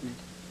apartment?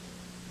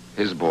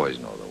 His boys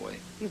know the way.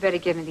 You better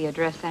give me the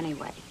address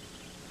anyway,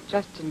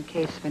 just in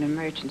case of an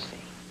emergency.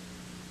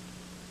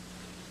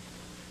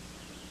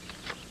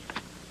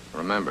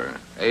 Remember,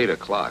 8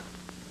 o'clock.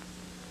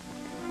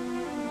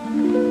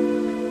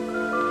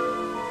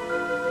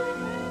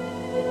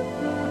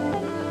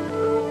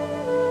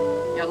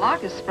 Your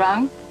lock is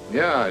sprung.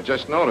 Yeah, I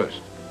just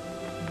noticed.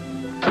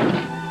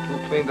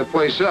 Who cleaned the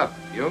place up?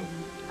 You?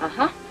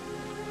 Uh-huh.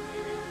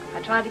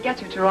 I tried to get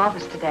you to her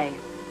office today.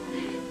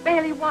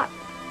 Bailey, what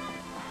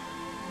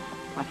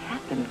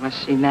happened? Was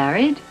she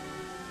married?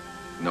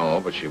 No,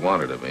 but she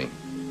wanted of me.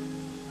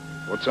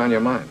 What's on your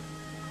mind?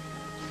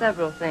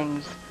 Several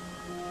things.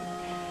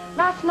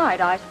 Last night,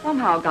 I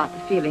somehow got the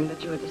feeling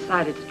that you had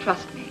decided to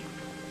trust me.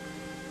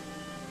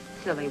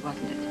 Silly,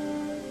 wasn't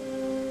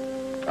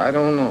it? I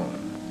don't know.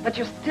 But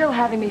you're still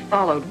having me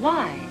followed.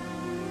 Why?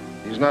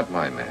 He's not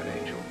my man,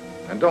 Angel.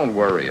 And don't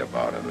worry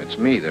about him. It's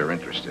me they're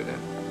interested in.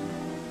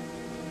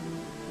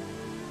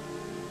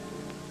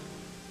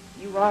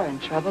 You are in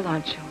trouble,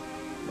 aren't you?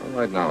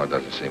 Well, right now, it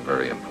doesn't seem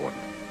very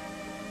important.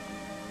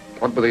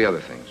 What were the other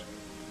things?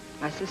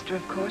 My sister,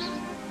 of course.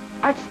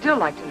 I'd still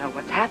like to know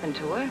what's happened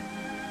to her.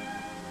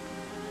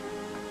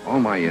 All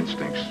my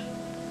instincts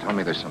tell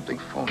me there's something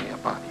phony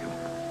about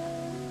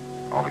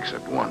you. All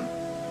except one.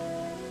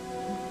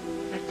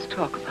 Let's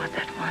talk about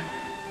that one.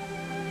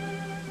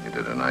 You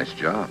did a nice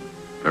job.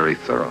 Very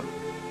thorough.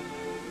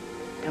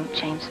 Don't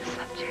change the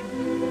subject.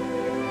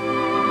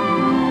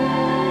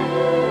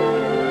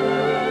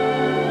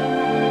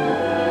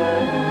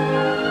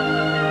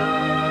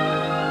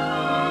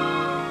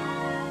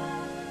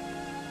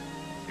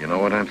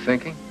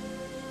 thinking?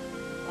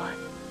 What?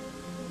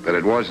 That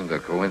it wasn't a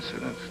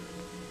coincidence.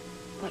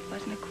 What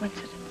wasn't a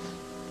coincidence?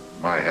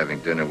 My having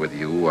dinner with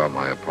you while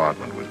my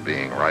apartment was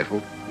being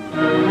rifled.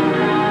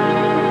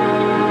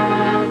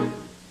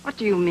 What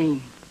do you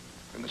mean?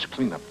 In this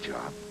cleanup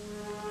job.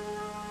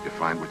 Did you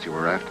find what you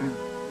were after?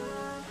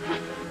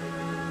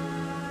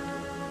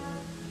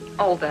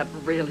 Oh, that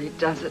really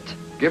does it.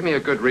 Give me a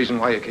good reason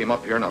why you came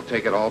up here and I'll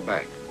take it all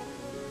back.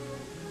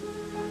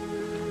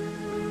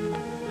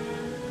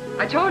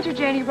 I told you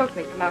Janie wrote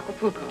me from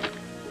Acapulco.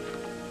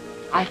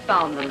 I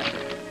found the letter.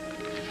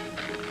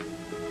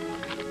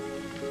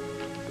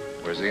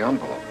 Where's the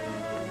envelope?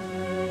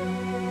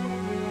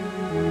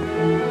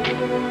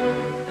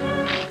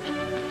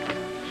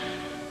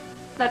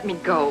 Let me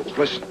go.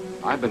 Listen,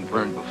 I've been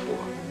burned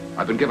before.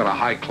 I've been given a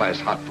high-class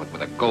hotfoot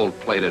with a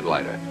gold-plated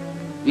lighter.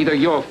 Either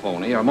you're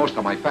phony or most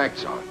of my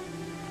facts are.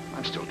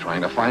 I'm still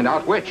trying to find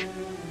out which.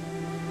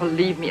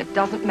 Believe me, it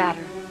doesn't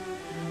matter.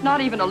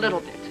 Not even a little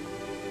bit.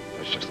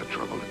 That's just the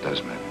trouble. It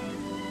does matter.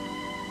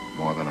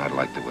 More than I'd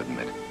like to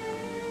admit.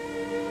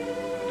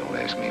 Don't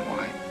ask me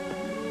why.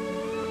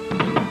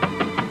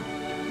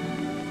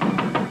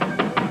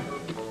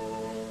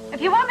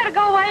 If you want me to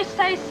go away,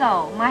 say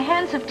so. My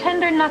hands have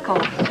tender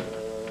knuckles.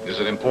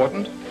 Is it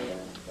important?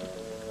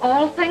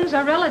 All things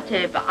are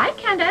relative. I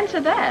can't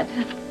answer that.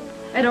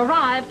 It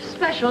arrived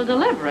special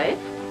delivery.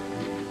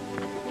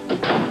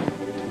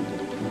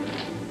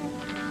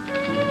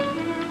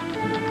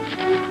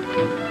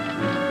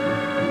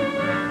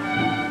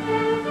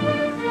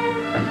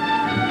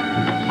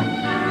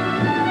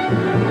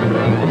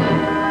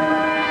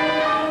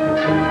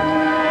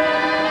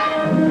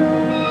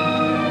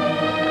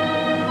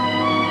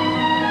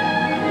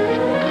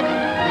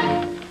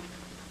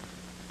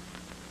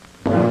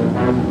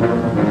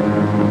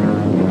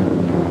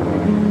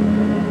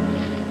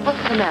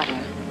 What's the matter?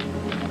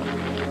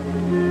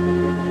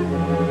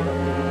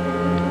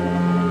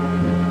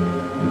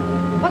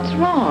 What's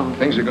wrong?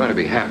 Things are going to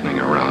be happening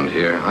around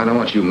here. I don't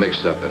want you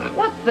mixed up in it.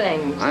 What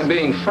things? I'm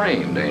being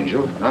framed,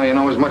 Angel. Now you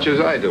know as much as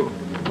I do.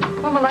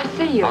 When will I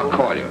see you? I'll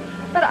call you.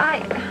 But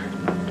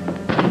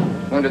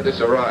When did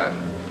this arrive?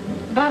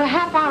 About a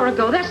half hour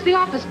ago. That's the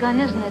office gun,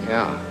 isn't it?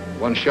 Yeah,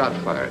 one shot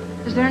fired.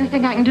 Is there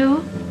anything I can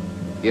do?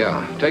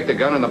 Yeah, take the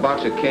gun and the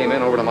box it came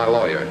in over to my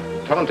lawyer.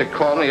 Tell him to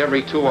call me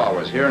every 2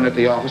 hours here and at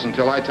the office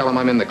until I tell him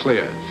I'm in the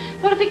clear.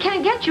 What if he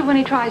can't get you when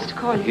he tries to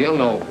call you? He'll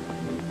know.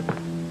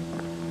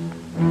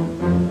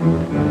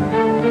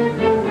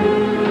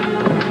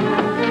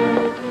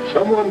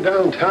 Someone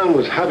downtown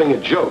was having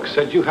a joke,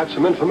 said you had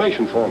some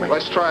information for me.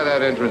 Let's try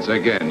that entrance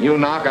again. You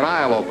knock and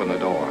I'll open the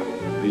door.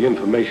 The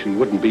information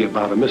wouldn't be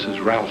about a Mrs.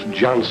 Ralph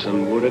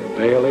Johnson, would it,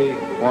 Bailey?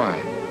 Why?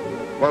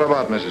 What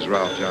about Mrs.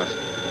 Ralph Johnson?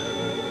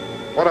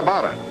 What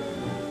about her?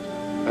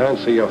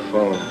 Answer your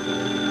phone.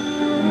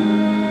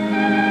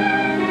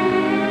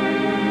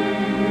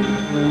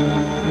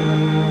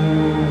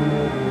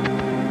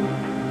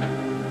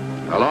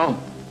 Hello?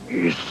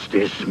 Is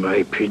this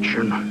my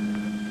pigeon?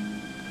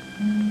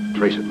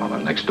 Trace it, Mother,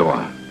 next door.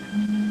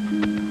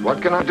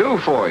 What can I do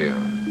for you?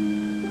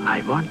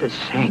 I want to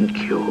thank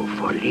you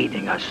for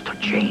leading us to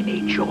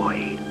Janie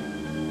Joy.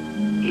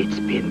 It's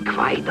been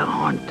quite a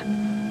hunt.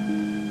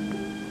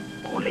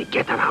 Only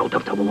get her out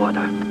of the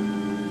water.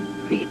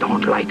 We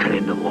don't like her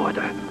in the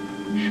water.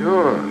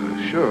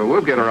 Sure.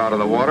 We'll get her out of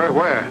the water.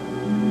 Where?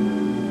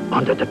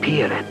 Under the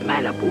pier at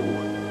Malibu.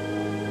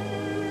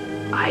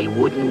 I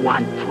wouldn't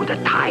want for the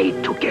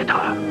tide to get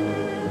her.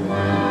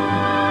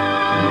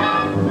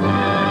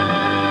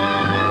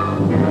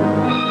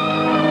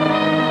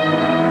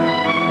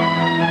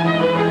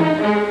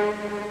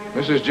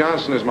 Mrs.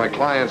 Johnson is my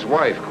client's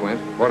wife,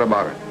 Quint. What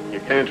about her? You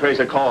can't trace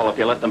a call if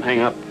you let them hang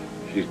up.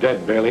 She's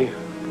dead, Bailey.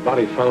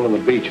 Body found on the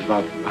beach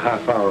about a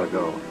half hour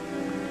ago.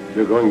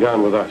 You're going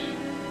down with us.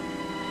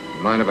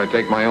 Mind if I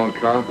take my own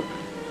car?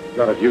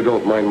 Not if you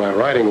don't mind my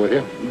riding with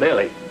you.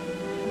 Bailey,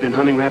 been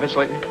hunting rabbits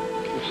lately?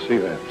 Let's see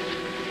that.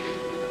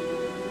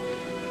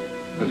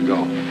 Let's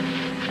go.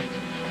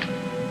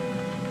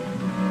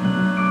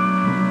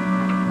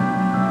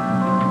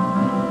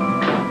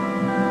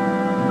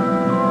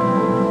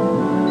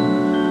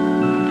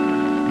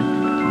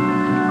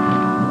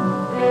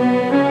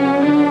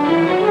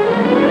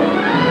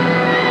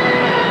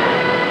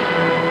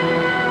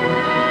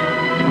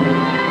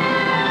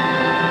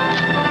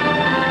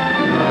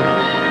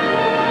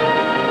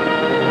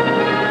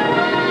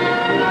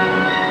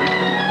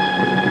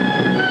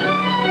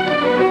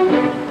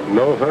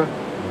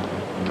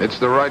 It's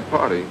the right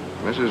party,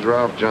 Mrs.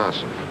 Ralph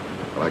Johnson.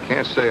 But I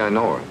can't say I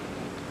know her.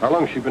 How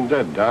long's she been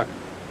dead, Doc?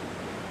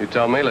 You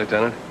tell me,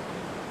 Lieutenant.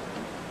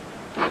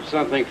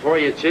 Something for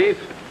you, Chief.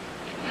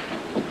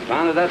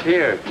 Found it up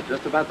here,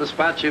 just about the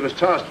spot she was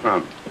tossed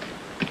from.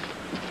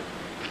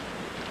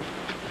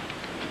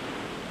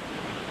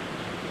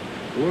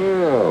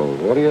 Well,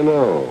 what do you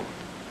know?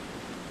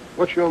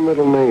 What's your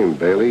middle name,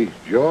 Bailey?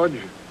 George?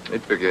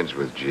 It begins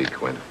with G,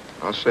 Quint.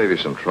 I'll save you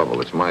some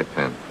trouble. It's my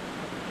pen.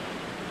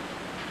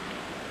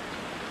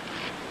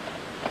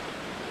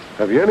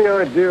 Have you any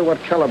idea what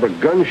caliber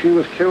gun she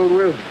was killed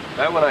with?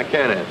 That one I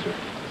can't answer.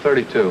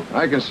 32.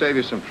 I can save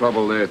you some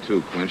trouble there,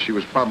 too, Quinn. She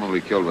was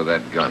probably killed with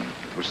that gun.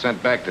 It was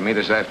sent back to me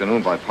this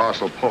afternoon by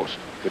parcel post.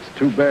 It's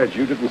too bad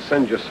you didn't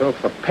send yourself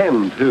the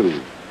pen,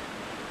 too.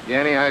 You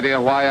any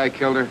idea why I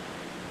killed her?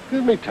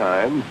 Give me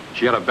time.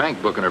 She had a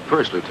bank book in her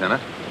purse,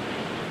 Lieutenant.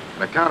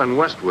 An account in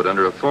Westwood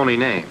under a phony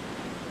name.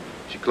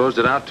 She closed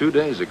it out 2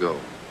 days ago.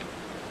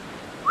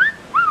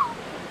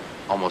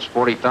 Almost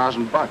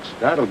 40,000 bucks.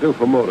 That'll do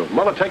for motive.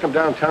 Muller, take him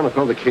downtown and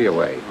throw the key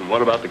away. And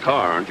what about the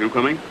car? Aren't you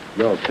coming?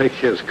 No, take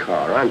his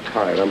car. I'm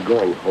tired. I'm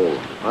going home.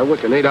 I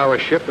work an 8-hour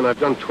shift, and I've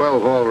done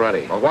 12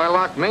 already. Well, why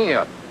lock me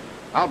up?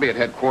 I'll be at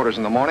headquarters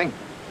in the morning.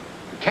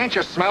 Can't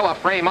you smell a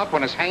frame up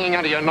when it's hanging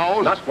under your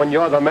nose? Not when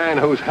you're the man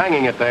who's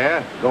hanging it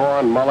there. Go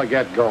on, Muller,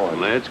 get going.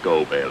 Let's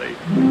go, Bailey.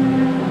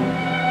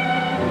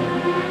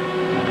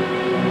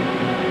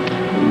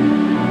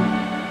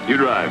 You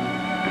drive,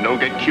 and don't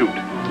get cute.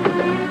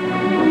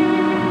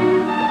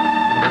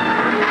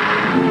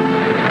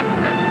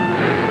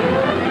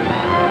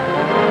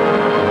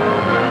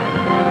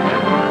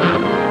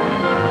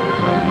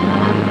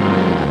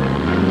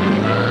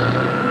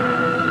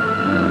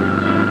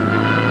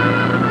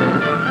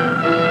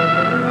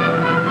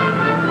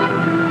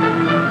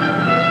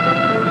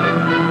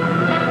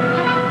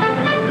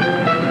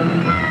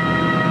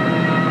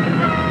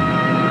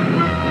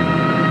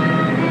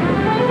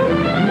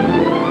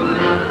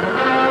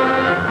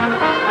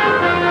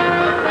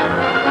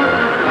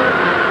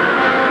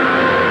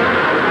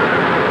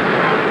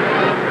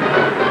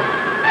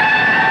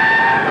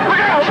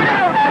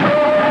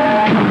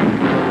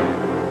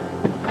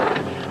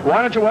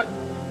 Why don't you what?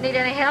 Need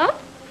any help?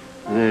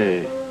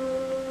 Hey.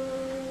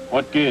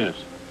 What gives?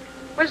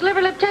 Where's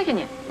Liverlip taking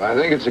you? I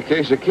think it's a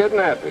case of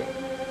kidnapping.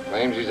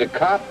 Claims he's a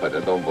cop, but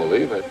I don't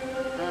believe it.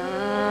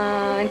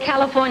 In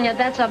California,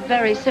 that's a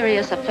very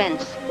serious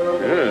offense.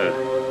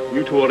 Yeah.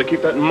 You two ought to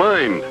keep that in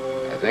mind.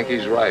 I think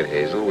he's right,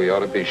 Hazel. We ought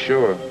to be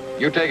sure.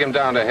 You take him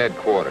down to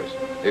headquarters.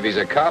 If he's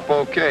a cop,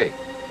 okay.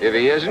 If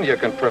he isn't, you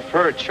can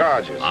prefer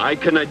charges. I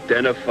can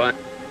identify...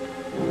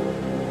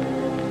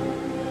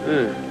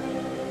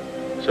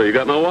 So you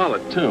got my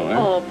wallet, too, huh?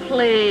 Oh,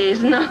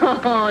 please. No,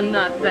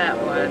 not that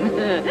one.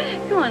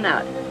 Come on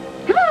out.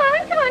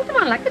 Come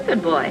on, like a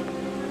good boy.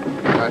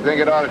 I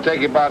think it ought to take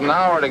you about an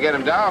hour to get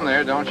him down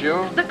there, don't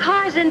you? The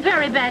car's in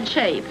very bad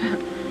shape.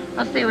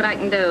 I'll see what I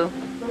can do.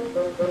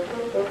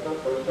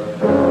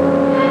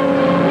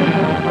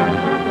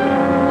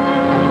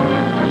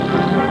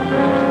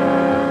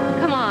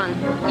 Come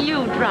on,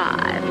 you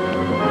drive.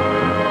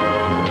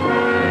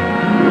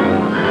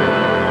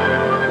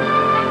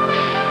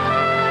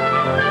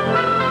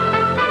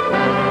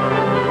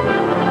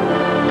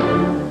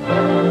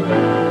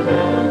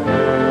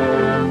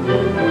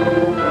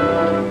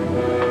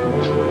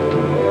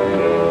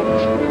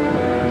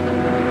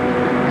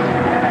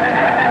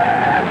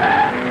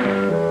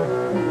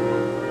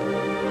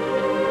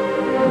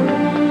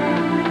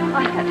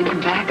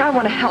 I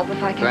want to help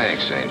if I can.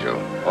 Thanks,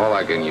 Angel. All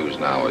I can use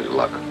now is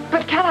luck.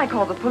 But can I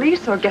call the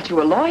police or get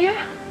you a lawyer?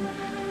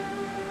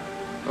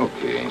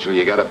 Okay, Angel,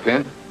 you got a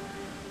pin?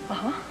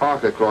 Uh-huh.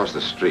 Park across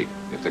the street.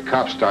 If the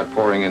cops start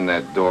pouring in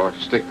that door,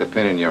 stick the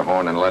pin in your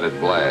horn and let it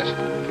blast.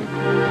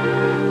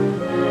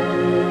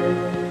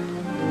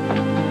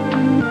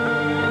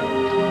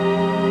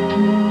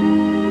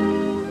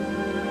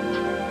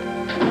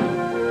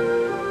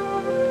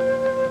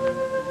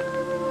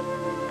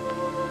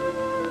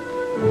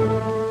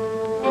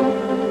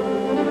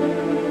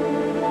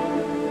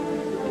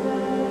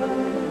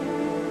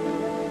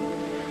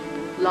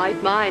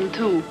 Light mine,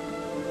 too.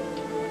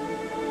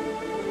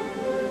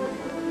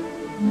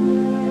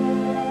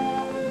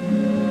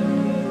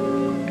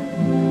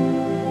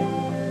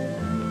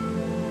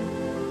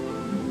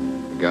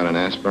 Got an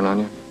aspirin on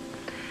you?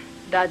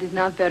 That is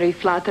not very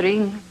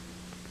flattering.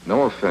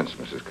 No offense,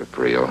 Mrs.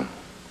 Caprio.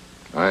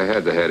 I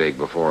had the headache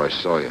before I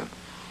saw you.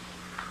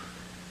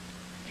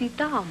 Sit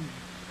down.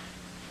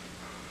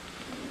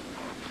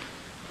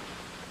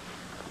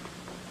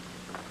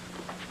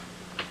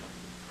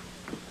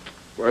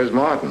 Where's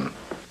Martin?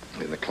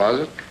 In the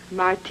closet?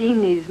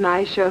 Martin is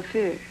my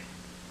chauffeur.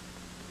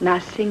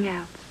 Nothing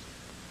else.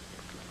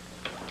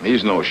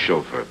 He's no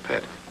chauffeur,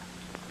 pet.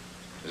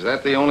 Is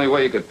that the only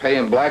way you could pay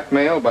him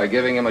blackmail, by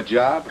giving him a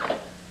job?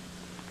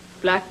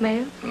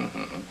 Blackmail?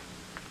 Mm-hmm.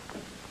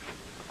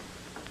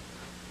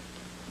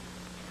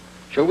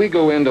 Shall we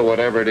go into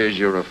whatever it is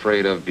you're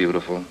afraid of,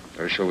 beautiful?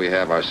 Or shall we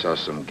have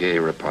ourselves some gay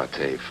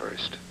repartee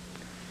first?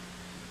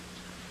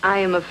 I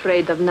am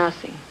afraid of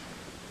nothing.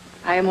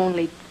 I am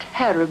only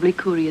terribly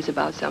curious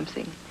about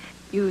something.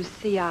 You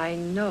see, I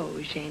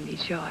know Janie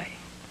Joy.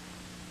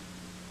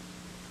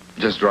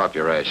 Just drop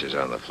your ashes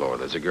on the floor.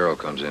 There's a girl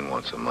comes in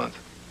once a month.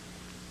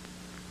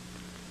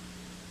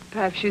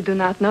 Perhaps you do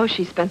not know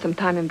she spent some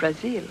time in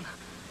Brazil.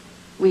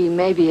 We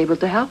may be able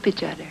to help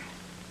each other.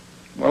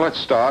 Well, let's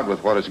start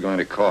with what it's going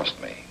to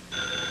cost me.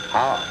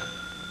 How?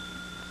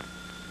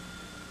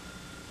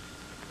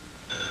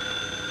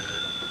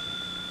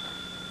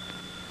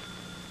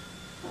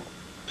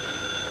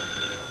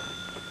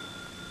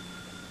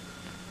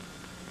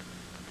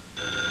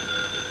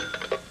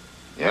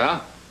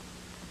 Yeah?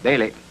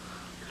 Bailey,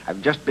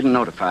 I've just been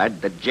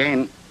notified that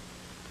Jane's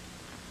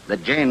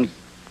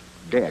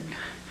dead.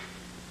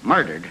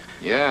 Murdered.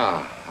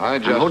 Yeah,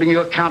 I'm holding you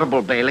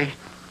accountable, Bailey.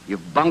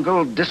 You've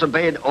bungled,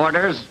 disobeyed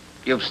orders.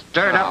 You've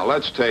stirred up... Now,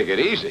 let's take it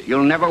easy.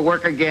 You'll never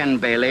work again,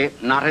 Bailey.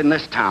 Not in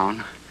this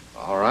town.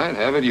 All right,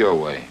 have it your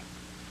way.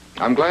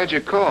 I'm glad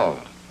you called.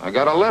 I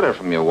got a letter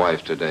from your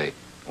wife today.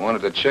 I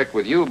wanted to check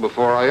with you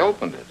before I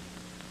opened it.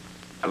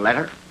 A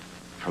letter?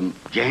 From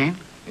Jane?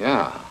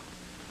 Yeah.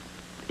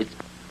 It's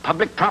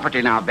public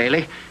property now,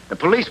 Bailey. The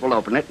police will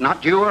open it,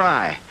 not you or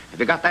I. Have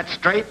you got that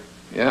straight?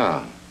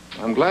 Yeah.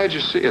 I'm glad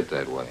you see it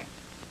that way.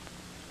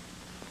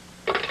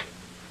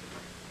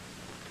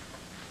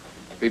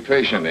 Be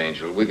patient,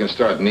 Angel. We can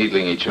start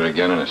needling each other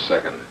again in a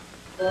second.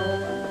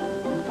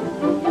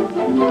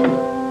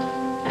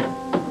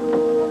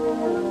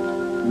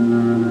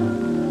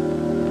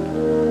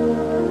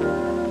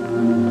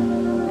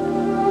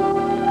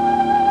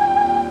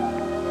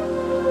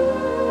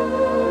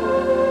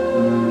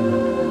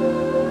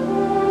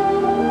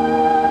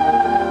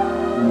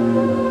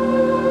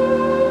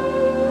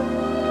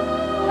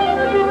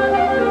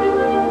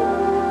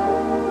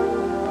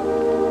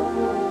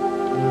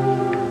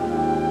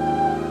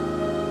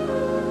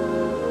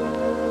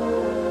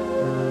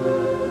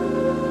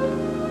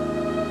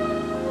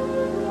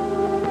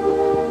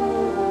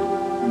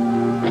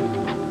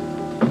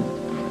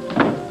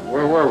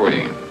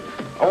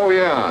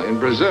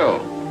 Brazil.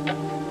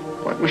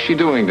 What was she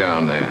doing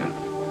down there?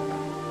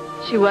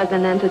 She was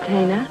an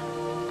entertainer.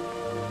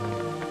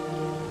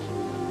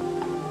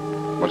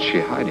 What's she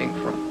hiding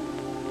from?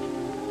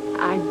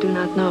 I do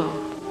not know.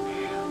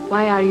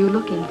 Why are you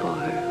looking for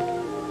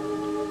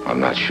her? I'm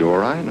not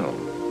sure I know.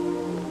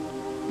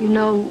 You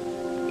know,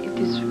 it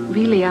is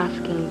really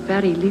asking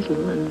very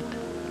little,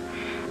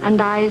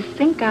 and I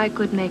think I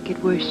could make it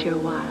worth your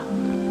while.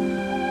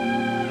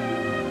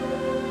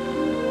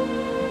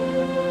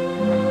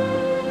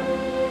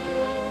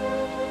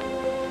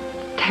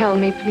 Tell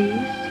me,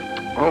 please.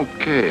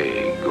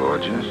 Okay,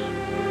 gorgeous.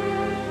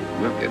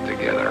 We'll get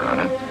together on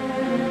it.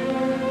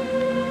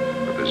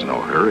 But there's no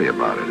hurry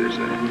about it, is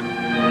there?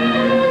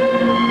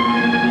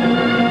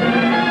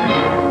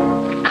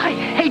 I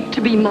hate to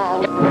be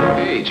mauled.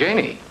 Hey,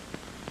 Janie.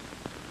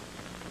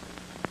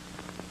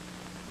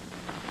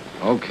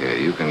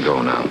 Okay, you can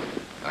go now.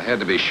 I had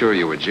to be sure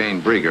you were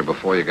Jane Brieger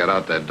before you got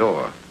out that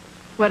door.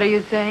 What are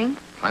you saying?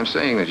 I'm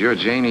saying that you're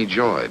Janie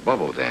Joy,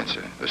 bubble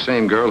dancer. The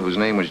same girl whose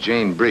name was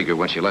Jane Brieger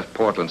when she left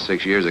Portland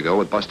 6 years ago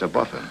with Buster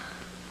Buffin.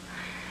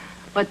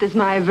 What does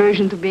my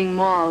aversion to being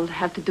mauled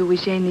have to do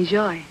with Janie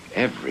Joy?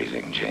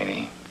 Everything,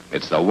 Janie.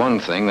 It's the one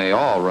thing they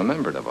all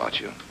remembered about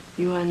you.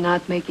 You are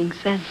not making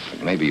sense.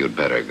 Maybe you'd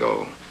better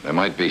go. There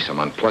might be some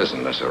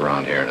unpleasantness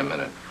around here in a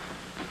minute.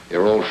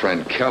 Your old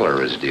friend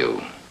Keller is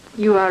due.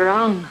 You are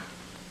wrong.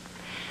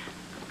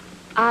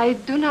 I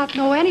do not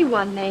know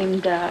anyone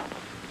named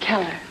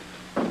Keller.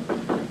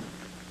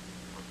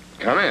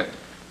 Come in.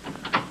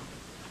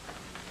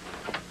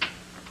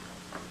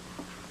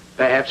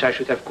 Perhaps I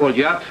should have called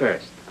you up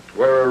first.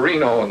 Where are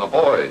Reno and the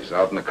boys?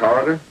 Out in the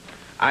corridor?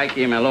 I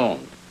came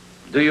alone.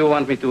 Do you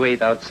want me to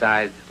wait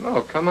outside?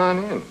 No, come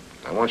on in.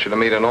 I want you to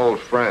meet an old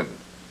friend.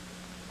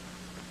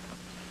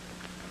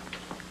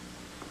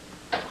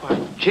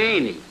 Why,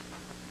 Janie.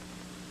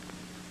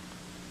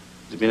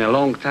 It's been a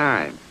long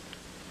time.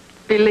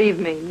 Believe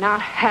me, not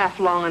half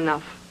long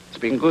enough. It's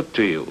been good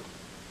to you.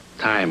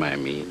 Time, I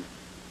mean.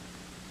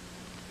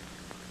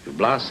 You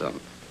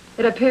blossom.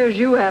 It appears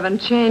you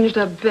haven't changed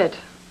a bit.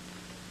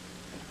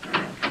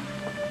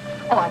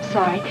 Oh, I'm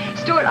sorry.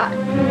 Stuart,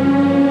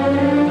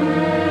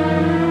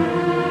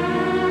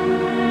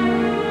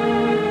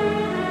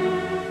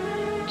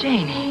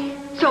 Janie.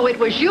 So it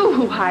was you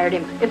who hired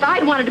him. If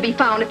I'd wanted to be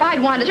found, if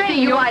I'd wanted to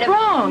see you, I'd have...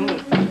 wrong.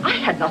 I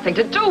had nothing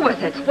to do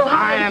with it. Well,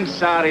 I am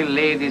sorry,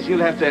 ladies.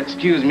 You'll have to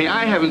excuse me.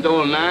 I haven't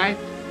all night.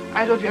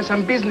 I thought you had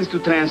some business to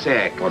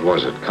transact. What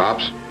was it,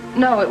 cops?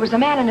 No, it was a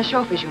man in a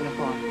chauffeur's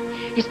uniform.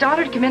 He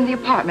started to come into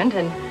the apartment,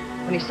 and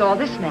when he saw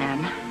this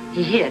man,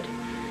 he hid.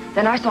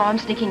 Then I saw him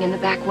sneaking in the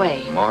back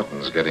way.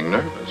 Martin's getting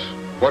nervous.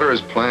 What are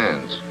his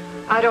plans?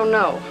 I don't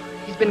know.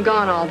 He's been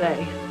gone all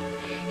day.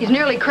 He's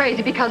nearly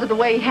crazy because of the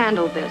way he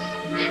handled this.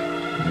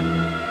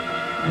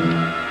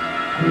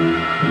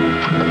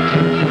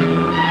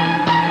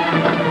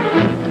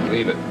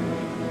 Leave it.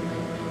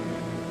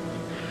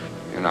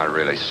 You're not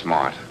really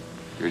smart.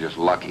 You're just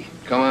lucky.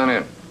 Come on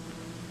in.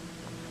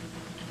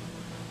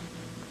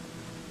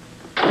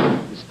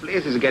 This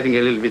place is getting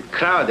a little bit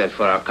crowded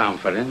for our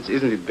conference,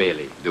 isn't it,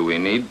 Bailey? Do we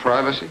need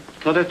privacy?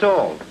 Not at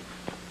all.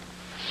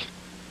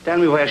 Tell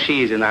me where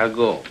she is and I'll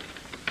go.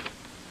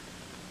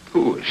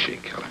 Who is she,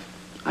 Keller?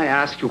 I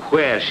ask you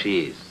where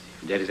she is.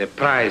 If there is a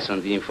price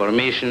on the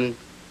information,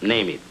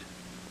 name it.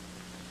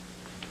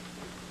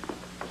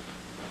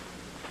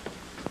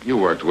 You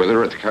worked with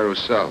her at the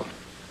Carousel.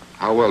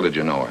 How well did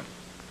you know her?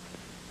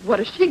 What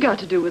has she got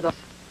to do with us?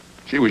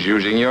 She was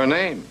using your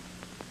name.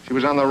 She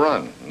was on the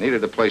run,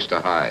 needed a place to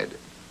hide.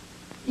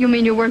 You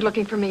mean you weren't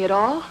looking for me at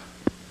all?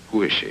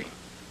 Who is she?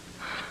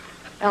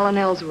 Ellen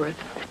Ellsworth.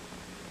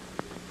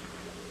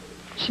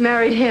 She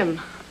married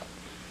him.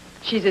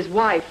 She's his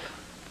wife.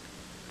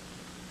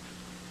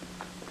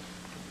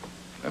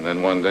 And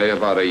then one day,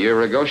 about a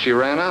year ago, she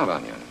ran out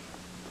on you.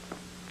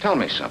 Tell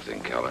me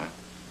something, Keller.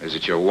 Is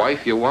it your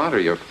wife you want or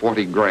your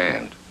 40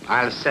 grand?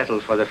 I'll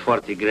settle for the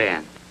 40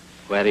 grand.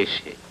 Where is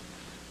she?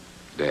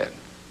 Dead.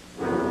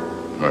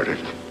 Murdered.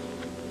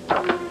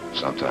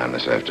 Sometime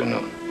this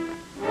afternoon.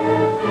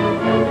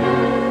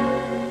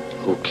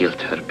 Who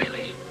killed her,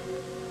 Billy?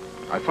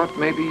 I thought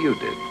maybe you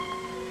did.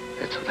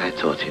 That's what I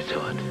thought you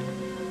thought.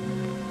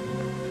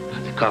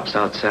 Are the cops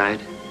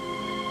outside?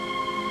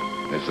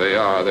 If they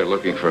are, they're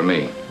looking for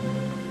me.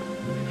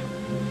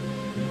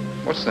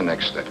 What's the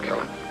next step,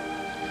 Keller?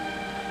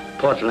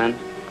 Portland.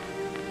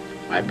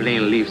 My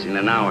plane leaves in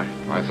an hour.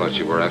 I thought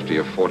you were after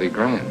your 40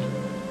 grand.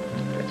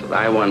 That's what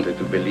I wanted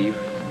to believe.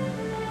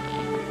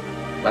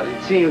 But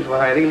it seems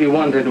what I really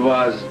wanted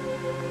was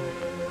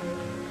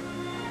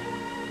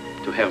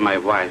to have my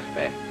wife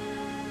back.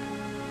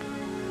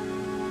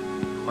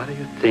 What do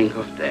you think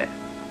of that?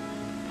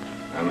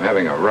 I'm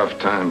having a rough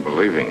time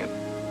believing it.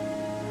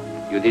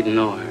 You didn't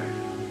know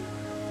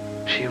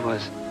her. She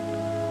was...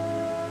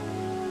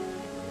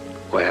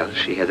 Well,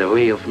 she had a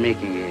way of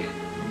making a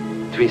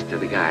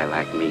twisted guy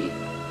like me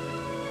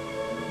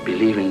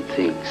believe in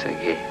things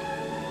again.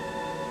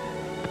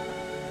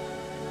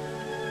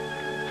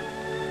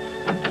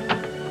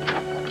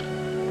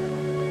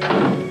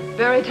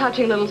 Very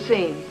touching little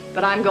scene,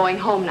 but I'm going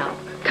home now.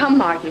 Come,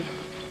 Martin.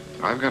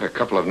 I've got a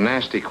couple of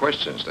nasty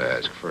questions to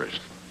ask first.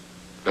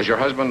 Does your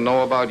husband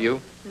know about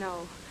you?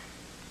 No.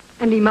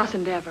 And he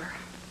mustn't ever.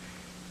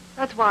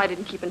 That's why I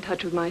didn't keep in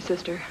touch with my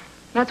sister.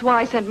 That's why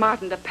I sent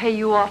Martin to pay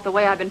you off the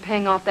way I've been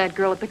paying off that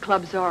girl at the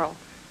Club Zorro.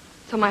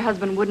 So my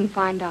husband wouldn't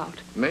find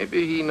out.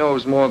 Maybe he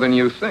knows more than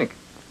you think.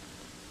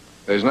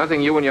 There's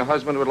nothing you and your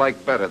husband would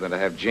like better than to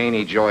have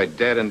Janie Joy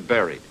dead and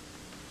buried.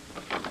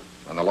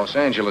 On the Los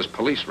Angeles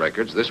police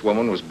records, this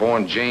woman was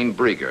born Jane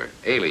Brieger,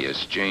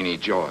 alias Janie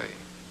Joy.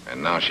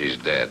 And now she's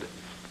dead.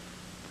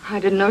 I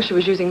didn't know she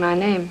was using my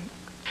name.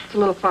 It's a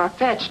little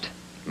far-fetched.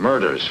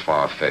 Murder's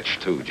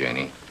far-fetched, too,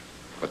 Janie.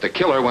 But the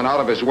killer went out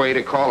of his way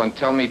to call and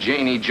tell me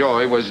Janie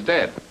Joy was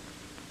dead.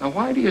 Now,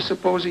 why do you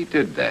suppose he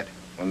did that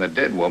when the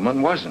dead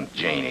woman wasn't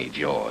Janie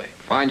Joy?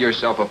 Find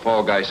yourself a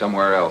fall guy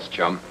somewhere else,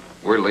 chum.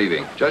 We're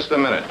leaving. Just a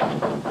minute.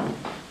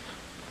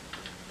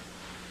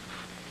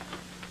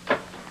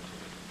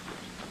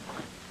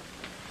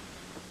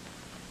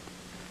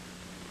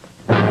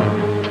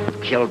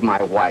 Killed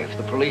my wife.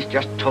 The police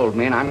just told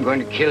me, and I'm going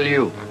to kill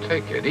you.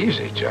 Take it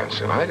easy,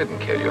 Johnson. I didn't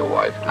kill your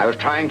wife. I was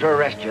trying to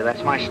arrest you.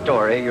 That's my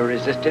story. You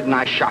resisted, and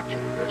I shot you.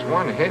 There's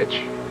one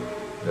hitch.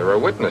 There are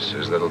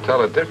witnesses that'll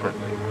tell it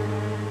differently.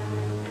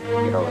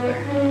 Get over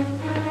there.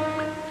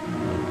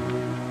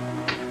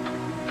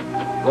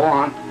 Go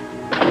on.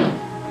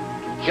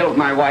 Killed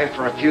my wife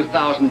for a few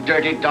 $1,000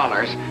 dirty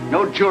dollars.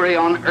 No jury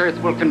on earth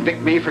will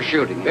convict me for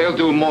shooting you. They'll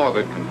do more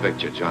than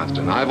convict you,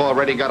 Johnston. I've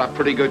already got a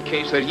pretty good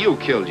case that you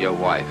killed your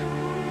wife.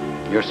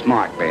 You're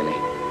smart, Bailey.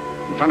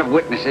 In front of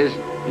witnesses,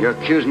 you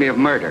accuse me of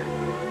murder.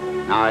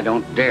 Now I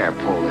don't dare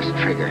pull this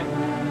trigger.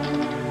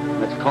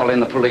 Let's call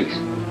in the police.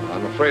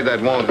 I'm afraid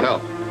that won't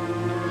help.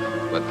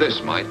 But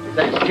this might. If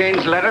that's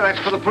Jane's letter, that's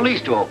for the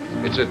police to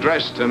open. It's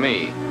addressed to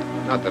me.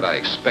 Not that I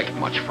expect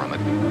much from it.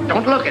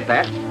 Don't look at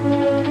that.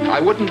 I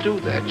wouldn't do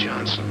that,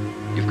 Johnson.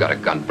 You've got a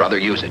gun, brother.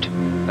 Use it.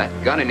 That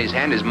gun in his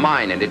hand is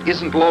mine, and it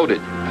isn't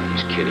loaded.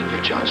 He's kidding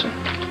you, Johnson.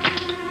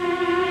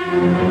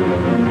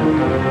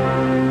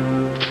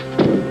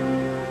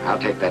 I'll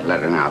take that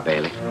letter now,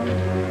 Bailey.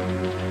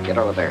 Get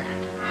over there.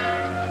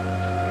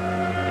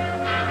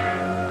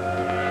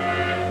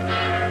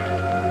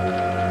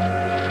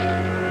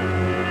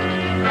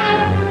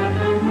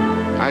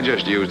 I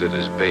just used it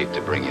as bait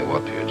to bring you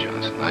up here,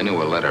 Johnson. I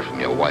knew a letter from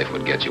your wife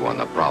would get you on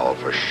the prowl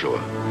for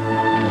sure.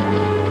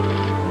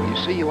 You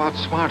see, you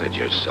outsmarted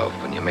yourself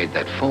when you made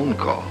that phone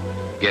call.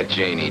 Get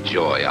Janie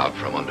Joy out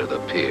from under the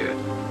pier.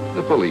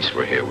 The police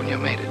were here when you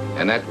made it.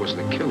 And that was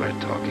the killer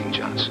talking,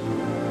 Johnson.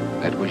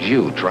 That was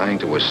you trying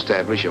to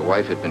establish your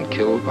wife had been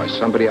killed by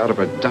somebody out of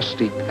her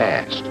dusty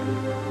past.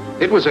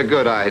 It was a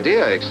good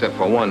idea, except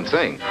for one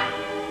thing.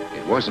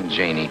 It wasn't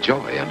Janie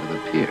Joy under the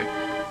pier.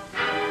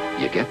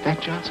 You get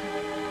that, Johnson?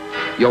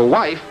 Your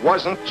wife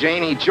wasn't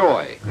Janie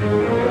Joy.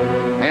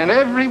 And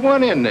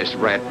everyone in this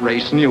rat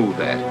race knew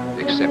that,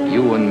 except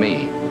you and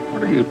me.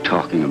 What are you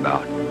talking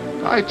about?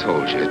 I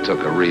told you it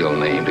took a real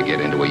name to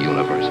get into a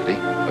university,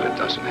 but it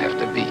doesn't have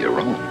to be your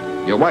own.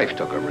 Your wife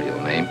took a real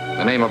name,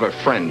 the name of her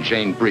friend,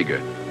 Jane Brieger.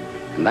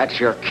 And that's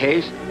your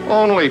case?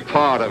 Only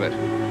part of it.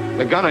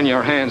 The gun in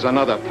your hand's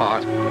another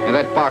part, and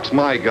that box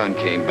my gun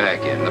came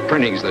back in. The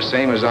printing's the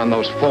same as on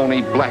those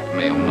phony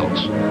blackmail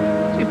notes.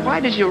 See, why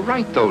did you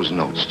write those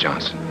notes,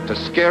 Johnson? To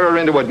scare her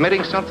into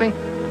admitting something?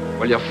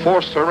 Well, you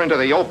forced her into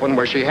the open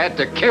where she had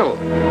to kill.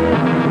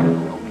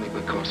 Only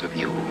because of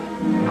you.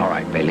 All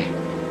right, Bailey.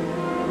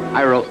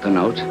 I wrote the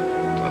notes.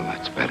 Well,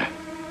 that's better.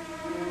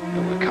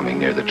 But we're coming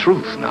near the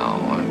truth now,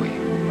 aren't we?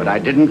 But I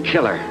didn't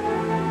kill her.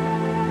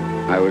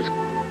 I was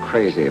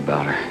crazy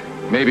about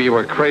her. Maybe you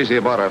were crazy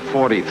about her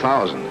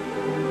 40,000.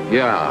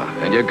 Yeah,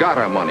 and you got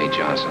her money,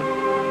 Johnson.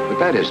 But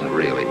that isn't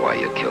really why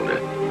you killed her.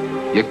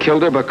 You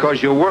killed her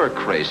because you were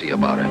crazy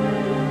about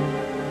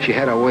her. She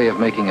had a way of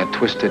making a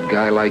twisted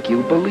guy like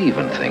you believe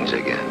in things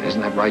again.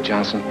 Isn't that right,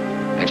 Johnson?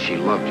 And she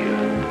loved you.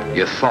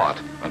 You thought,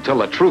 until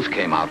the truth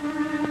came out.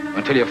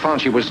 Until you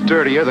found she was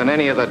dirtier than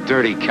any of the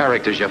dirty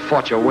characters you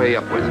fought your way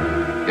up with.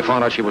 You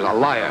found out she was a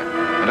liar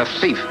and a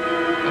thief.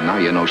 And now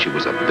you know she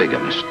was a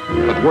bigamist.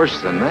 But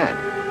worse than that,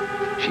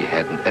 she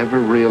hadn't ever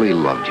really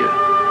loved you.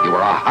 You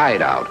were a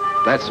hideout.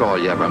 That's all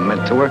you ever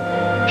meant to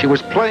her. She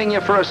was playing you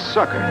for a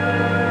sucker.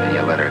 And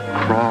you let her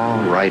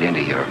crawl right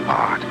into your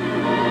heart.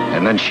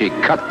 And then she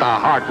cut the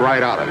heart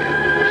right out of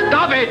you.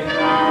 Stop it!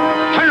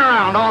 Turn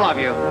around, all of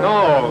you.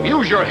 No,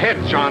 use your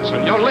head,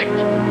 Johnson. You're licked.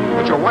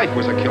 But your wife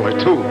was a killer,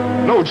 too.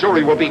 No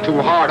jury will be too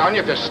hard on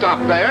you if you stop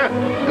there.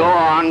 Go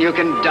on, you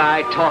can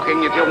die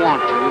talking if you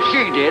want to.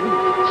 She did.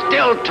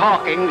 Still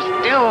talking,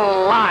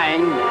 still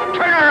lying.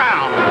 Turn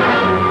around.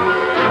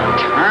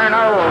 Turn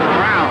around.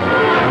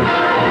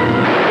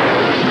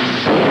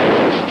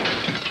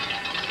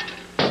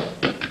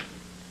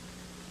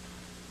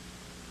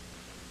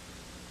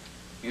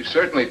 You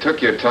certainly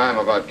took your time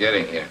about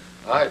getting here.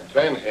 I've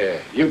been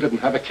here. You didn't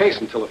have a case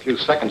until a few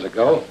seconds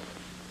ago.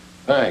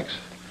 Thanks.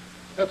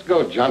 Let's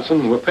go,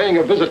 Johnson. We're paying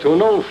a visit to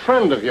an old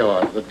friend of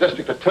yours, the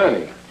district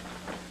attorney.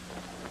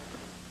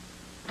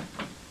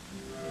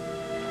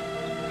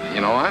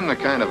 You know, I'm the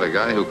kind of a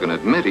guy who can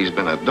admit he's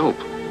been a dope.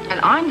 And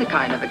I'm the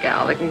kind of a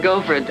gal that can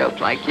go for a dope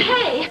like you.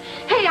 Hey,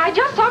 I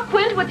just saw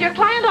Quint with your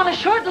client on a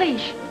short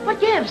leash. What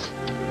gives?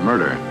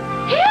 Murder.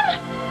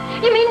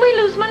 Him? You mean we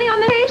lose money on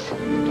the case?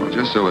 Well,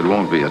 just so it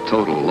won't be a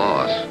total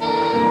loss.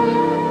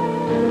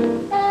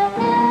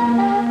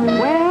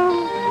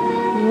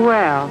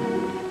 Well.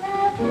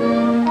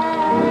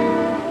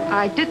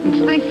 I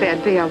didn't think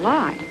there'd be a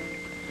line.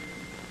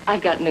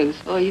 I've got news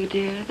for you,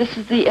 dear. This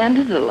is the end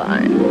of the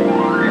line.